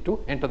users need to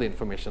enter the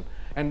information.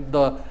 And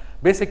the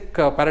basic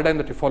paradigm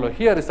that you follow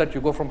here is that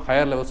you go from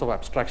higher levels of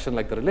abstraction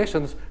like the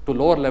relations to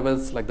lower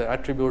levels like the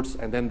attributes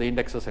and then the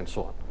indexes and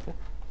so on. Okay.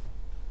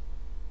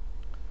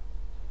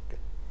 Okay.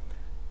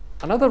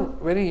 Another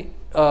very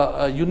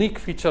unique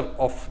feature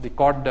of the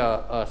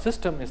CORD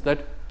system is that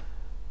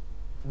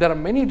there are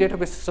many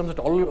database systems that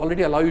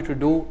already allow you to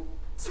do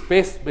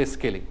space-based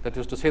scaling. That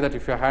is to say that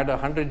if you had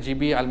 100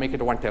 GB, I'll make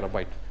it 1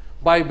 terabyte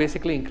by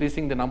basically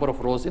increasing the number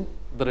of rows in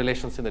the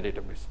relations in the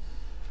database.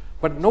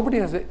 But nobody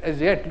has as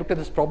yet looked at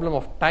this problem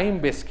of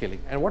time-based scaling.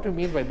 And what we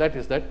mean by that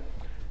is that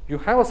you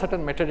have a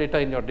certain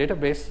metadata in your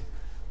database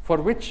for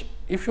which,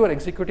 if you are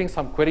executing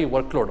some query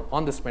workload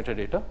on this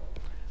metadata,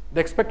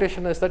 the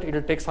expectation is that it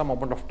will take some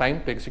amount of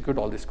time to execute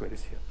all these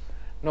queries here.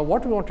 Now,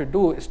 what we want to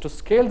do is to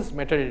scale this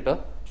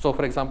metadata. So,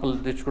 for example,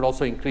 this could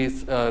also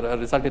increase,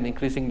 result in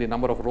increasing the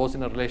number of rows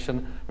in a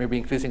relation, maybe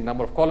increasing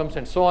number of columns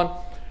and so on,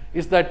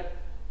 is that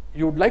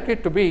you would like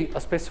it to be a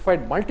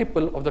specified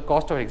multiple of the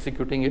cost of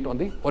executing it on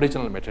the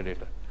original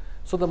metadata.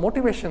 So the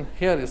motivation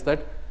here is that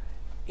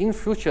in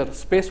future,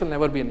 space will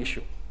never be an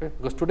issue. Okay?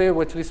 Because today,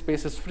 virtually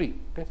space is free.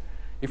 Okay?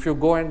 If you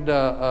go and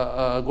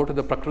go to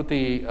the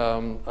Prakriti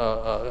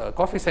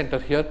coffee center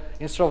here,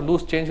 instead of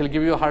loose change, he'll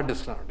give you a hard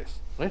disk nowadays.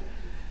 Right?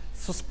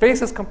 So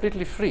space is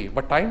completely free,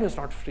 but time is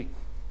not free.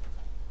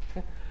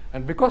 Okay?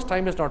 And because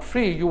time is not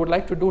free, you would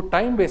like to do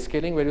time-based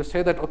scaling where you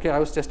say that, okay, I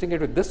was testing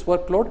it with this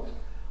workload.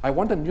 I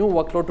want a new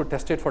workload to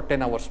test it for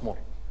 10 hours more.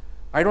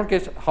 I don't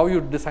care how you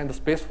design the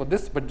space for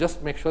this, but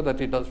just make sure that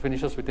it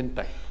finishes within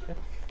time. Okay?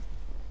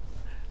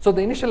 So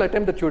the initial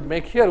attempt that you would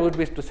make here would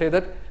be to say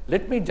that,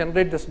 let me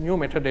generate this new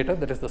metadata,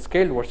 that is the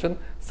scaled version,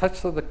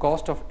 such that the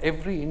cost of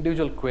every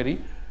individual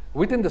query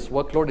within this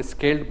workload is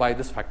scaled by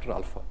this factor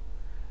alpha.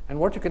 And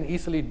what you can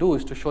easily do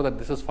is to show that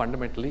this is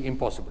fundamentally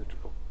impossible to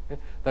do.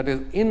 Okay? That is,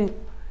 in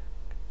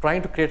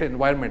trying to create an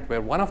environment where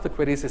one of the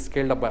queries is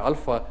scaled up by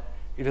alpha,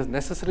 it is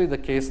necessarily the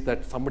case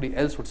that somebody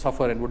else would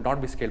suffer and would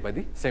not be scaled by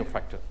the same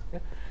factor.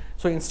 Okay?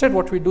 So instead,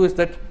 what we do is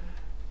that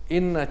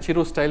in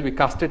Chiru style, we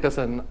cast it as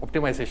an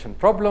optimization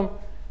problem,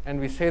 and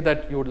we say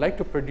that you would like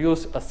to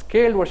produce a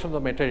scaled version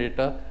of the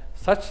metadata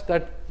such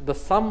that the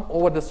sum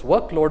over this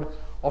workload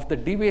of the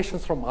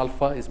deviations from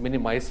alpha is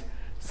minimized,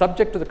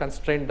 subject to the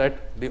constraint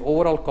that the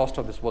overall cost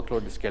of this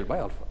workload is scaled by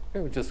alpha,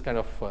 okay, which is kind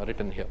of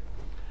written here.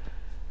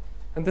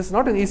 And this is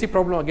not an easy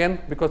problem again,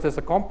 because there's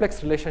a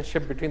complex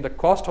relationship between the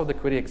cost of the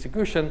query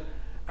execution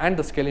and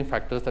the scaling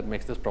factors that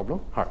makes this problem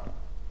hard.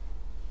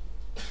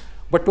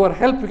 But to our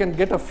help, we can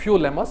get a few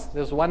lemmas.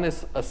 There's one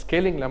is a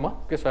scaling lemma.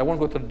 Okay, so I won't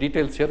go through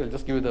details here. I'll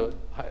just give you the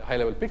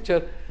high-level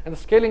picture. And the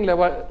scaling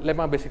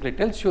lemma basically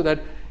tells you that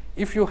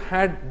if you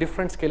had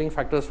different scaling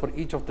factors for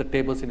each of the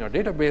tables in your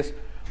database,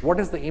 what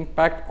is the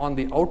impact on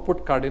the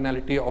output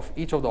cardinality of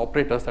each of the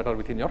operators that are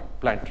within your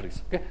plant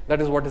trees? Okay?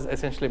 That is what is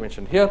essentially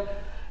mentioned here.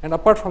 And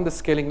apart from the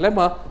scaling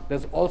lemma,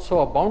 there's also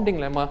a bounding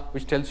lemma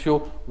which tells you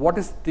what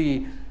is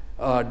the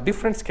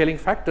different scaling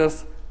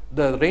factors,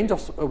 the range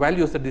of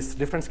values that these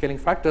different scaling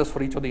factors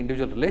for each of the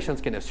individual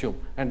relations can assume.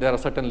 And there are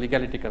certain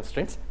legality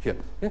constraints here.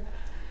 Okay?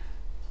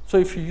 So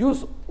if you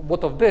use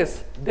both of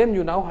this, then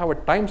you now have a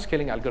time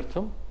scaling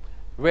algorithm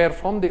where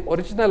from the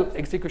original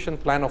execution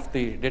plan of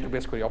the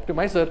database query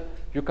optimizer,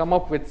 you come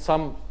up with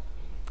some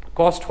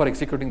cost for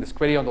executing this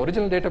query on the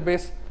original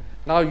database.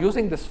 Now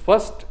using this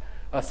first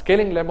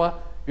scaling lemma,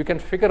 you can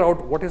figure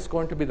out what is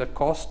going to be the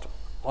cost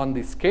on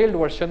the scaled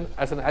version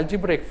as an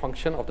algebraic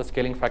function of the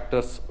scaling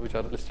factors which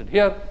are listed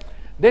here.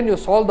 Then you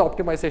solve the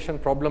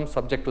optimization problem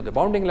subject to the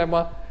bounding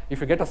lemma. If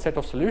you get a set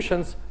of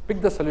solutions,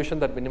 pick the solution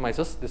that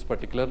minimizes this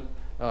particular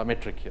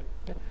metric here.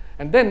 Okay?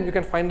 And then you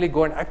can finally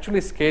go and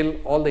actually scale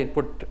all the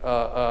input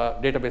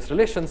database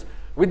relations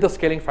with the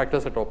scaling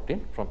factors that are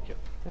obtained from here.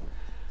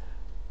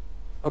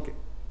 Okay,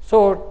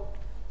 so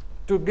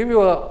to give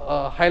you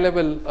a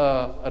high-level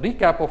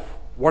recap of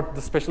what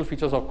the special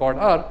features of CORD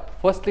are,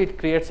 firstly, it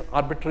creates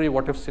arbitrary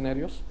what-if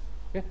scenarios.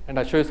 Okay? And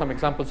I'll show you some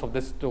examples of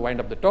this to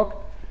wind up the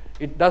talk.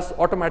 It does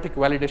automatic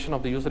validation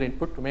of the user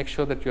input to make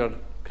sure that you're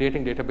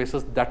creating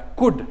databases that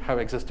could have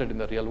existed in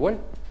the real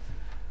world.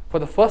 For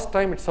the first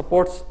time, it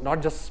supports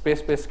not just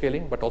space-based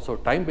scaling, but also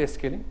time-based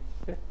scaling,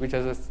 okay? Which,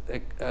 as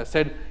I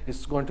said,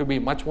 is going to be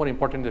much more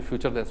important in the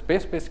future than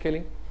space-based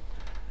scaling.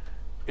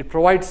 It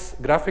provides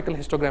graphical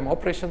histogram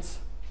operations,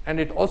 and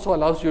it also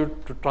allows you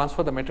to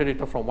transfer the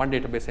metadata from one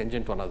database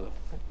engine to another.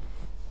 Okay?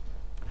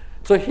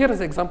 So here is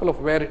an example of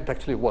where it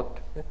actually worked.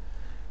 Okay?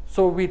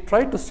 So we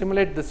tried to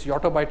simulate this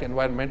yottabyte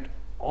environment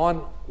on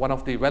one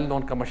of the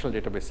well-known commercial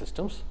database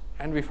systems,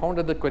 and we found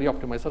that the query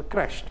optimizer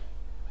crashed.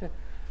 Okay?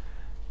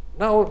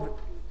 Now,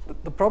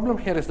 the problem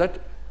here is that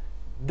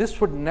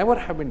this would never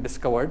have been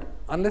discovered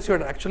unless you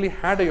had actually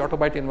had a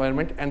yottabyte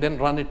environment and then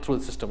run it through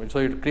the system. And so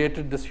you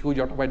created this huge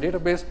yottabyte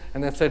database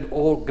and then said,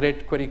 oh,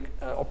 great query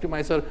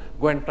optimizer,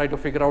 go and try to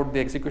figure out the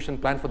execution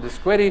plan for this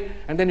query,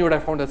 and then you would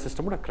have found that the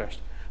system would have crashed.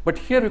 But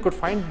here we could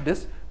find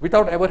this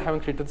without ever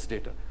having created this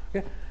data.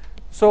 Okay?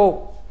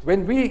 So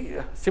when we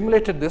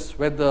simulated this,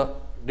 where the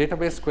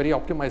database query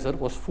optimizer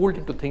was fooled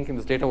into thinking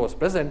this data was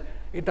present,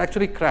 it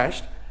actually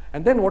crashed.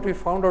 And then what we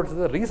found out is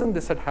the reason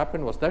this had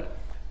happened was that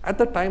at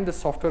the time this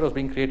software was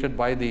being created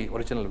by the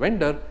original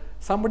vendor,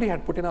 somebody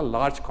had put in a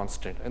large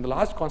constant. And the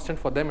large constant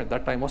for them at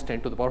that time was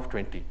 10 to the power of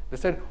 20. They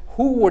said,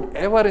 who would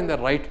ever in their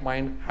right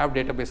mind have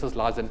databases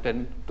larger than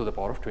 10 to the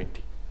power of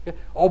 20? Okay?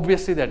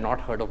 Obviously, they had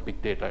not heard of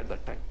big data at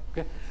that time.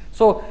 Okay?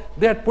 So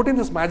they had put in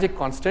this magic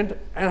constant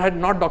and had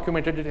not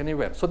documented it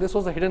anywhere. So this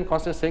was a hidden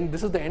constant saying,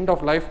 this is the end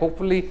of life.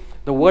 Hopefully,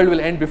 the world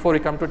will end before we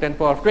come to 10 to the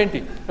power of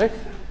 20. Right?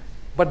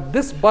 But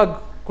this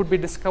bug could be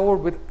discovered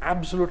with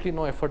absolutely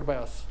no effort by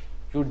us.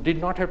 You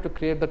did not have to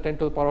create the 10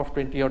 to the power of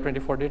 20 or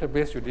 24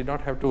 database. You did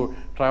not have to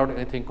try out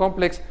anything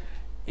complex.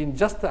 In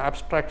just the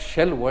abstract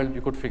shell world,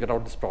 you could figure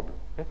out this problem.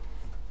 Okay?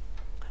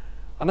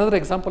 Another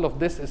example of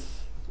this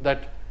is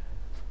that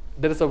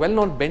there is a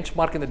well-known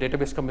benchmark in the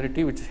database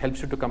community which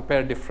helps you to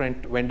compare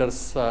different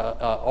vendors'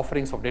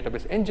 offerings of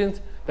database engines.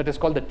 That is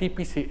called the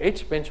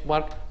TPCH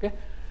benchmark. Okay?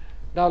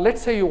 Now,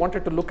 let's say you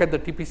wanted to look at the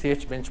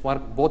TPCH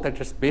benchmark both at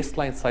its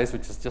baseline size,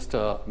 which is just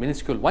a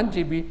minuscule 1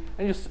 GB,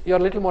 and you're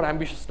a little more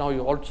ambitious now.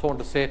 You also want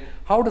to say,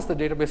 how does the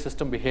database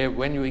system behave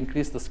when you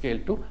increase the scale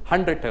to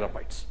 100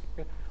 terabytes?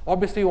 Okay?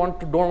 Obviously, you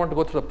don't want to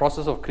go through the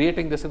process of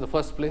creating this in the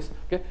first place,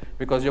 okay?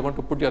 Because you're going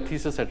to put your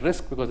thesis at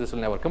risk because this will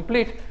never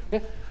complete.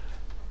 Okay?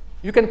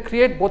 You can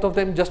create both of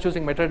them just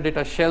using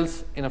metadata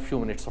shells in a few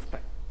minutes of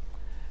time.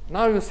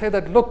 Now you say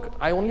that, look,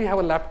 I only have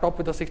a laptop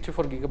with a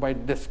 64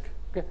 gigabyte disk.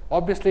 Okay.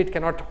 Obviously, it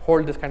cannot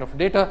hold this kind of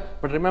data,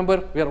 but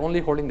remember, we are only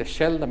holding the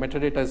shell. The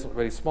metadata is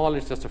very small.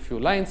 It's just a few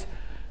lines.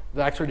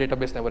 The actual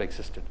database never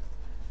existed.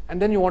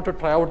 And then you want to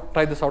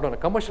try this out on a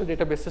commercial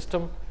database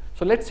system.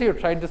 So let's say you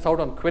tried this out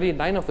on query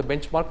 9 of the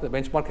benchmark. The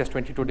benchmark has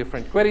 22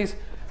 different queries,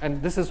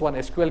 and this is one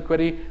SQL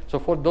query. So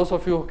for those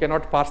of you who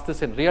cannot parse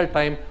this in real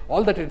time,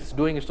 all that it's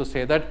doing is to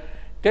say that,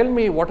 tell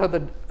me what are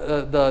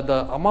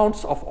the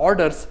amounts of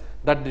orders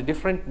that the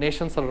different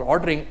nations are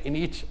ordering in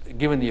each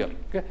given year.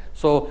 Okay?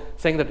 So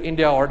saying that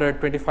India ordered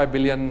 25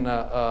 billion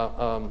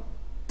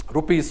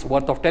rupees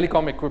worth of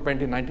telecom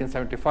equipment in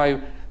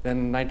 1975,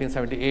 then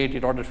 1978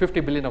 it ordered 50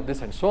 billion of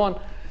this and so on.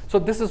 So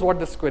this is what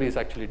this query is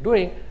actually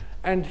doing.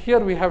 And here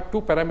we have two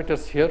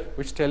parameters here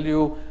which tell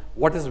you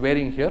what is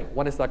varying here.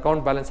 One is the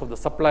account balance of the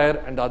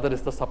supplier and the other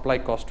is the supply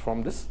cost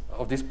from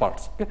these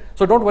parts. Okay?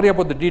 So don't worry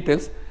about the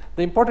details.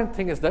 The important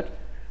thing is that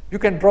you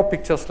can draw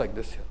pictures like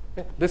this here.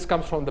 Okay? This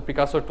comes from the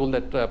Picasso tool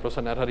that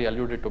Professor Narhari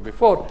alluded to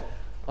before.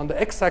 On the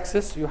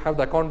x-axis, you have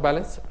the account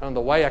balance. And on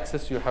the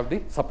y-axis, you have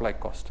the supply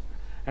cost.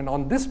 And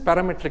on this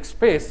parametric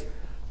space,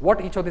 what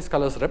each of these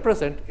colors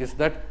represent is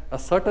that a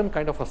certain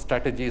kind of a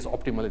strategy is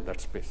optimal in that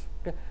space.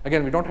 Okay?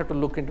 Again, we don't have to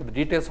look into the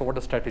details of what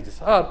the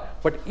strategies are,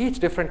 but each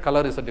different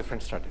color is a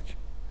different strategy.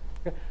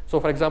 Okay? So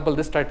for example,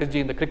 this strategy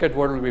in the cricket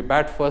world will be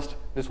bat first,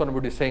 this one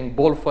would be saying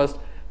bowl first,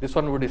 this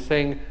one would be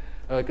saying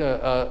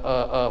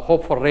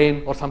hope for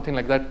rain or something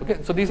like that.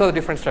 Okay? So these are the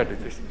different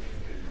strategies.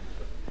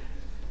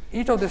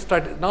 Each of these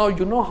strategies, now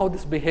you know how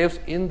this behaves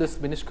in this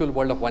minuscule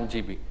world of 1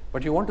 GB,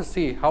 but you want to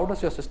see how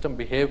does your system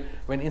behave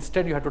when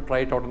instead you have to try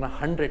it out on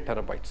 100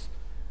 terabytes.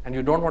 And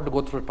you don't want to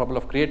go through the trouble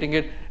of creating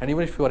it, and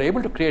even if you are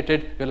able to create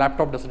it, your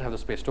laptop doesn't have the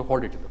space to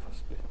hold it in the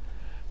first place.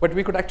 But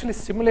we could actually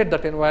simulate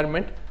that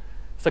environment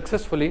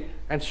successfully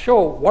and show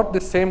what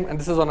this same, and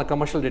this is on a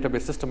commercial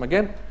database system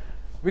again,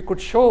 we could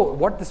show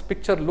what this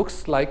picture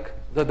looks like,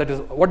 that is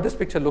what this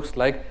picture looks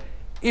like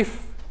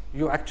if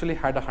you actually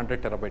had a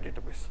 100 terabyte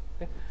database.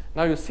 Okay?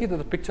 Now you see that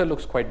the picture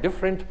looks quite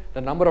different. The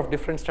number of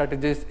different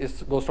strategies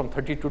goes from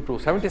 32 to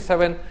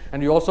 77,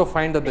 and you also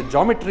find that the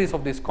geometries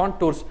of these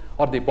contours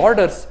or the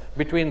borders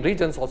between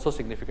regions also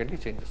significantly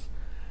changes.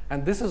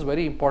 And this is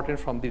very important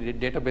from the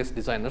database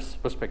designer's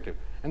perspective.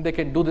 And they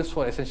can do this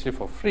for essentially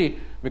for free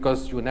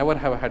because you never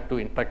have had to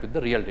interact with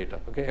the real data.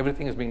 Okay?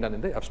 Everything is being done in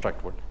the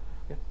abstract world.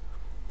 Okay?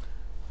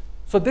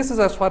 So this is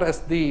as far as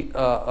the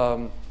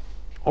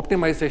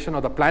optimization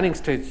or the planning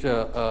stage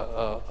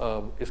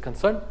is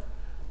concerned.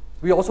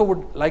 We also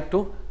would like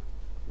to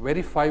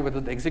verify whether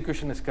the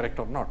execution is correct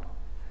or not.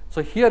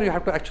 So here you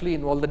have to actually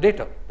involve the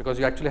data because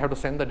you actually have to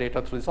send the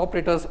data through these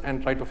operators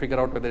and try to figure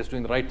out whether it's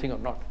doing the right thing or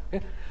not.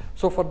 Okay?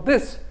 So for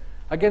this,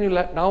 again, you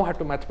now have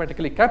to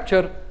mathematically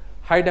capture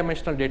high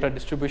dimensional data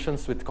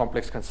distributions with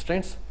complex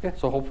constraints. Okay?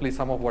 So hopefully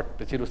some of what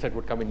Chiru said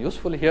would come in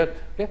useful here.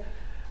 Okay?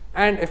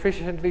 And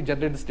efficiently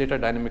generate this data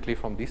dynamically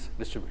from these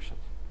distributions.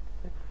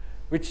 Okay?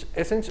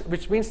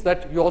 Which means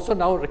that you also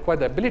now require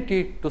the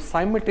ability to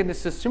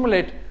simultaneously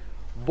simulate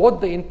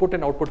both the input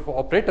and output for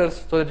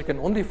operators so that you can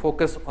only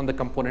focus on the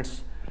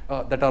components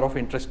that are of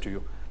interest to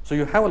you. So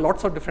you have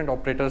lots of different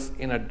operators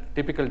in a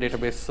typical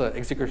database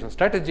execution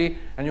strategy,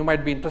 and you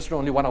might be interested in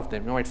only one of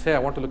them. You might say, I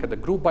want to look at the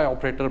group by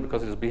operator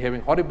because it is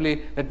behaving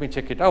horribly, let me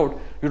check it out.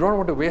 You don't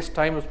want to waste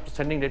time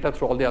sending data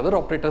through all the other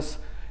operators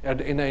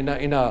in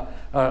a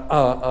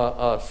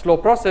slow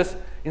process.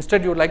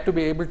 Instead, you would like to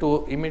be able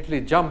to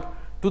immediately jump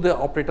to the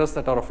operators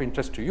that are of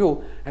interest to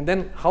you, and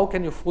then how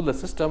can you fool the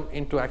system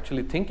into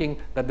actually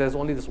thinking that there's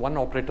only this one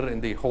operator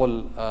in the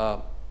whole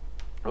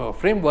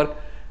framework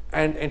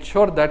and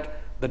ensure that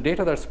the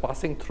data that's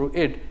passing through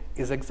it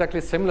is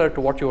exactly similar to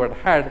what you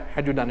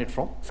had you done it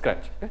from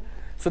scratch. Okay?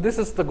 So this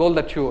is the goal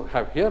that you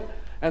have here,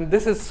 and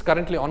this is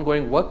currently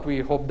ongoing work.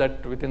 We hope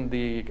that within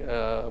the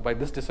by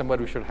this December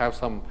we should have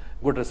some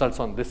good results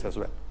on this as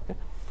well. Okay?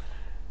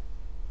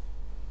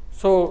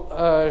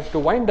 So to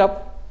wind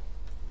up,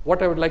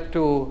 what I would like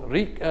to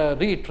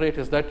reiterate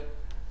is that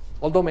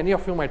although many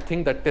of you might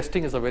think that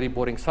testing is a very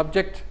boring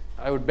subject,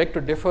 I would beg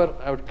to differ.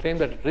 I would claim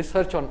that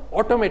research on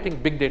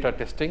automating big data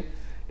testing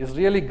is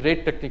really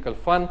great technical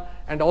fun,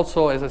 and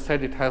also, as I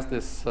said, it has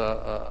this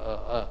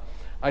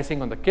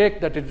icing on the cake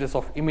that it is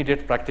of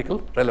immediate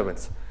practical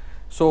relevance.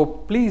 So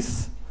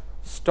please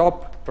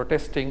stop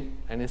protesting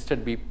and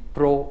instead be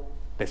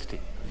pro-testing.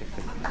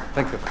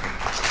 Thank you.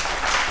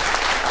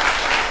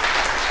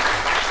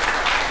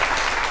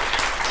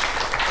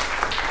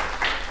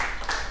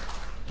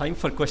 Time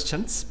for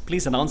questions.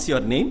 Please announce your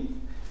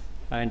name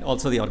and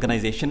also the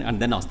organization and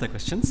then ask the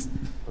questions.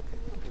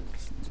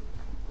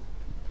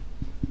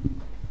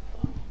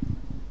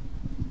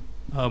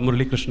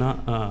 Murali Krishna,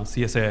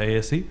 CSI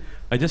IAC.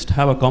 I just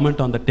have a comment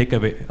on the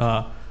takeaway.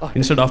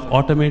 Instead of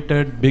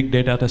automated big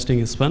data testing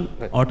is fun,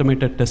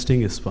 automated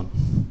testing is fun.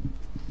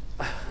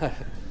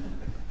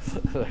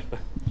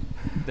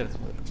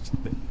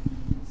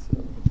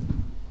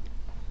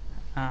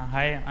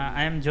 Hi,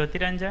 I am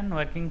Jyotiranjan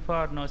working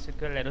for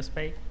NoSQL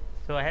Aerospy.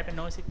 So I have a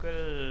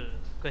NoSQL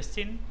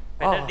question.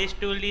 Whether this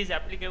tool is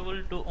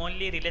applicable to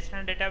only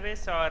relational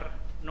database or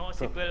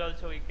NoSQL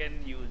also we can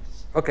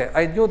use. Okay,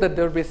 I knew that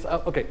there would be,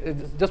 okay,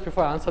 just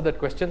before I answer that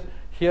question,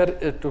 here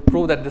to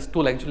prove that this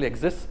tool actually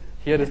exists,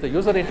 here is the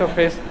user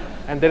interface,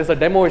 and there is a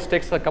demo which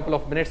takes a couple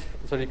of minutes,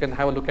 so you can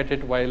have a look at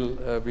it while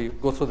we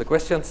go through the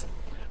questions.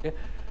 Okay.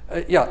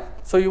 Yeah,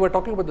 so you were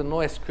talking about the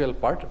NoSQL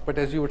part, but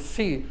as you would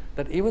see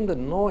that even the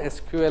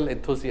NoSQL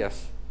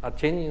enthusiasts are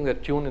changing their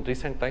tune in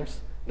recent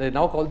times. They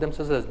now call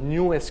themselves as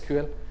new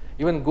SQL.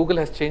 Even Google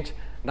has changed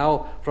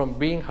now from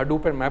being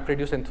Hadoop and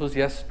MapReduce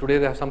enthusiasts. Today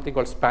they have something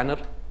called Spanner,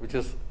 which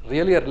is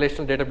really a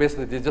relational database.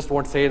 They just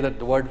won't say that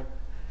the word.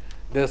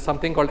 There's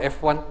something called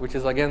F1, which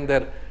is again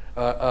their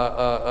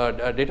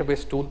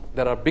database tool.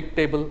 There are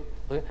Bigtable.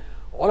 Okay?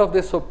 All of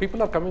this, so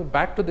people are coming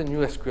back to the new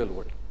SQL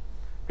world.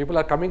 People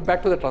are coming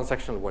back to the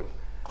transactional world.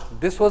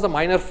 This was a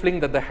minor fling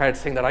that they had,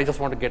 saying that I just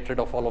want to get rid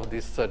of all of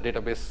these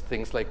database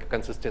things like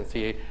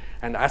consistency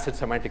and ACID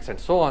semantics and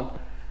so on.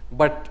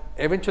 But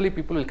eventually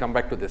people will come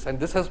back to this. And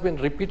this has been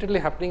repeatedly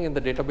happening in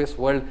the database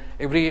world.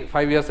 Every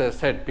 5 years, as I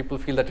said, people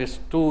feel that it's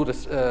too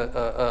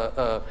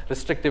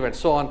restrictive and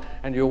so on,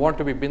 and you want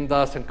to be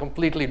bindas and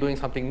completely doing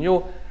something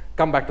new,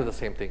 come back to the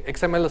same thing.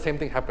 XML, the same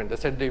thing happened. They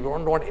said they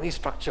don't want any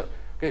structure.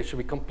 Okay, it should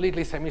be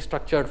completely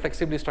semi-structured,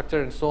 flexibly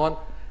structured, and so on.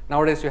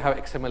 Nowadays, you have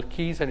XML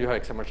keys and you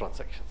have XML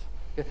transactions.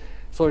 Okay?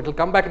 So it will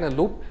come back in a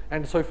loop,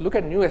 and so if you look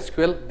at new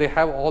SQL, they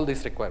have all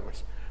these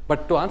requirements.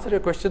 But to answer your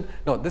question,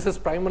 no, this is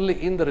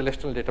primarily in the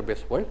relational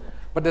database world,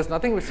 but there's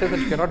nothing which says that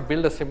you cannot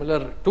build a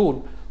similar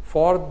tool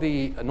for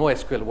the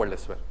NoSQL world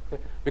as well.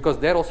 Okay? Because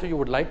there also you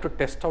would like to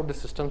test out the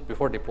systems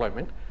before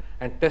deployment,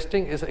 and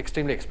testing is an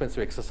extremely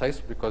expensive exercise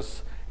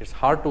because it's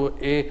hard to,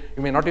 A,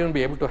 you may not even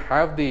be able to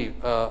have the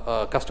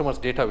customer's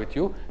data with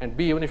you, and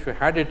B, even if you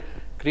had it,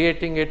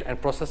 creating it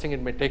and processing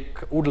it may take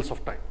oodles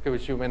of time, okay,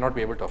 which you may not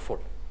be able to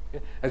afford.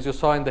 Okay? As you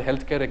saw in the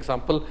healthcare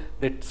example,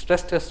 they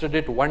stress tested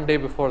it one day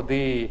before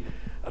the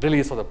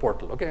release of the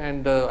portal, okay,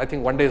 and I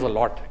think 1 day is a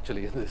lot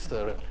actually.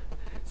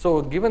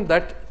 So given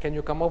that, can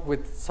you come up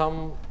with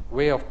some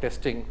way of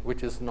testing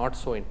which is not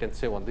so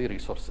intensive on the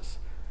resources?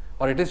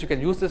 Or at least you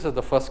can use this as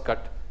the first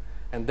cut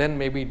and then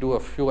maybe do a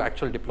few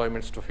actual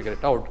deployments to figure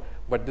it out,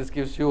 but this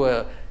gives you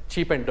a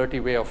cheap and dirty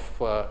way of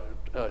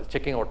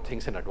checking out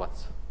things in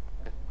advance.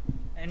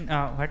 And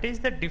what is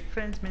the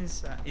difference,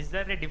 means is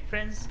there a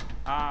difference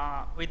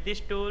with this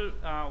tool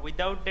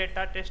without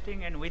data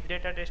testing and with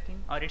data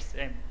testing, or it's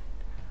same?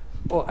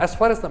 Oh, as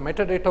far as the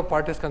metadata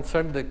part is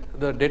concerned,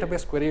 the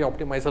database query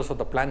optimizers or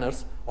the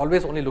planners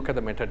always only look at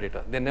the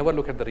metadata. They never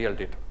look at the real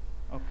data.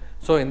 Okay.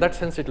 So in that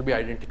sense, it will be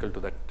identical to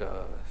that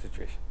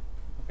situation.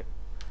 Okay.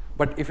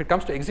 But if it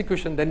comes to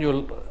execution, then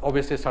you'll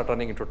obviously start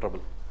running into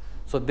trouble.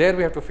 So there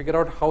we have to figure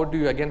out how do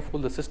you again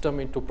fool the system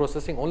into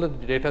processing only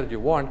the data that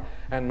you want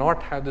and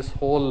not have this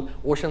whole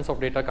oceans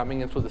of data coming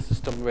in through the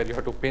system where you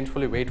have to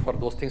painfully wait for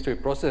those things to be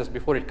processed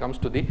before it comes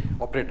to the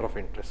operator of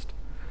interest.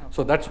 Okay.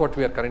 So that's what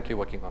we are currently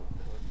working on.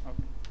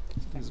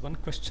 There's one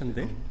question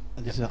there.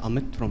 This is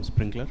Amit from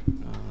Sprinkler.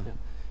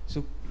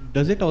 So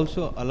does it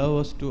also allow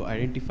us to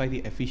identify the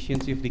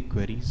efficiency of the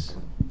queries?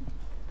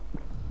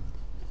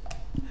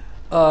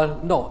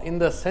 No, in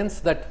the sense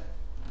that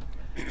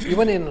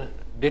even in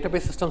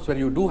database systems where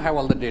you do have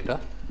all the data,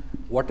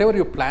 whatever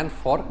you plan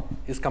for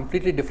is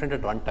completely different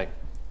at runtime.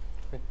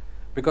 Okay?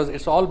 Because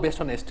it's all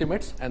based on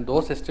estimates, and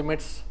those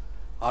estimates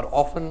are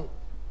often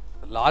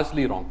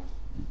largely wrong.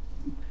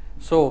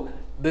 So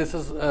this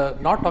is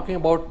not talking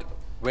about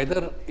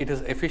whether it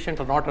is efficient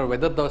or not, or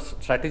whether the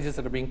strategies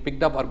that are being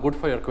picked up are good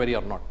for your query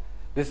or not.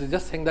 This is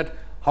just saying that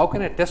how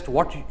can I test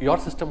what your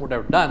system would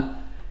have done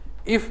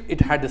if it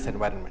had this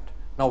environment.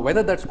 Now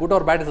whether that's good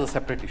or bad is a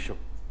separate issue,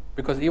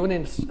 because even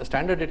in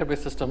standard database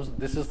systems,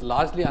 this is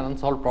largely an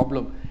unsolved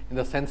problem in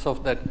the sense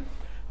of that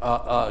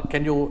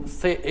can you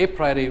say a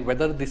priori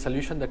whether the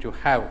solution that you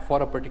have for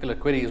a particular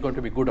query is going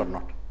to be good or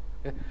not.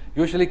 Okay?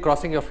 Usually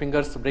crossing your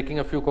fingers, breaking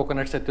a few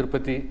coconuts at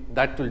Tirupati,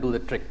 that will do the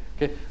trick.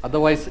 Okay?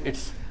 Otherwise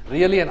it's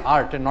really an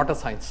art and not a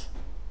science.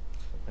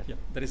 Yeah,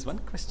 there is one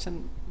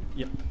question.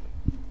 Yeah.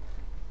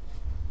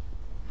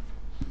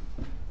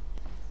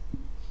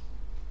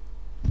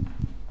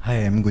 Hi,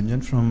 I'm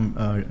Gunjan from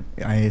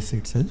IISc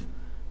itself.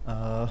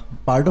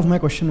 Part of my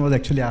question was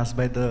actually asked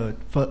by the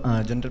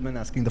gentleman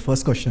asking the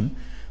first question,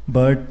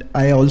 but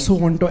I also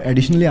want to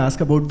additionally ask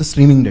about the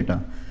streaming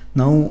data.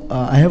 Now,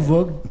 I have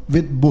worked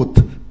with both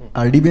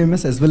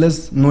RDBMS as well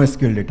as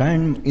NoSQL data,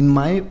 and in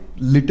my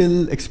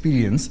little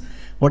experience,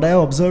 what I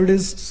have observed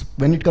is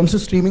when it comes to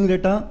streaming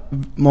data,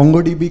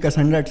 MongoDB,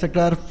 Cassandra,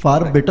 etc. are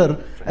far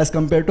better as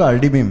compared to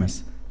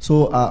RDBMS.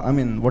 So, I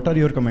mean, what are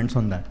your comments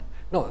on that?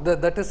 No,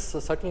 that is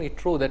certainly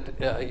true that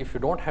if you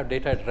don't have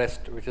data at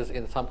rest, which is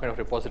in some kind of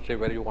repository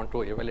where you want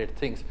to evaluate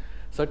things,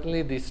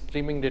 certainly these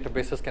streaming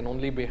databases can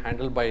only be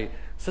handled by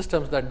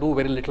systems that do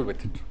very little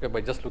with it, okay,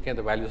 by just looking at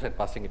the values and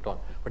passing it on.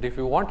 But if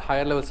you want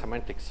higher level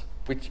semantics,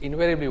 which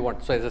invariably you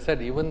want, so as I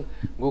said, even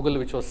Google,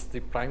 which was the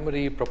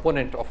primary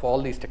proponent of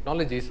all these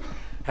technologies,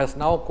 has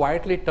now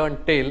quietly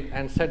turned tail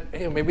and said,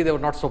 hey, maybe they were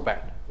not so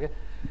bad. Okay?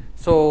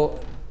 So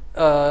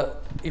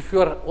if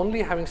you are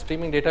only having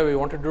streaming data where you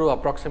want to do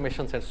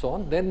approximations and so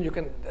on, then you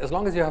can, as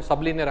long as you have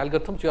sublinear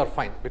algorithms, you are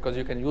fine because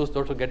you can use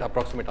those to get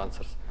approximate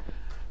answers.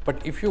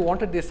 But if you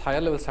wanted these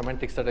higher level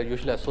semantics that are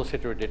usually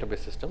associated with database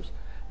systems,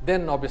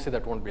 then obviously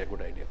that won't be a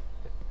good idea.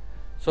 Okay.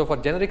 So for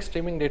generic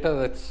streaming data,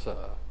 that's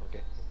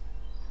okay.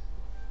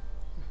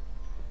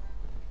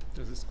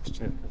 There's this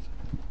question.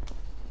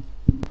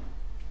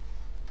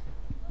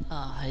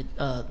 Hi,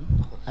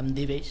 I'm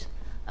Devesh.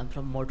 I'm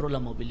from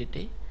Motorola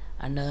Mobility.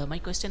 And my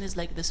question is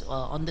like this,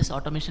 on this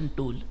automation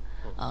tool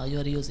you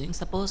are using,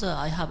 suppose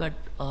I have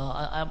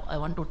I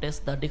want to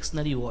test the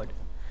dictionary word,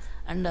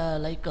 and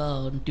like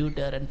on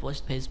Twitter and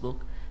Facebook,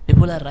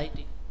 people are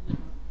writing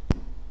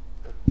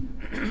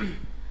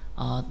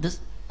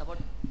this about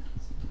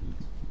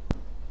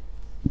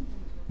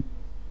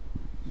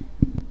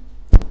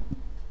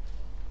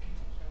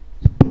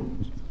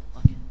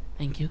okay,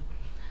 thank you.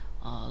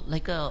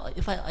 Like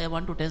if I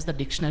want to test the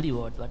dictionary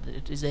word, but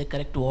it is a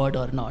correct word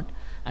or not,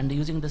 and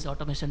using this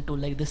automation tool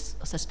like this,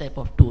 such type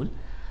of tool,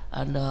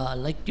 and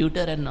like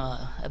Twitter and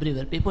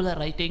everywhere, people are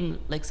writing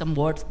like some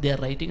words they are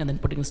writing and then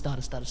putting star.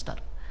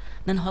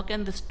 Then how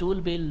can this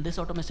tool will, this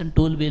automation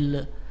tool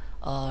will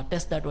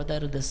test that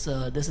whether this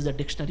is a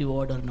dictionary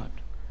word or not?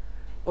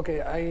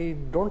 Okay, I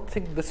don't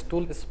think this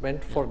tool is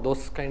meant for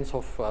those kinds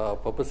of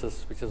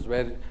purposes, which is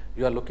where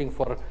you are looking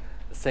for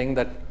saying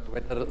that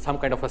whether some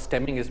kind of a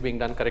stemming is being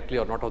done correctly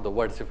or not of the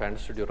words, if I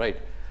understood you right.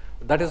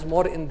 That is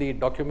more in the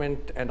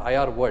document and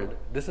IR world.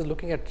 This is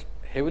looking at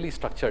heavily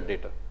structured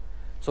data.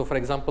 So for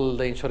example,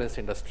 the insurance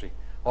industry,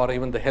 or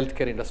even the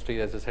healthcare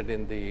industry, as I said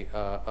in the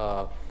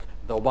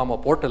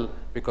Obama portal,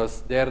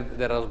 because there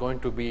are going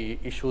to be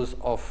issues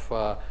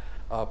of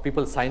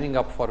people signing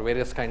up for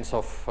various kinds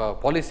of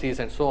policies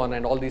and so on,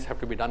 and all these have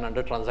to be done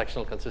under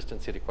transactional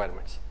consistency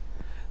requirements.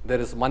 There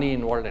is money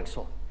involved and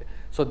so on.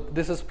 So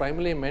this is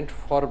primarily meant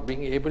for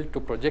being able to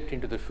project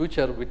into the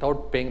future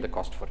without paying the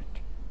cost for it,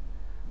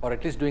 or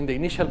at least doing the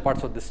initial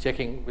parts of this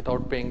checking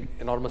without paying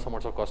enormous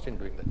amounts of cost in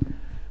doing that.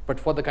 But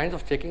for the kinds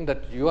of checking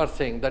that you are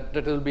saying, that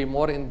will be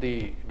more in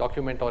the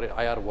document or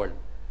IR world,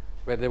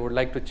 where they would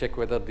like to check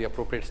whether the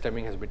appropriate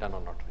stemming has been done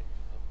or not.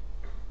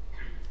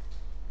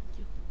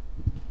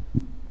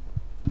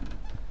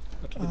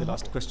 That will be the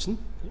last question.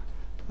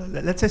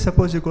 Let's say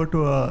suppose you go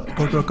to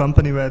a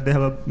company where they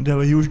have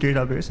a huge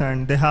database,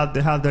 and they have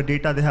the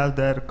data, they have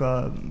their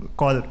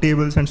call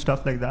tables and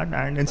stuff like that,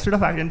 and and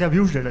they have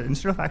huge data.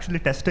 Instead of actually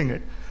testing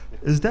it,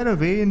 is there a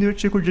way in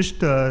which you could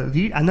just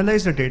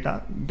analyze the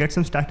data, get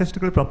some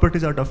statistical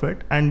properties out of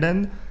it, and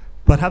then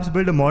perhaps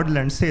build a model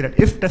and say that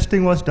if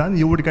testing was done,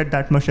 you would get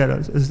that much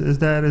errors? Is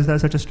there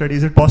such a study?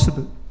 Is it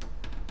possible?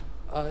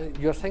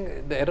 You are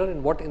saying the error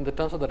in what? In the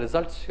terms of the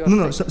results?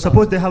 No.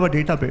 Suppose they have a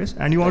database,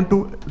 and you want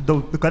to,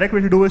 the correct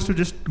way to do is to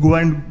just go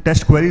and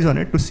test queries on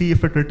it to see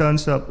if it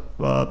returns a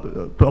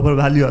proper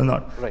value or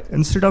not. Right.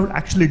 Instead of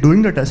actually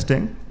doing the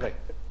testing, right.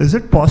 Is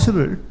it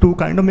possible to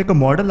kind of make a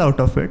model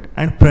out of it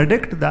and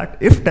predict that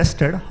if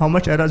tested, how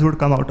much errors would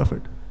come out of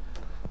it?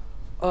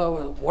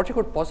 What you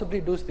could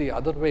possibly do is the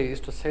other way, is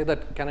to say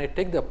that, can I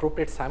take the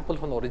appropriate sample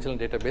from the original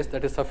database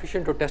that is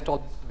sufficient to test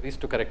all queries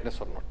to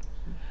correctness or not?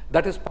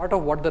 That is part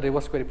of what the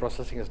reverse query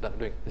processing is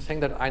doing. It's saying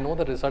that I know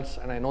the results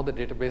and I know the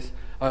database,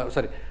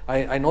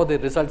 I know the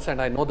results and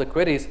I know the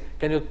queries.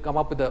 Can you come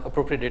up with the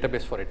appropriate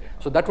database for it?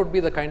 So that would be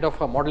the kind of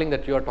modeling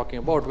that you are talking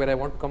about, where I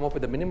want to come up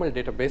with a minimal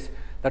database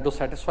that will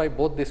satisfy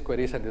both these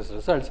queries and these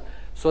results,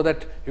 so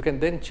that you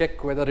can then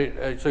check whether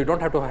it, so you don't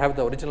have to have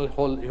the original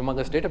whole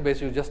humongous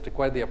database, you just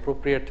require the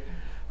appropriate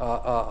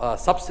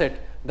subset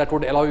that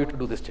would allow you to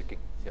do this checking.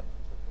 Yeah.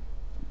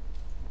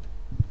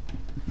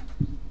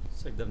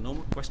 So if there are no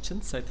more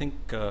questions, I think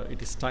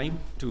it is time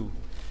to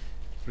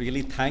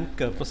really thank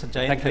Professor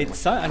Jayant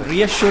Haritsa and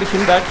reassure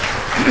him that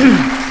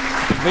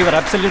we were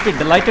absolutely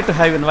delighted to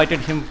have invited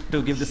him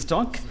to give this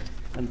talk,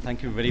 and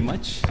thank you very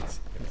much.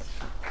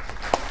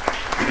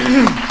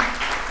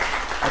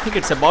 I think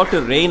it's about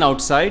to rain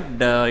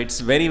outside. It's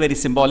very, very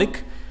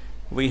symbolic.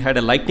 We had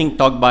a lightning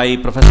talk by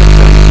Professor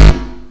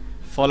Chiranjib,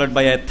 followed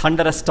by a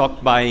thunderous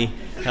talk by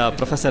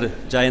Professor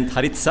Jayant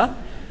Haritsa.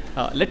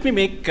 Let me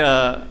make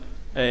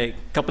a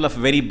couple of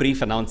very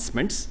brief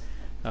announcements.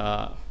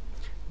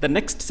 The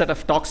next set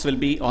of talks will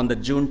be on the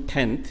June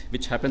 10th,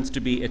 which happens to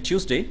be a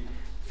Tuesday,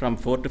 from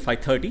 4 to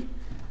 5:30.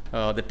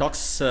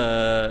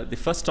 The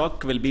first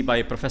talk will be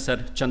by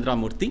Professor Chandra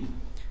Murthy.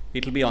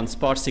 It will be on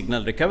spot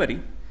signal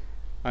recovery.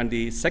 And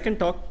the second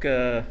talk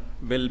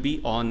will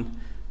be on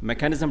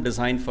mechanism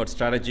design for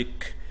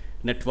strategic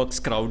networks,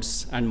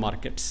 crowds, and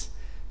markets.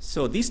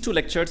 So these two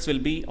lectures will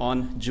be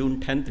on June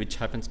 10th, which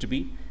happens to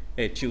be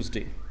a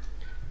Tuesday.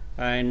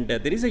 And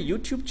there is a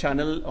YouTube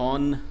channel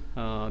on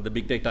the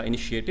Big Data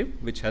Initiative,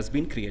 which has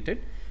been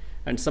created.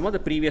 And some of the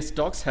previous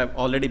talks have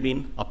already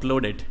been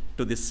uploaded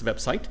to this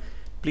website.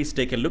 Please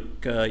take a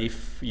look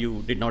if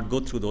you did not go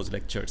through those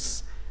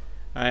lectures.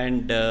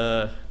 And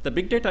the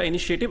Big Data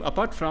Initiative,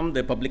 apart from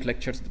the public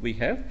lectures that we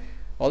have,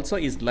 also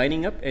is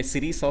lining up a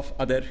series of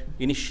other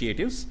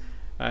initiatives.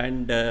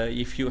 And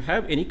if you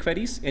have any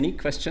queries, any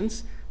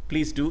questions,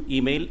 please do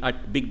email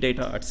at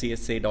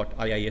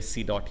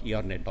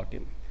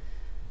bigdata@csa.iisc.ernet.in.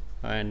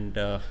 And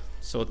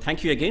so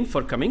thank you again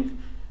for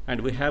coming.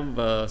 And we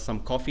have some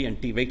coffee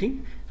and tea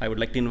waiting. I would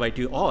like to invite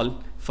you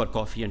all for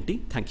coffee and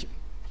tea. Thank you.